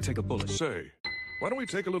 I'd rather take a bullet. Say, why don't we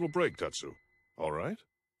take a little break, Tatsu? All right?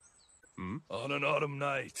 On an autumn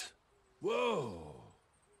night. Whoa.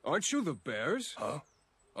 Aren't you the Bears? Huh?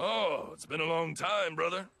 Oh, it's been a long time,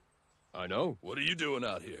 brother. I know. What are you doing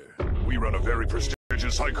out here? We run a very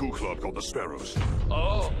prestigious haiku club called the Sparrows.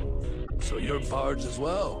 Oh, so you're bards as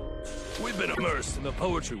well? We've been immersed in the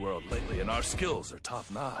poetry world lately, and our skills are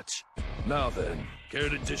top-notch. Now then, care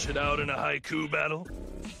to dish it out in a haiku battle?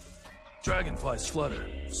 Dragonflies flutter,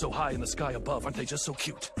 so high in the sky above, aren't they just so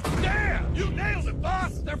cute? Damn! You nailed it,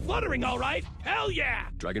 boss! They're fluttering, all right! Hell yeah!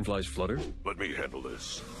 Dragonflies flutter? Let me handle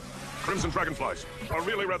this. Crimson dragonflies are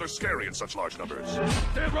really rather scary in such large numbers.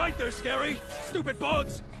 Damn right they're scary! Stupid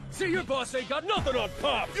bugs! See, your boss ain't got nothing on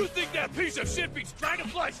Pop! You think that piece of shit beats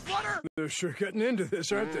dragonflies flutter? They're sure getting into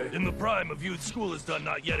this, aren't they? In the prime of youth, school is done,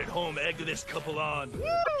 not yet at home. Egg this couple on. Woo!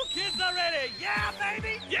 Kids are ready! Yeah,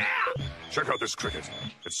 baby! Yeah! Check out this cricket.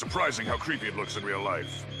 It's surprising how creepy it looks in real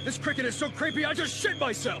life. This cricket is so creepy I just shit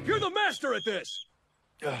myself! You're the master at this!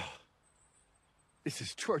 This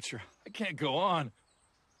is torture. I can't go on.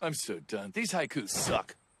 I'm so done. These haikus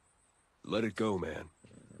suck. Let it go, man.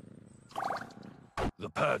 The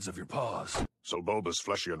pads of your paws. So bulbous,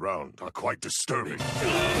 fleshy, and round are quite disturbing.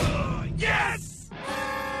 Yes!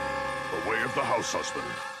 The way of the house husband.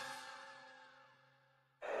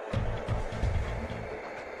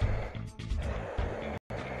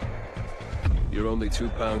 You're only 2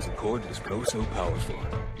 pounds of cordless, but oh so powerful.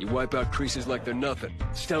 You wipe out creases like they're nothing.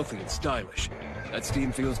 Stealthy and stylish. That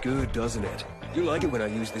steam feels good, doesn't it? You like it when I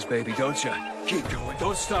use this baby, don't you? Keep going.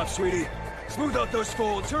 Don't stop, sweetie. Smooth out those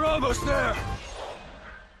folds. You're almost there.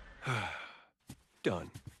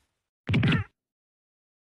 Done.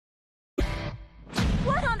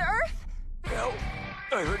 What on earth? Hell,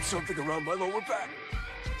 I heard something around my lower back.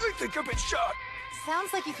 I think I've been shot.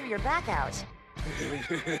 Sounds like you threw your back out.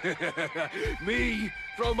 Me?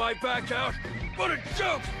 Throw my back out? What a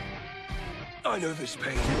joke! I know this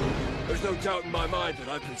pain. There's no doubt in my mind that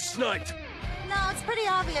I've been sniped. No, it's pretty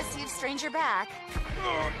obvious you've strained your back.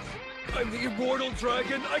 I'm the Immortal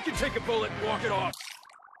Dragon. I can take a bullet and walk it off.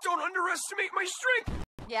 Don't underestimate my strength.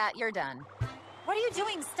 Yeah, you're done. What are you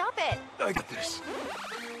doing? Stop it! I got this.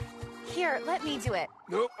 Here, let me do it.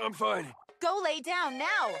 Nope, I'm fine. Go lay down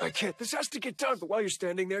now! I can't. This has to get done. But while you're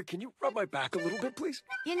standing there, can you rub my back a little bit, please?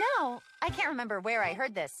 You know, I can't remember where I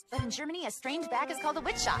heard this, but in Germany, a strained back is called a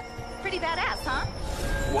witch shot. Pretty badass, huh?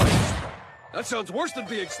 What? That sounds worse than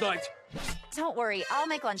being sniped. Don't worry, I'll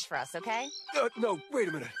make lunch for us, okay? No, wait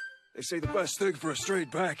a minute. They say the best thing for a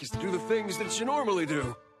strained back is to do the things that you normally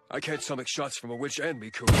do. I can't stomach shots from a witch and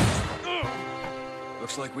Miku.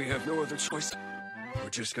 Looks like we have no other choice. We're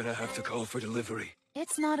just gonna have to call for delivery.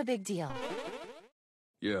 It's not a big deal.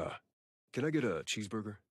 Yeah. Can I get a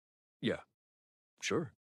cheeseburger? Yeah.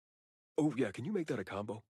 Sure. Oh, yeah, can you make that a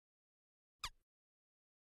combo?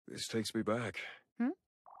 This takes me back.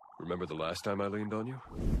 Remember the last time I leaned on you?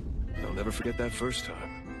 I'll never forget that first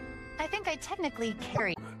time. I think I technically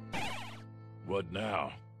carried. What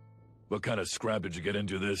now? What kind of scrap did you get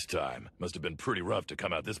into this time? Must have been pretty rough to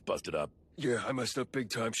come out this busted up. Yeah, I messed up big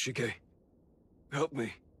time, Shige. Help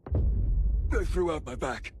me. I threw out my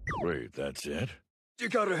back. Wait, that's it? You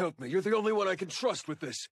gotta help me. You're the only one I can trust with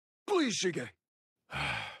this. Please, Shige.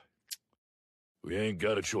 We ain't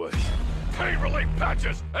got a choice. Pain relief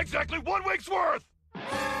patches! Exactly 1 week's worth!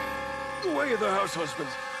 Way of the house husband.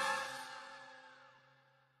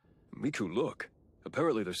 Miku, look.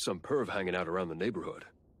 Apparently there's some perv hanging out around the neighborhood.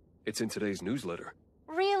 It's in today's newsletter.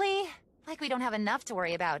 Really? Like we don't have enough to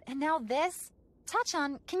worry about. And now this?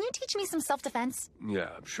 Tachan, can you teach me some self-defense? Yeah,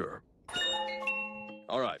 I'm sure.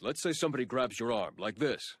 Alright, let's say somebody grabs your arm, like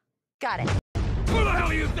this. Got it. Who the hell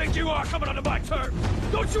do you think you are coming onto my turf?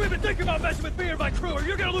 Don't you even think about messing with me or my crew, or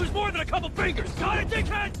you're gonna lose more than a couple fingers! Got it,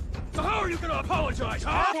 dickhead? So how are you gonna apologize,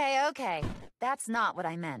 huh? Okay. That's not what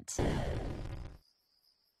I meant.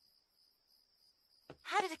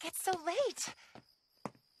 How did it get so late?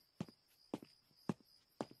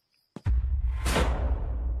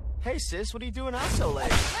 Hey, sis, what are you doing out so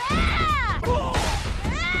late?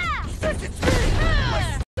 Sis, it's me!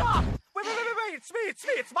 Stop! Wait,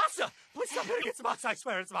 it's Masa! Please stop hitting, it's Masa, I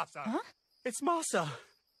swear, it's Masa. Huh? It's Masa.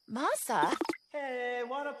 Masa? Hey,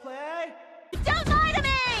 wanna play? Don't lie to me!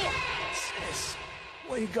 Sis,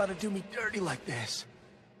 why you gotta do me dirty like this?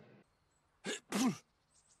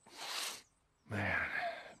 Man,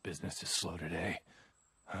 business is slow today.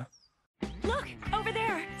 Huh? Look, over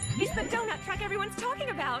there. It's the donut truck everyone's talking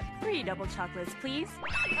about. 3 double chocolates, please.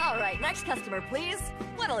 All right, next customer, please.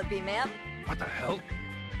 What'll it be, ma'am? What the hell?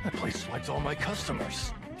 That place swites all my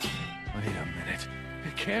customers. Wait a minute.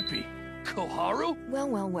 It can't be. Koharu?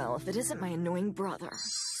 Well, if it isn't my annoying brother.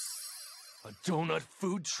 A donut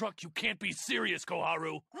food truck? You can't be serious,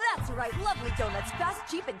 Koharu! That's right, lovely donuts, fast,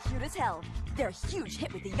 cheap, and cute as hell. They're a huge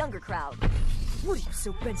hit with the younger crowd. What are you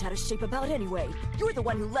so bent out of shape about anyway? You're the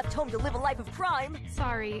one who left home to live a life of crime.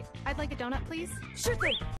 Sorry, I'd like a donut, please. Sure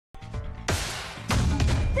thing.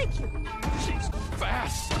 Thank you. She's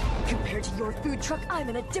fast. Compared to your food truck, I'm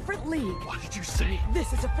in a different league. What did you say?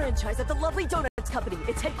 This is a franchise at the Lovely Donuts Company.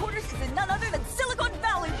 Its headquarters is in none other than Silicon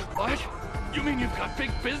Valley. What? You mean you've got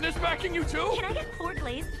big business backing you too? Can I get 4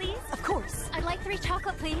 glazed, please? Of course. I'd like 3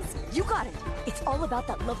 chocolate, please. You got it. It's all about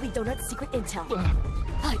that Lovely Donuts secret intel.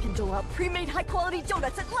 I can dole out pre-made high-quality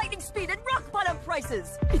donuts at lightning speed and rock-bottom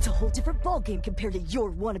prices. It's a whole different ballgame compared to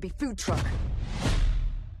your wannabe food truck.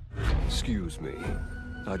 Excuse me.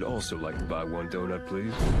 I'd also like to buy 1 donut,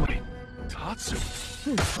 please. Wait, Tatsu?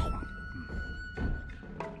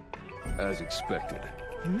 As expected.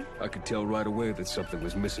 I could tell right away that something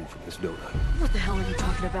was missing from this donut. What the hell are you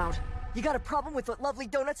talking about? You got a problem with what Lovely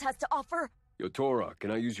Donuts has to offer? Yo, Tora,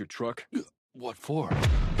 can I use your truck? What for? I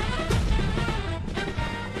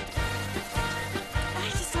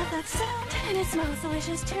just love that sound, and it smells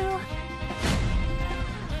delicious too.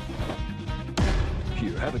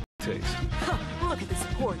 Here, have a taste. Huh, look at this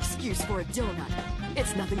poor excuse for a donut.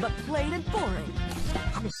 It's nothing but plain and boring.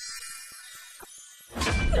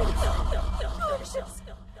 Delicious.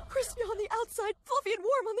 Crispy on the outside, fluffy and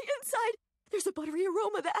warm on the inside. There's a buttery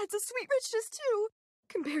aroma that adds a sweet richness too.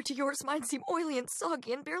 Compared to yours, mine seem oily and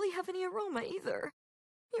soggy and barely have any aroma either.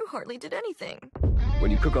 You hardly did anything.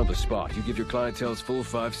 When you cook on the spot, you give your clientele's full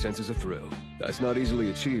 5 senses a thrill. That's not easily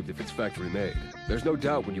achieved if it's factory made. There's no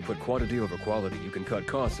doubt when you put quantity over quality, you can cut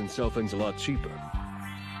costs and sell things a lot cheaper.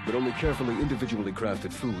 But only carefully individually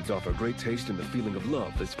crafted foods offer great taste and the feeling of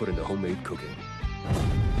love that's put into homemade cooking.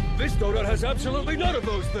 This donut has absolutely none of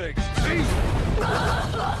those things! See?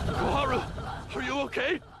 Koharu, are you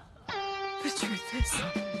okay? The truth is,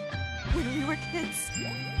 when we were kids,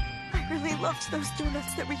 I really loved those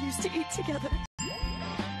donuts that we used to eat together.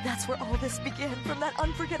 That's where all this began, from that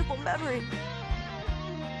unforgettable memory.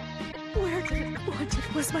 Where did it want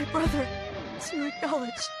it was my brother to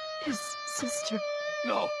acknowledge his sister.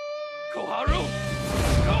 No! Koharu!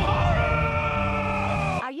 Koharu!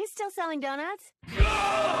 Are you still selling donuts?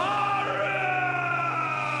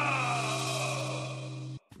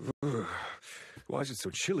 Why is it so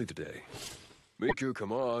chilly today? Miku,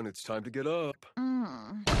 come on, it's time to get up.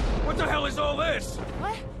 What the hell is all this?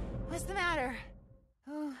 What? What's the matter?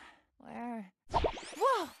 Oh, where?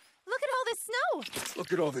 Whoa! Look at all this snow!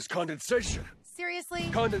 Look at all this condensation. Seriously?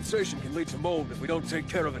 Condensation can lead to mold if we don't take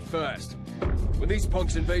care of it fast. When these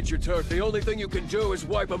punks invade your turf, the only thing you can do is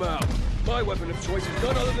wipe them out. My weapon of choice is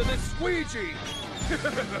none other than this squeegee!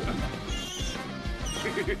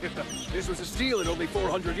 This was a steal at only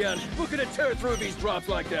 400 yen. Who could it tear through these drops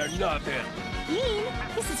like they're nothing? Bean,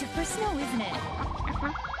 this is your first snow, isn't it?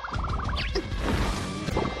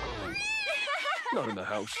 Not in the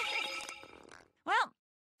house. Well,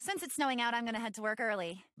 since it's snowing out, I'm gonna head to work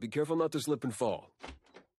early. Be careful not to slip and fall.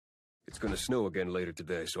 It's gonna snow again later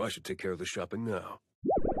today, so I should take care of the shopping now.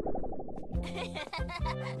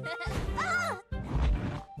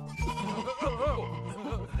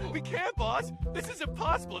 We can't, boss! This is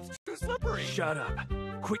impossible, it's too slippery! Shut up.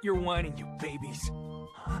 Quit your whining, you babies.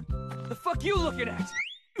 Huh? The fuck you looking at?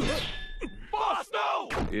 Boss, no!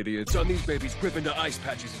 Idiots, on these babies grip into ice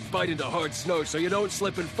patches and bite into hard snow so you don't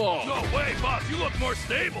slip and fall. No way, boss, you look more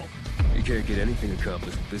stable! You can't get anything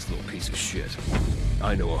accomplished with this little piece of shit.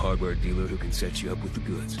 I know a hardware dealer who can set you up with the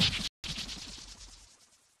goods.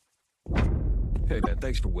 Hey man,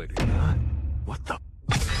 thanks for waiting. What the?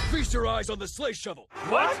 Feast your eyes on the sleigh shovel!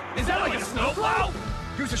 What? Is that like a snowplow?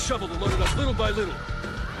 Use a shovel to load it up little by little.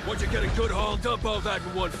 Once you get a good haul, dump all that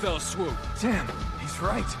in one fell swoop. Damn, he's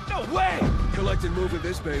right. No way! Collect and move with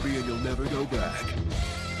this baby and you'll never go back.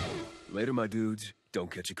 Later, my dudes.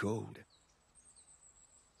 Don't catch a cold.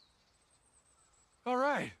 All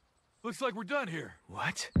right. Looks like we're done here.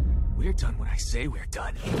 What? We're done when I say we're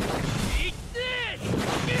done. Eat this!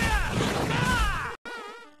 Yeah! Ah!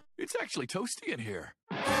 It's actually toasty in here.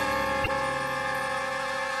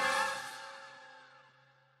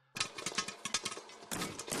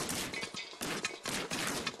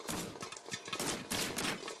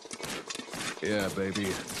 Yeah, baby.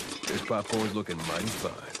 This popcorn's looking mighty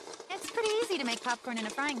fine. It's pretty easy to make popcorn in a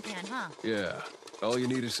frying pan, huh? Yeah. All you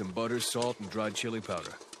need is some butter, salt, and dried chili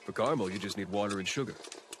powder. For caramel, you just need water and sugar.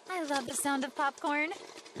 I love the sound of popcorn.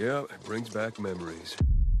 Yeah, it brings back memories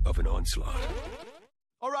of an onslaught.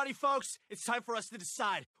 Alrighty, folks, it's time for us to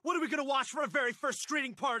decide. What are we gonna watch for our very first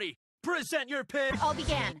screening party? Present your pick. All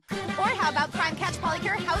began. Or how about Crime Catch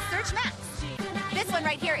Polycure House Search Max? This one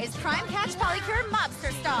right here is Crime Catch Polycure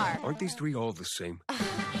Mobster Star. Aren't these three all the same?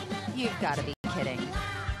 You've got to be kidding.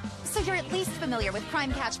 So you're at least familiar with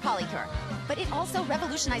Crime Catch Polycure, but it also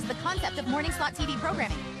revolutionized the concept of morning slot TV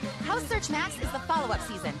programming. House Search Max is the follow-up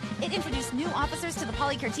season. It introduced new officers to the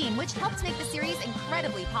Polycure team, which helped make the series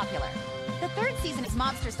incredibly popular. The third season is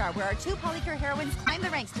Mobster Star, where our two Polycure heroines climb the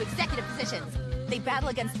ranks to executive positions. They battle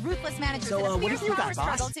against ruthless managers in a fierce power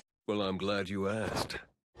struggle to... Well, I'm glad you asked.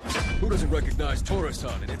 Who doesn't recognize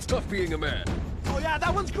Tora-san and It's Tough Being a Man? Oh yeah,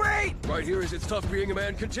 that one's great! Right here is It's Tough Being a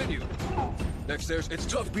Man Continued. Next there's It's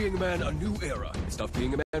Tough Being a Man A New Era. It's Tough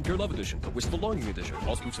Being a Man Pure Love Edition. The Wistful Longing Edition.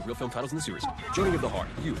 All spoofs of real film titles in the series. Journey of the Heart.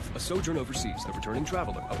 Youth. A Sojourn Overseas. The Returning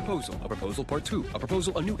Traveler. A Proposal. A Proposal Part 2. A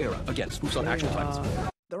Proposal A New Era. Again, spoofs on actual titles.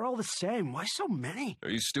 They're all the same. Why so many? Are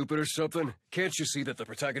you stupid or something? Can't you see that the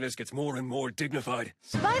protagonist gets more and more dignified?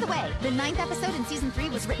 By the way, the 9th episode in Season 3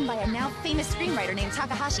 was written by a now famous screenwriter named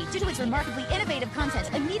Takahashi due to its remarkably innovative content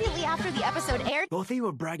immediately after the episode aired. Both of you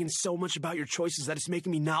are bragging so much about your choices that it's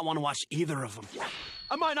making me not want to watch either of them.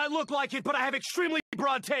 I might not look like it, but I have extremely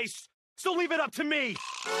broad taste. So leave it up to me.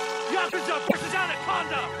 Yakuza versus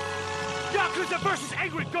Anaconda. Yakuza versus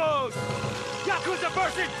Angry Ghost. Yakuza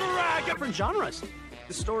versus Drag. Different genres.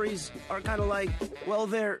 The stories are kind of like, well,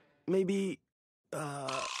 they're maybe,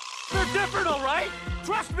 They're different, all right?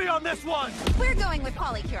 Trust me on this one! We're going with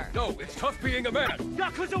Polycure. No, It's Tough Being a Man.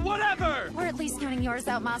 Yakuza, whatever! We're at least counting yours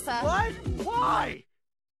out, Masa. What? Why?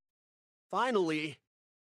 Finally,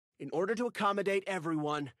 in order to accommodate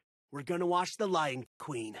everyone, we're gonna watch The Lion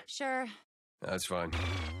Queen. Sure. That's fine.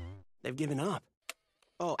 They've given up.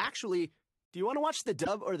 Oh, actually, do you want to watch the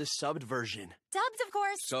dub or the subbed version? Dubbed, of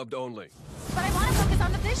course. Subbed only. But I want to focus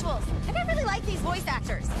on the visuals. And I really like these voice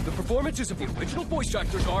actors. The performances of the original voice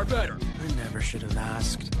actors are better. I never should have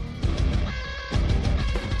asked.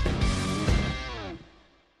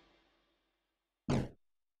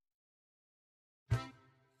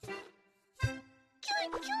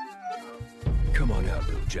 on out,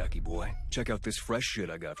 little Jackie boy. Check out this fresh shit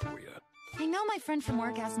I got for you. I know my friend from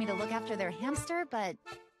work asked me to look after their hamster, but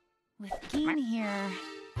with Geen here...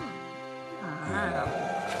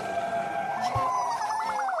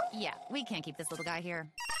 Yeah, we can't keep this little guy here.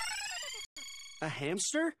 A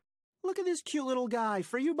hamster? Look at this cute little guy.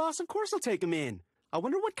 For you, boss, of course I'll take him in. I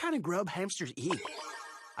wonder what kind of grub hamsters eat.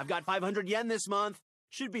 I've got 500 yen this month.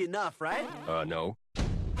 Should be enough, right? No.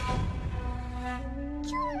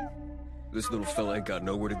 This little fella ain't got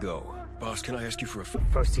nowhere to go. Boss, can I ask you for a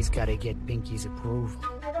First, he's gotta get Pinky's approval.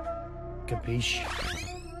 Capiche?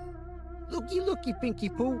 Looky, looky, Pinky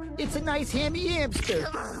Poo. It's a nice hammy hamster.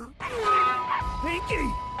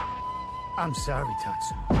 Pinky! I'm sorry,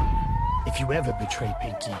 Tatsu. If you ever betray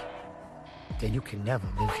Pinky, then you can never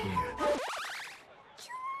live here.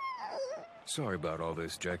 Sorry about all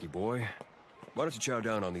this, Jackie boy. Why don't you chow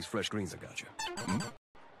down on these fresh greens I got you?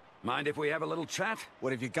 Mind if we have a little chat?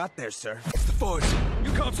 What have you got there, sir? It's the Force.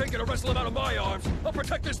 You can't take it to wrestle him out of my arms. I'll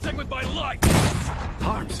protect this thing with my life.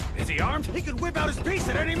 Arms? Is he armed? He could whip out his piece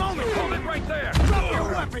at any moment. Hold it right there. Drop your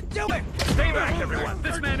weapon. Do it. Stay back, everyone.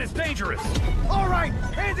 This man is dangerous. All right,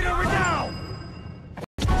 hand it over now.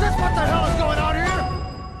 Just what the hell is going on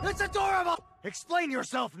here? It's adorable. Explain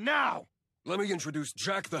yourself now. Let me introduce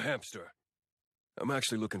Jack the hamster. I'm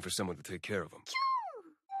actually looking for someone to take care of him.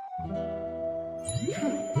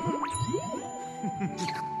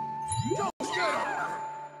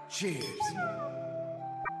 Cheers.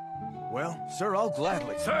 Well, sir, I'll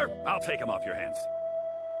gladly. Sir, I'll take him off your hands.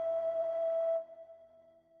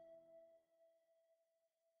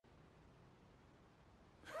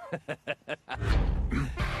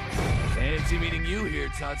 Fancy meeting you here,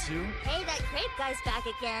 Tatsu. Hey, that crepe guy's back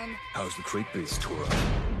again. How's the crepe biz, Tora?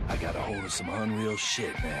 I got a hold of some unreal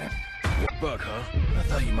shit, man. Buck, huh? I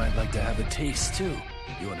thought you might like to have a taste, too.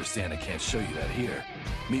 You understand I can't show you that here.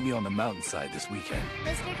 Meet me on the mountainside this weekend.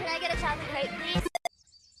 Mister, can I get a chocolate crepe, please?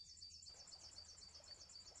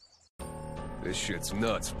 This shit's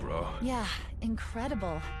nuts, bro. Yeah,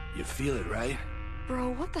 incredible. You feel it, right?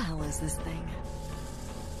 Bro, what the hell is this thing?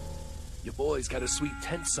 Your boy's got a sweet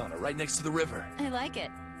tent sauna right next to the river. I like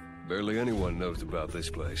it. Barely anyone knows about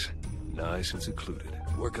this place. Nice and secluded.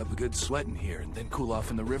 Work up a good sweat in here and then cool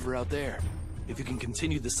off in the river out there. If you can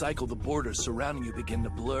continue the cycle, the borders surrounding you begin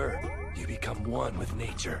to blur. You become one with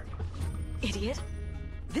nature. Idiot.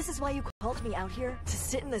 This is why you called me out here? To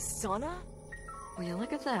sit in the sauna? Will you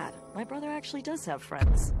look at that? My brother actually does have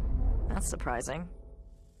friends. That's surprising.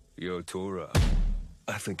 Yo, Tora.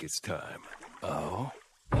 I think it's time. Oh?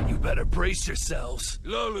 You better brace yourselves.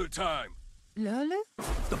 Lulu time! Lulu?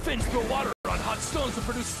 The fins throw water on hot stones to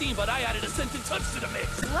produce steam, but I added a scented touch to the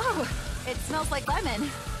mix. Whoa! It smells like lemon.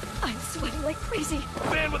 I'm sweating like crazy.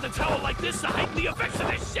 Man with a towel like this to heighten the effects of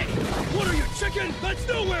this shit! What are you, chicken? That's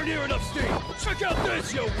nowhere near enough steam! Check out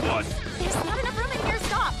this, you wuss! There's not enough room in here,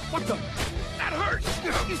 stop! What the? That hurts!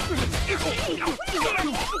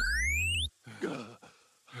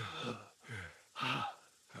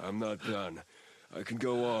 I'm not done. I can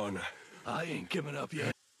go on. I ain't giving up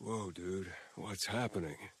yet. Whoa, dude. What's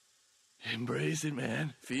happening? Embrace it,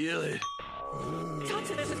 man. Feel it.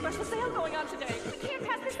 Tatsu, there's a special sale going on today. We can't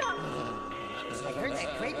pass this up. I heard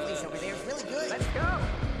that crepe place over there is really good. Let's go.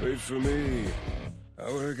 Wait for me.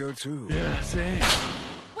 I want to go too. Yeah, same.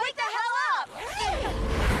 Wake the hell up!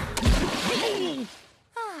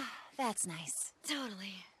 Ah, that's nice.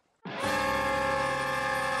 Totally.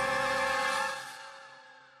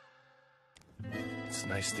 It's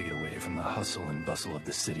nice to get away from the hustle and bustle of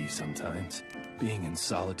the city sometimes. Being in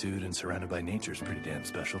solitude and surrounded by nature is pretty damn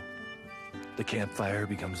special. The campfire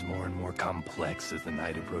becomes more and more complex as the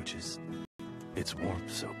night approaches. Its warmth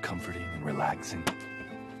so comforting and relaxing.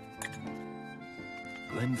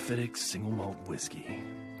 Glenfiddich single malt whiskey.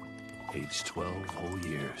 Aged 12 whole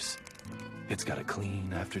years. It's got a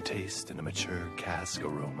clean aftertaste and a mature cask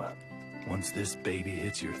aroma. Once this baby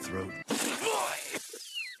hits your throat...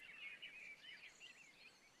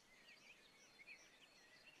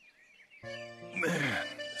 Man,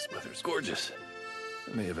 this weather's gorgeous.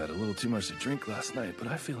 I may have had a little too much to drink last night, but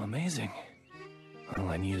I feel amazing. All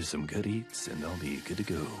I need is some good eats, and I'll be good to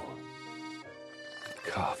go.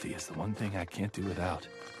 Coffee is the one thing I can't do without.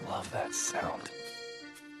 Love that sound.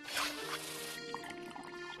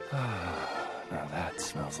 Ah, now that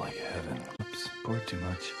smells like heaven. Oops, poured too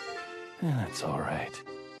much. That's all right.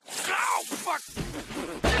 Ow, fuck!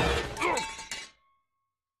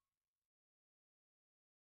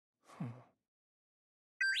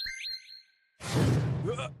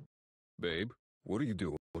 Babe, what are you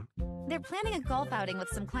doing? They're planning a golf outing with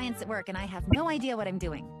some clients at work, and I have no idea what I'm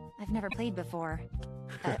doing. I've never played before.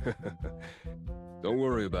 Don't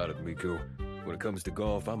worry about it, Miku. When it comes to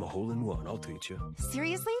golf, I'm a hole-in-one. I'll teach you.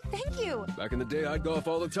 Seriously? Thank you. Back in the day, I'd golf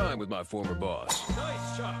all the time with my former boss.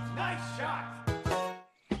 Nice shot! Nice shot!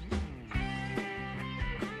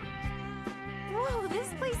 Whoa, this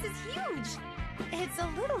place is huge. It's a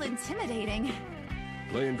little intimidating.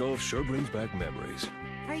 Playing golf sure brings back memories.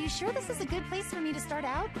 Are you sure this is a good place for me to start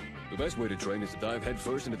out? The best way to train is to dive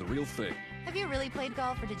headfirst into the real thing. Have you really played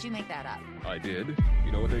golf, or did you make that up? I did.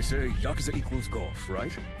 You know what they say, Yakuza equals golf,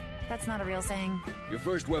 right? That's not a real saying. Your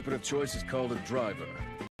first weapon of choice is called a driver.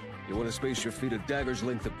 You want to space your feet a dagger's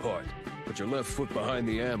length apart. Put your left foot behind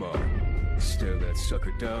the ammo. Stare that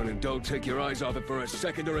sucker down and don't take your eyes off it for a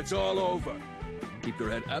second or it's all over. Keep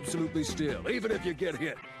your head absolutely still, even if you get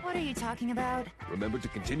hit. What are you talking about? Remember to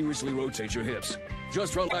continuously rotate your hips.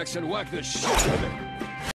 Just relax and whack the shit with it.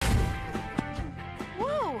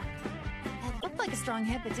 Whoa! That looked like a strong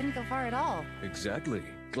hit, but didn't go far at all. Exactly.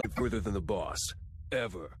 Like further than the boss.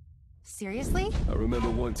 Ever. Seriously? I remember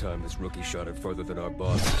one time this rookie shot it further than our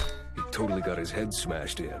boss. He totally got his head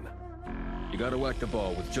smashed in. You gotta whack the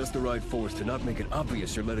ball with just the right force to not make it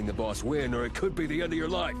obvious you're letting the boss win, or it could be the end of your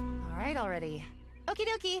life. All right already. Okie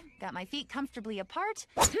dokie. Got my feet comfortably apart.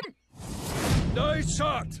 Nice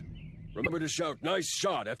shot! Remember to shout nice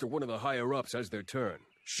shot after one of the higher-ups has their turn.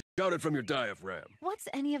 Shout it from your diaphragm. What's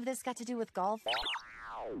any of this got to do with golf?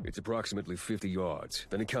 It's approximately 50 yards.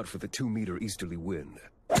 Then account for the 2-meter easterly wind.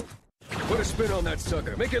 Put a spin on that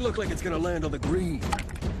sucker. Make it look like it's gonna land on the green.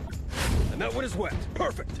 And that one is wet.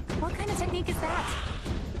 Perfect. What kind of technique is that?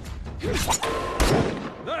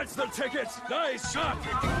 That's the ticket! Nice shot!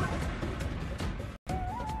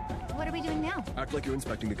 What are we doing now? Act like you're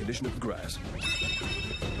inspecting the condition of the grass.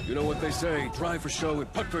 You know what they say, drive for show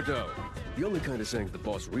and putt for dough. The only kind of sayings the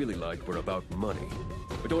boss really liked were about money.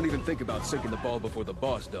 But don't even think about sinking the ball before the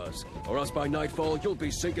boss does, or else by nightfall you'll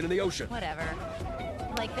be sinking in the ocean. Whatever.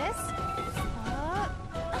 Like this?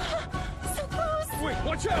 So close! Wait,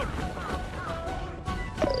 watch out!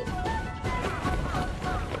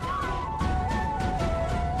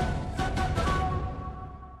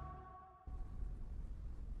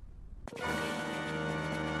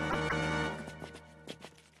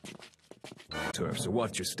 Turf, so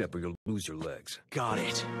watch your step or you'll lose your legs. Got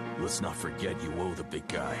it. Let's not forget you owe the big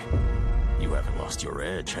guy. You haven't lost your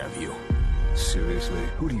edge, have you? Seriously,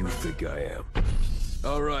 who do you think I am?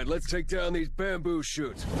 All right, let's take down these bamboo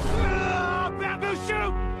shoots. Bamboo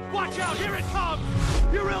shoot! Watch out, here it comes!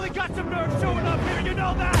 You really got some nerve showing up here, you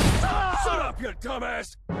know that? Shut up, you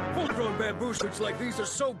dumbass! Full-grown bamboo shoots like these are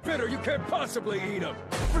so bitter you can't possibly eat them.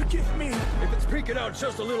 Forgive me. If it's peeking out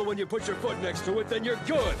just a little when you put your foot next to it, then you're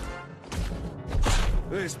good.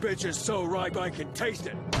 This bitch is so ripe I can taste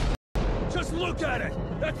it. Just look at it!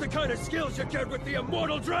 That's the kind of skills you get with the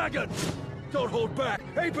Immortal Dragon! Don't hold back!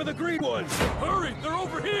 Aim for the green ones! Hurry! They're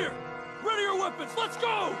over here! Ready your weapons! Let's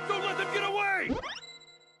go! Don't let them get away!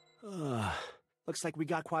 Looks like we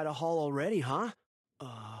got quite a haul already, huh?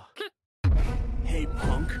 Hey,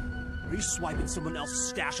 punk. Are you swiping someone else's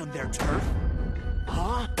stash on their turf?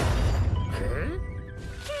 Huh?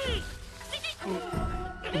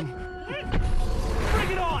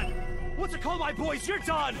 Bring it on! What's it called, my boys? You're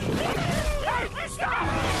done! Hey, stop!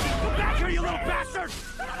 Come back here, you little bastard!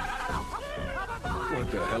 What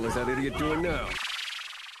the hell is that idiot doing now?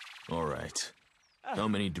 All right. How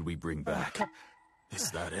many did we bring back?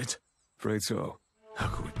 Is that it? Afraid so. How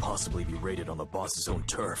could we possibly be raided on the boss's own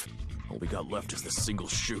turf? All we got left is the single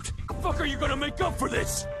shoot. The fuck are you gonna make up for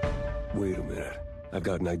this? Wait a minute. I've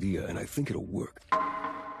got an idea, and I think it'll work.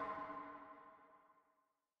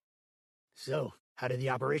 So, how did the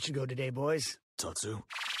operation go today, boys? Tatsu?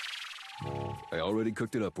 I already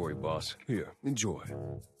cooked it up for you, boss. Here, enjoy.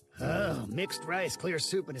 Oh, mixed rice, clear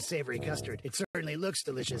soup, and a savory custard. It certainly looks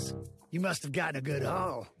delicious. You must have gotten a good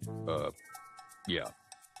haul. Yeah.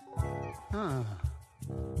 Huh?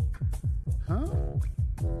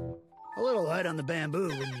 A little light on the bamboo,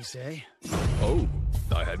 wouldn't you say? Oh,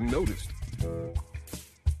 I hadn't noticed.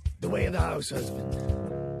 The way of the house, husband.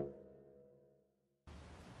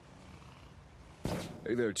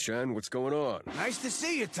 Hey there, Chan. What's going on? Nice to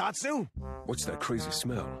see you, Tatsu. What's that crazy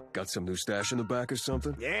smell? Got some new stash in the back or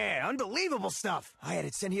something? Yeah, unbelievable stuff. I had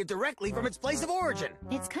it sent here directly from its place of origin.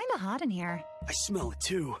 It's kind of hot in here. I smell it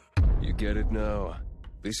too. You get it now?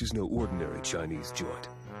 This is no ordinary Chinese joint.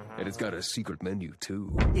 And it's got a secret menu,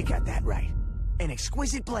 too. You got that right. An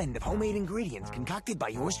exquisite blend of homemade ingredients concocted by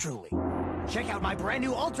yours truly. Check out my brand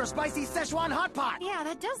new ultra spicy Szechuan hot pot. Yeah,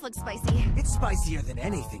 that does look spicy. It's spicier than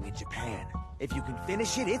anything in Japan. If you can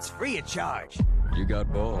finish it, it's free of charge. You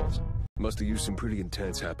got balls. Must have used some pretty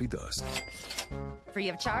intense happy dust. Free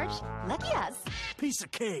of charge? Lucky us. Piece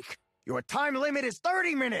of cake. Your time limit is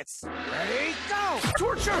 30 minutes. Ready, go!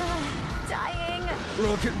 Torture! Dying. We're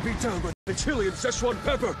all getting beat down by the chili and Szechuan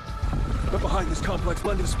pepper. But behind this complex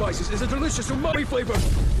blend of spices is a delicious umami flavor.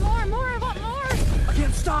 More, I want more. I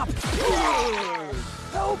can't stop.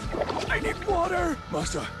 Help! I need water.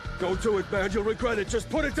 Master, don't do it, man. You'll regret it. Just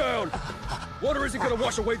put it down. Water isn't gonna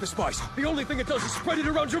wash away the spice. The only thing it does is spread it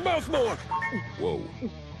around your mouth more. Whoa.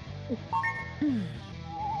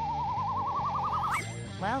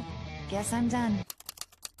 Well, guess I'm done.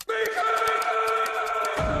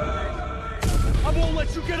 I won't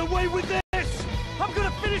let you get away with this! I'm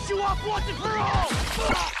gonna finish you off once and for all!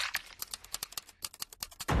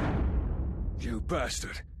 You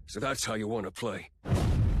bastard. So that's how you want to play.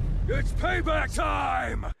 It's payback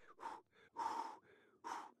time!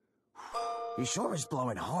 He sure is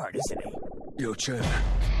blowing hard, isn't he? Yo, Chen.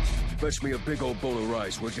 Fetch me a big old bowl of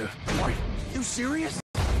rice, would you? What? You serious?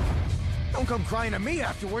 Don't come crying to me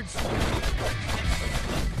afterwards.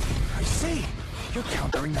 I see. You're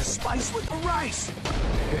countering the spice with the rice.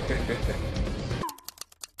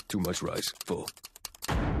 Too much rice. Full.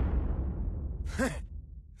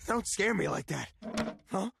 Don't scare me like that.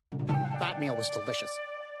 Huh? That meal was delicious.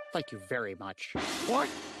 Thank you very much. What?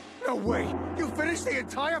 No way! You finished the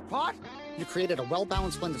entire pot? You created a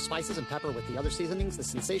well-balanced blend of spices and pepper with the other seasonings. The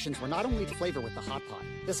sensations were not only to flavor with the hot pot.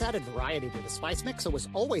 This added variety to the spice mix, so it was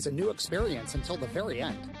always a new experience until the very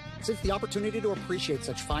end. Since the opportunity to appreciate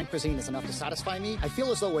such fine cuisine is enough to satisfy me, I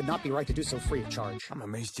feel as though it would not be right to do so free of charge. I'm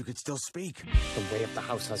amazed you could still speak. The way of the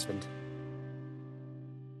house husband.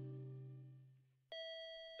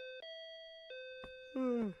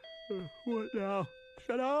 What now?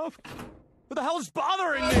 Shut up! What the hell is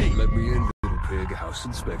bothering me? Let me in, little pig. House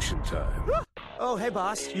inspection time. Oh, hey,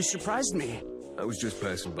 boss. You surprised me. I was just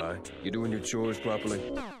passing by. You doing your chores properly?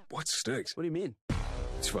 What stinks? What do you mean?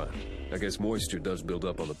 It's fine. I guess moisture does build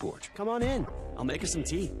up on the porch. Come on in. I'll make us some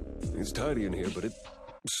tea. It's tidy in here, but it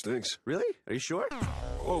stinks. Really? Are you sure?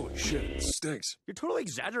 Holy shit, it stinks. You're totally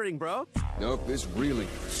exaggerating, bro. Nope, this really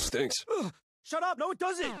stinks. Ugh. Shut up! No, it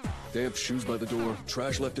doesn't! Damp shoes by the door,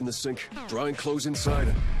 trash left in the sink, drying clothes inside.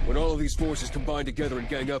 When all of these forces combine together and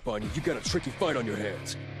gang up on you, you got a tricky fight on your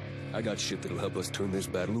hands. I got shit that'll help us turn this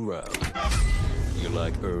battle around. You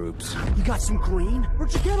like herbs? You got some green?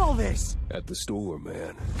 Where'd you get all this? At the store,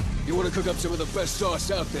 man. You want to cook up some of the best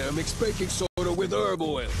sauce out there, mix baking soda with herb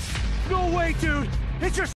oil. No way, dude!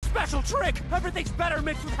 It's your special trick! Everything's better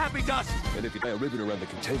mixed with happy dust! And if you tie a ribbon around the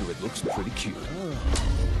container, it looks pretty cute.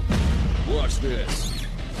 Watch this.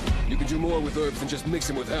 You can do more with herbs than just mix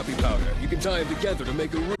them with happy powder. You can tie them together to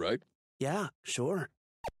make a right? Yeah, sure.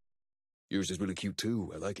 Yours is really cute, too.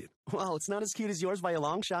 I like it. Well, it's not as cute as yours by a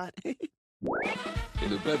long shot. In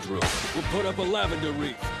the bedroom, we'll put up a lavender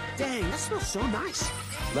wreath. Dang, that smells so nice.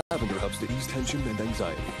 Lavender helps to ease tension and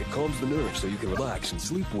anxiety. It calms the nerves so you can relax and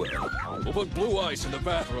sleep well. We'll put blue ice in the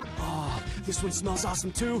bathroom. Oh, this one smells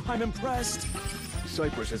awesome, too. I'm impressed.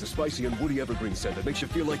 Cypress has a spicy and woody evergreen scent that makes you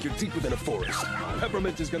feel like you're deep within a forest.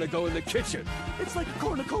 Peppermint is gonna go in the kitchen. It's like a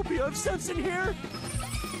cornucopia of scents in here.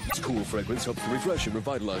 This cool fragrance helps to refresh and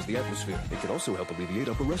revitalize the atmosphere. It can also help alleviate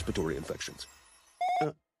upper respiratory infections.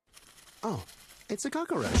 Oh, it's a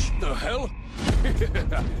cockroach. The hell?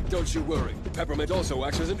 Don't you worry. Peppermint also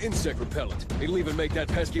acts as an insect repellent. It'll even make that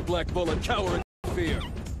pesky black bullet cower in fear.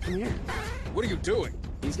 Come here. What are you doing?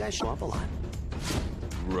 These guys show up a lot.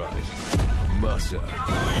 Right. Muscle.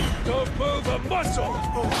 Don't move a muscle!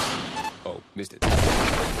 Oh, missed it.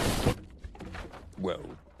 Well,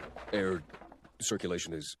 air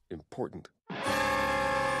circulation is important.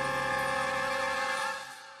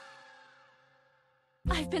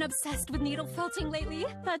 I've been obsessed with needle felting lately.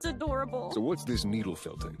 That's adorable. So what's this needle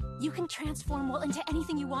felting? You can transform wool into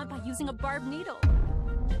anything you want by using a barbed needle.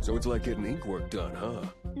 So it's like getting ink work done, huh?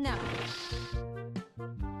 No.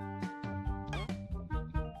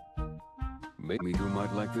 Maybe you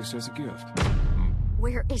might like this as a gift.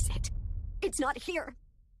 Where is it? It's not here.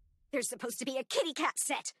 There's supposed to be a kitty cat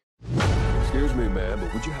set. Excuse me, ma'am,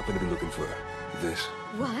 but would you happen to be looking for this?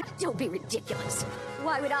 What? Don't be ridiculous.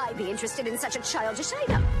 Why would I be interested in such a childish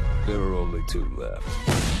item? There are only 2 left.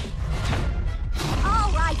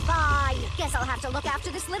 All right, fine. Guess I'll have to look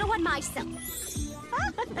after this little one myself.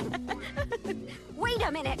 Wait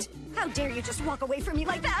a minute. How dare you just walk away from me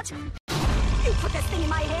like that? You put this thing in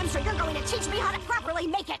my hands, or you're going to teach me how to properly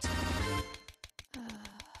make it.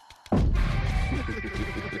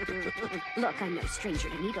 Look, I'm no stranger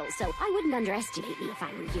to needles, so I wouldn't underestimate me if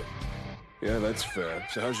I were you. Yeah, that's fair.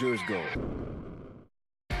 So how's yours going?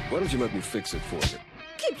 Why don't you let me fix it for you?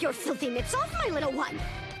 Keep your filthy mitts off my little one.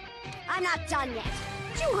 I'm not done yet.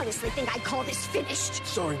 Do you honestly think I'd call this finished?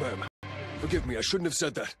 Sorry, ma'am. Forgive me, I shouldn't have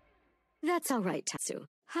said that. That's all right, Tatsu.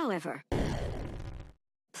 However,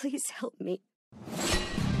 please help me.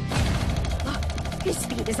 His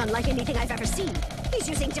speed is unlike anything I've ever seen. He's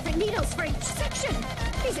using different needles for each section.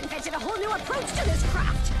 He's invented a whole new approach to this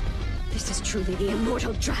craft. This is truly the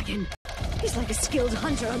Immortal Dragon. He's like a skilled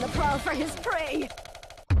hunter on the prowl for his prey.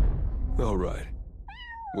 All right.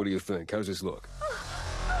 What do you think? How's this look?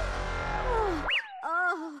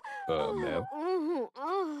 Ma'am?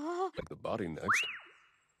 Like the body next.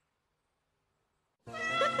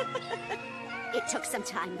 It took some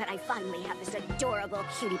time, but I finally have this adorable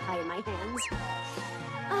cutie pie in my hands.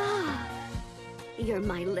 Ah, you're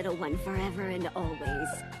my little one forever and always,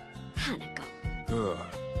 Hanako.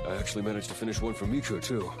 I actually managed to finish one for Miko,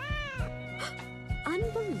 too.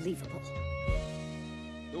 Unbelievable.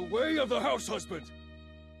 The way of the house husband!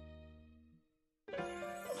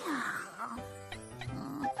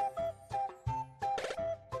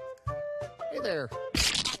 Hey there.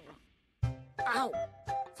 Ow!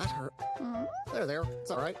 That hurt. There. It's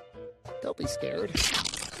all right. Don't be scared.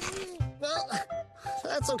 Well,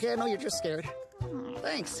 that's okay. I know you're just scared.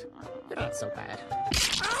 Thanks. You're not so bad.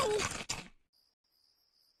 Ow!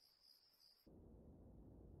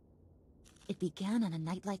 It began on a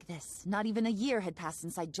night like this. Not even a year had passed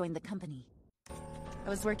since I'd joined the company. I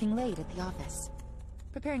was working late at the office,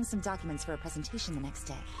 preparing some documents for a presentation the next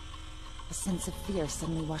day. A sense of fear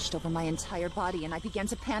suddenly washed over my entire body, and I began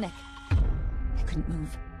to panic. I couldn't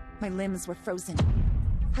move. My limbs were frozen.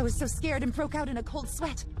 I was so scared and broke out in a cold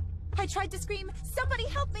sweat. I tried to scream, "Somebody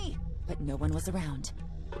help me!" But no one was around.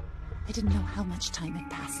 I didn't know how much time had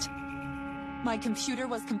passed. My computer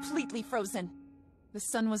was completely frozen. The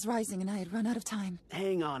sun was rising and I had run out of time.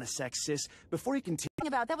 Hang on a sec, sis. Before you continue...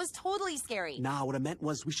 That was totally scary. Nah, what I meant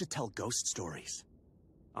was we should tell ghost stories.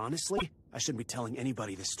 Honestly, I shouldn't be telling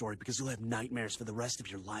anybody this story because you'll have nightmares for the rest of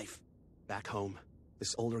your life. Back home,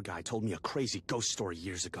 this older guy told me a crazy ghost story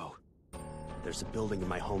years ago. There's a building in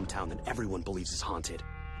my hometown that everyone believes is haunted.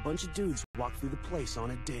 A bunch of dudes walked through the place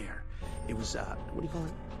on a dare. It was, what do you call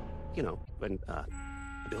it? You know, when, the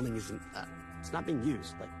building isn't, it's not being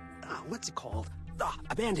used. Like, what's it called?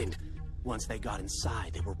 Abandoned. Once they got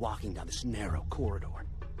inside, they were walking down this narrow corridor.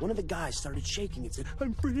 One of the guys started shaking and said,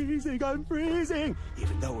 "I'm freezing, I'm freezing,"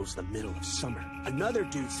 even though it was the middle of summer. Another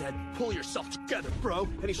dude said, "Pull yourself together, bro,"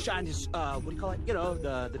 and he shined his, what do you call it? You know,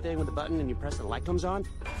 the thing with the button and you press and the light comes on.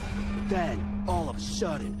 Then, all of a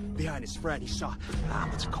sudden, behind his friend, he saw,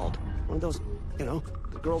 what's it called? One of those, you know,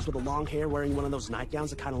 the girls with the long hair wearing one of those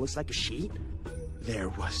nightgowns that kind of looks like a sheet. There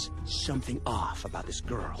was something off about this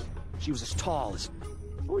girl. She was as tall as,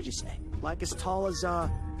 what would you say? Like as tall as, I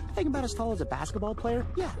think about as tall as a basketball player.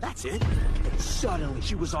 Yeah, that's it. And suddenly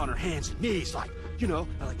she was on her hands and knees like, you know,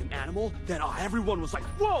 like an animal. Then everyone was like,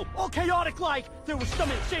 whoa, all chaotic like. There was some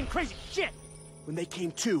insane crazy shit. When they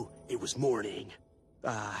came to, it was morning.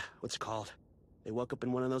 What's it called? They woke up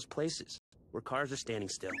in one of those places where cars are standing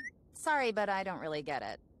still. Sorry, but I don't really get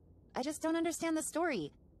it. I just don't understand the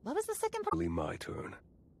story. What was the second part? My turn.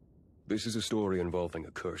 This is a story involving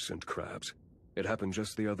a curse and crabs. It happened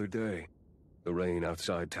just the other day. The rain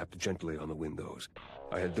outside tapped gently on the windows.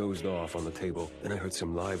 I had dozed off on the table, and I heard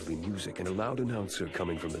some lively music and a loud announcer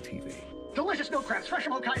coming from the TV. Delicious snow crabs, fresh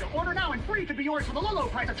from Hokkaido. Order now and free could be yours for the low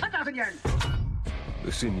price of 10,000 yen.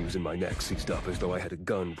 The sinews in my neck seized up as though I had a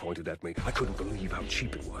gun pointed at me. I couldn't believe how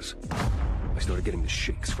cheap it was. I started getting the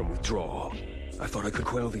shakes from withdrawal. I thought I could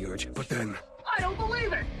quell the urge, but then... I don't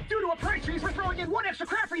believe it! Due to a price freeze, we're throwing in one extra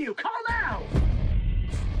crab for you! Call now!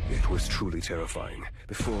 It was truly terrifying.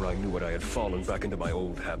 Before I knew it, I had fallen back into my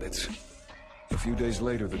old habits. A few days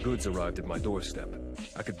later, the goods arrived at my doorstep.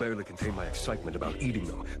 I could barely contain my excitement about eating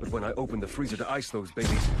them, but when I opened the freezer to ice those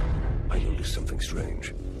babies, I noticed something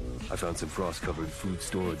strange. I found some frost-covered food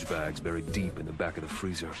storage bags buried deep in the back of the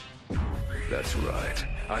freezer. That's right.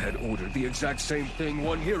 I had ordered the exact same thing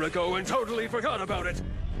 1 year ago and totally forgot about it.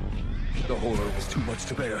 The horror was too much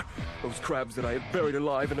to bear. Those crabs that I had buried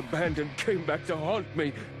alive and abandoned came back to haunt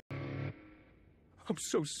me. I'm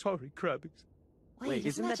so sorry, Crabbies. Wait,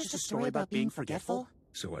 isn't that just a story about being forgetful?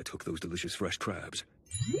 So I took those delicious fresh crabs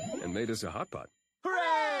and made us a hot pot.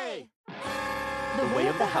 Hooray! The way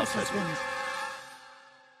of the house husband.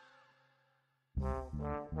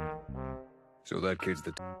 So that kid's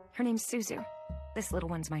the... Her name's Suzu. This little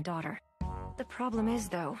one's my daughter. The problem is,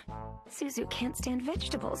 though, Suzu can't stand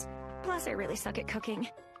vegetables. Plus, I really suck at cooking.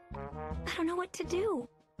 I don't know what to do.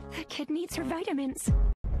 That kid needs her vitamins.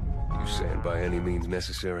 You saying by any means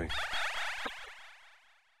necessary?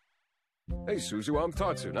 Hey, Suzu, I'm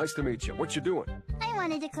Tatsu. Nice to meet you. What you doing? I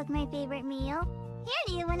wanted to cook my favorite meal. Here,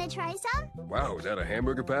 do you want to try some? Wow, is that a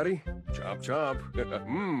hamburger patty? Chop, chop.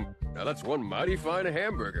 Now that's one mighty fine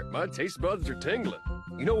hamburger. My taste buds are tingling.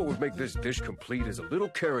 You know what would make this dish complete is a little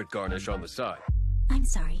carrot garnish on the side. I'm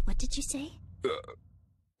sorry, what did you say?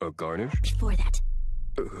 A garnish? Before that,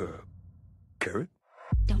 Carrot?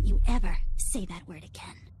 don't you ever say that word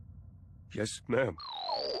again. Yes, ma'am.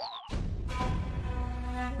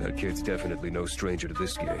 That kid's definitely no stranger to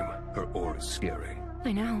this game. Her aura's scary.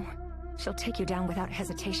 I know. She'll take you down without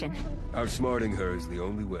hesitation. Outsmarting her is the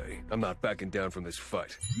only way. I'm not backing down from this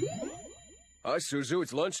fight. Hi, Suzu.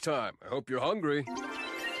 It's lunchtime. I hope you're hungry.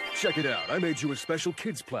 Check it out. I made you a special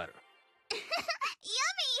kids platter.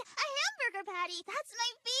 Yummy! A hamburger patty! That's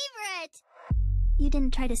my favorite! You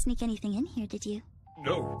didn't try to sneak anything in here, did you?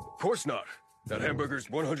 No, of course not. That hamburger's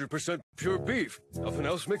 100% pure beef. Nothing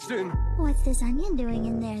else mixed in. What's this onion doing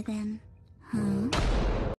in there, then? Huh?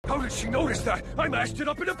 How did she notice that? I mashed it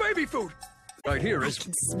up into baby food! Right here is... I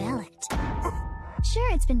can smell it.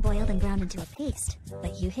 Sure, it's been boiled and ground into a paste,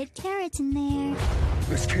 but you hid carrots in there.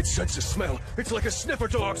 This kid senses smell. It's like a sniffer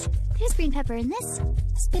dog's. There's green pepper in this,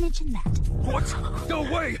 spinach in that. What? No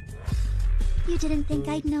way! You didn't think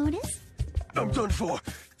I'd notice? I'm done for.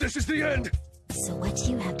 This is the end. So what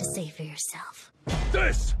do you have to say for yourself?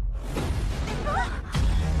 This!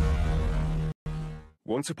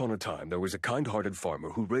 Once upon a time, there was a kind-hearted farmer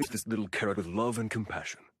who raised this little carrot with love and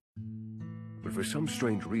compassion. But for some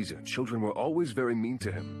strange reason, children were always very mean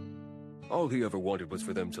to him. All he ever wanted was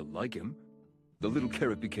for them to like him. The little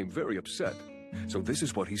carrot became very upset. So this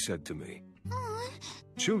is what he said to me.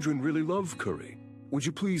 Children really love curry. Would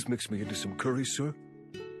you please mix me into some curry, sir?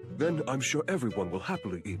 Then I'm sure everyone will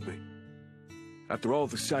happily eat me. After all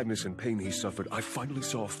the sadness and pain he suffered, I finally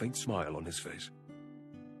saw a faint smile on his face.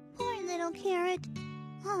 Poor little carrot.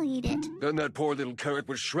 I'll eat it. Then that poor little carrot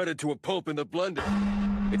was shredded to a pulp in the blender.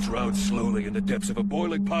 It drowned slowly in the depths of a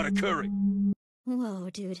boiling pot of curry. Whoa,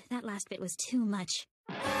 dude, that last bit was too much.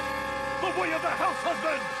 The way of the house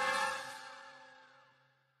husband!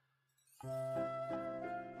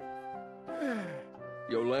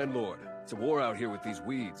 Yo, landlord, it's a war out here with these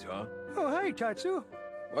weeds, huh? Oh, hey, Tatsu.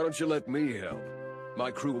 Why don't you let me help?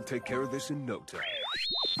 My crew will take care of this in no time.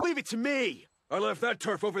 Leave it to me! I left that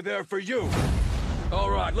turf over there for you! All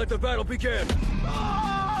right, let the battle begin!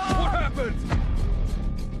 What happened?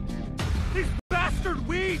 These bastard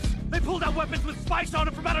weeds! They pulled out weapons with spikes on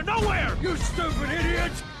them from out of nowhere! You stupid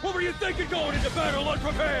idiot! What were you thinking going into battle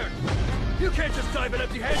unprepared? You can't just dive in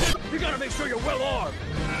empty-handed! You gotta make sure you're well armed!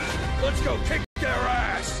 Let's go kick their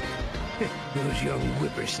ass! Those young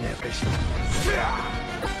whippersnappers.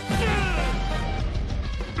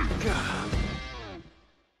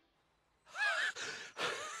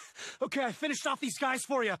 Okay, I finished off these guys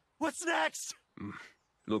for you. What's next?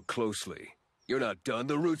 Look closely. You're not done.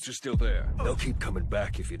 The roots are still there. They'll keep coming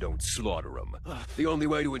back if you don't slaughter them. The only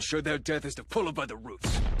way to ensure their death is to pull them by the roots.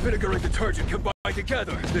 Vinegar and detergent combined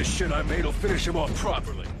together. This shit I made will finish them off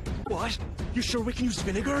properly. What? You sure we can use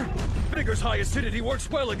vinegar? Vinegar's high acidity works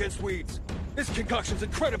well against weeds. This concoction's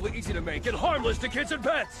incredibly easy to make and harmless to kids and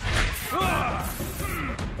pets.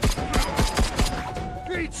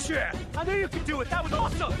 Eat shit! I knew you could do it. That was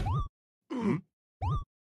awesome.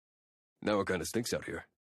 Now it kind of stinks out here.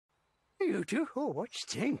 You two? Oh, what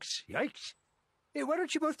stinks? Yikes. Hey, why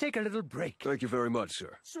don't you both take a little break? Thank you very much,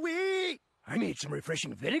 sir. Sweet! I made some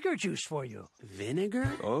refreshing vinegar juice for you.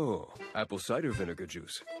 Vinegar? Oh, apple cider vinegar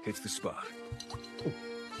juice. Hits the spot.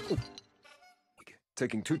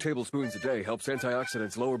 Taking 2 tablespoons a day helps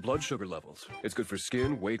antioxidants lower blood sugar levels. It's good for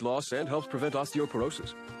skin, weight loss, and helps prevent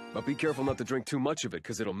osteoporosis. But be careful not to drink too much of it,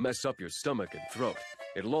 because it'll mess up your stomach and throat.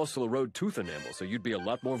 It'll also erode tooth enamel, so you'd be a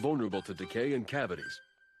lot more vulnerable to decay and cavities.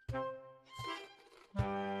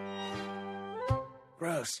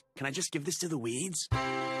 Gross. Can I just give this to the weeds?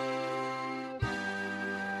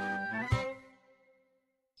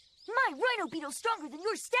 My rhino beetle's stronger than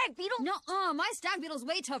your stag beetle. Nuh-uh, my stag beetle's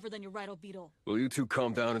way tougher than your rhino beetle. Will you two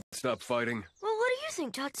calm down and stop fighting? Well, what do you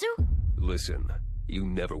think, Tatsu? Listen, you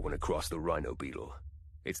never want to cross the rhino beetle.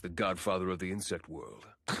 It's the godfather of the insect world.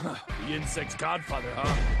 The insect's godfather,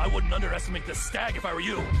 huh? I wouldn't underestimate the stag if I were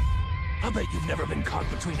you. I bet you've never been caught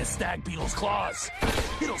between a stag beetle's claws.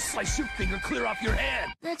 It'll slice your finger clear off your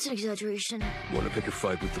hand. That's an exaggeration. Want to pick a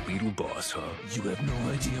fight with the beetle boss, huh? You have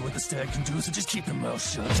no idea what the stag can do, so just keep your mouth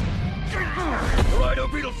shut. The rhino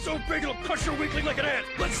beetle's so big it'll crush your weakling like an ant.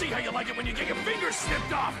 Let's see how you like it when you get your fingers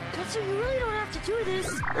snipped off. Tatsu, you really don't have to do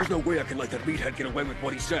this. There's no way I can let that meathead get away with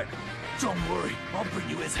what he said. Don't worry, I'll bring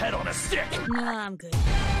you his head on a stick. Nah, I'm good.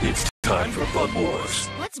 It's time for Bug Wars.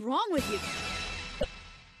 What's wrong with you?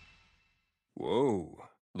 Whoa,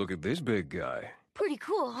 look at this big guy. Pretty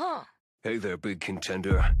cool, huh? Hey there, big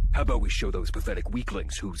contender. How about we show those pathetic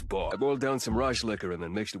weaklings who's boss? I boiled down some rice liquor and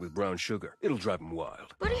then mixed it with brown sugar. It'll drive them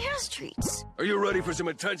wild. But he has treats. Are you ready for some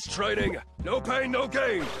intense training? No pain, no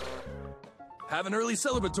gain. Have an early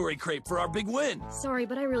celebratory crepe for our big win. Sorry,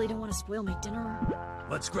 but I really don't want to spoil my dinner.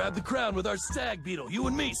 Let's grab the crown with our stag beetle, you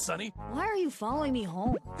and me, Sonny. Why are you following me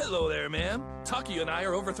home? Hello there, ma'am. Taki and I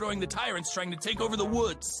are overthrowing the tyrants trying to take over the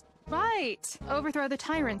woods. Right. Overthrow the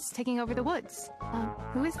tyrants taking over the woods.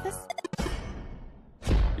 Who is this?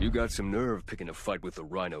 You got some nerve picking a fight with the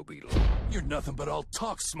rhino beetle. You're nothing but all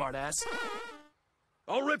talk, smartass.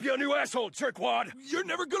 I'll rip you a new asshole, jerkwad! You're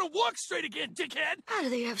never gonna walk straight again, dickhead! How do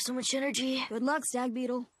they have so much energy? Good luck, Stag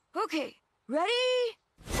Beetle. Okay, ready?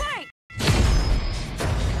 Fight!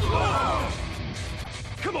 Oh!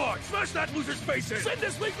 Come on, smash that loser's face in! Send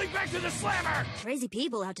this weakling back to the slammer! Crazy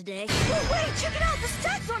people out today. Oh, wait, check it out! The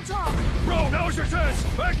stag's on top! Bro, now's your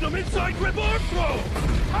chance! Magnum inside grip arm throw!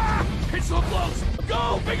 Ah! It's so close!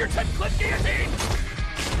 Go! Bigger 10 clip guillotine!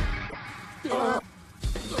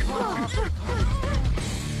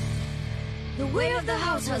 The way of the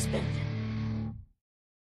house husband.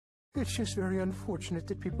 It's just very unfortunate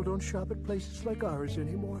that people don't shop at places like ours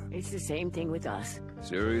anymore. It's the same thing with us.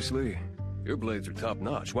 Seriously? Your blades are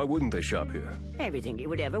top-notch. Why wouldn't they shop here? Everything you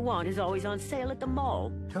would ever want is always on sale at the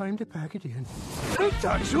mall. Time to pack it in. Hey,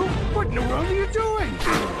 Tatsu! What in the world are you doing?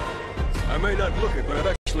 I may not look it, but I've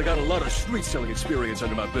actually got a lot of street-selling experience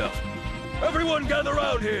under my belt. Everyone gather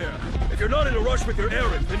around here! If you're not in a rush with your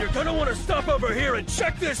errand, then you're gonna want to stop over here and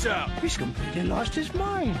check this out! He's completely lost his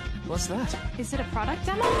mind. What's that? Is it a product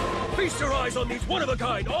demo? Feast your eyes on these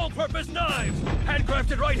one-of-a-kind, all-purpose knives!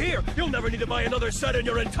 Handcrafted right here! You'll never need to buy another set in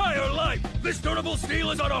your entire life! This durable steel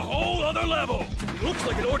is on a whole other level! Looks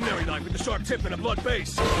like an ordinary knife with a sharp tip and a blunt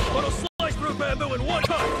base. But it'll slice through bamboo in one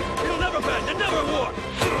cut! It'll never bend and never warp!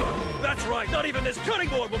 That's right, not even this cutting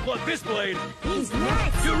board will blunt this blade! He's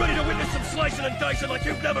nuts! You're ready to witness some slicing and dicing like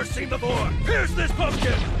you've never seen before! Here's this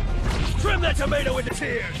pumpkin! Trim that tomato into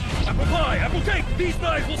tears! Apple pie, apple cake! These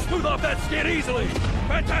knives will smooth off that skin easily!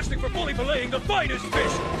 Fantastic for fully filleting the finest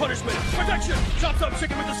fish! Punishment! Protection! Chops up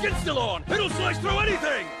chicken with the skin still on! It'll slice through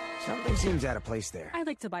anything! Something seems out of place there. I'd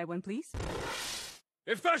like to buy one, please.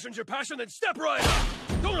 If fashion's your passion, then step right up!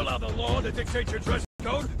 Don't allow the law to dictate your dress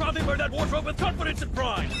code. Proudly wear that wardrobe with confidence and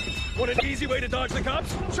pride. Want an easy way to dodge the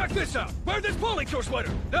cops? Check this out. Wear this polycure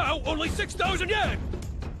sweater. Now only 6,000 yen.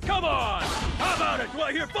 Come on! How about it? Do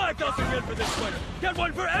I hear 5,000 yen for this sweater? Get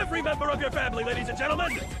one for every member of your family, ladies and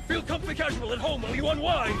gentlemen! Feel comfy casual at home while you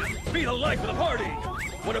unwind. Be the life of the party.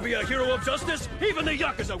 Want to be a hero of justice? Even the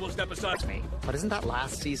Yakuza will step aside me. But isn't that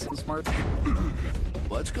last season's Smart?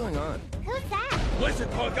 What's going on? Who's that? Listen,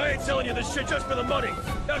 punk, I ain't selling you this shit just for the money.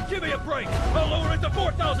 Now give me a break. I'll lower it to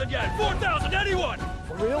 4,000 yen. 4,000, anyone!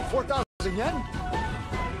 For real? 4,000 yen?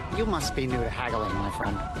 You must be new to haggling, my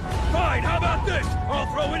friend. Fine, how about this? I'll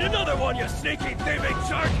throw in another one, you sneaky thieving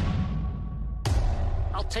shark!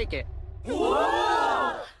 I'll take it.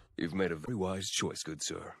 Whoa! You've made a very wise choice, good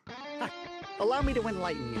sir. Allow me to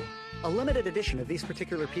enlighten you. A limited edition of these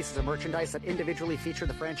particular pieces of merchandise that individually feature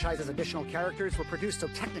the franchise's additional characters were produced so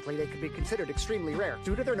technically they could be considered extremely rare.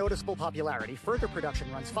 Due to their noticeable popularity, further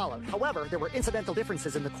production runs followed. However, there were incidental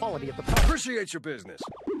differences in the quality of the product. Appreciate your business.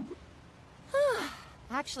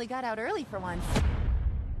 Actually got out early for once.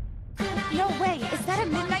 No way, is that a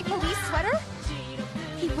Midnight Police sweater?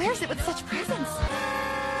 He wears it with such presence.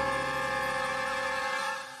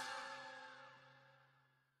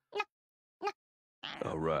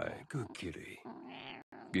 All right, good kitty.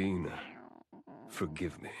 Gina,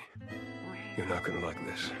 forgive me. You're not gonna like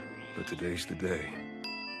this, but today's the day.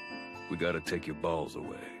 We gotta take your balls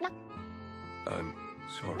away. I'm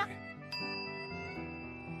sorry.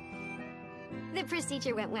 The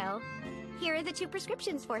procedure went well. Here are the 2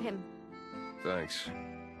 prescriptions for him. Thanks.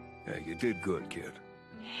 Hey, you did good, kid.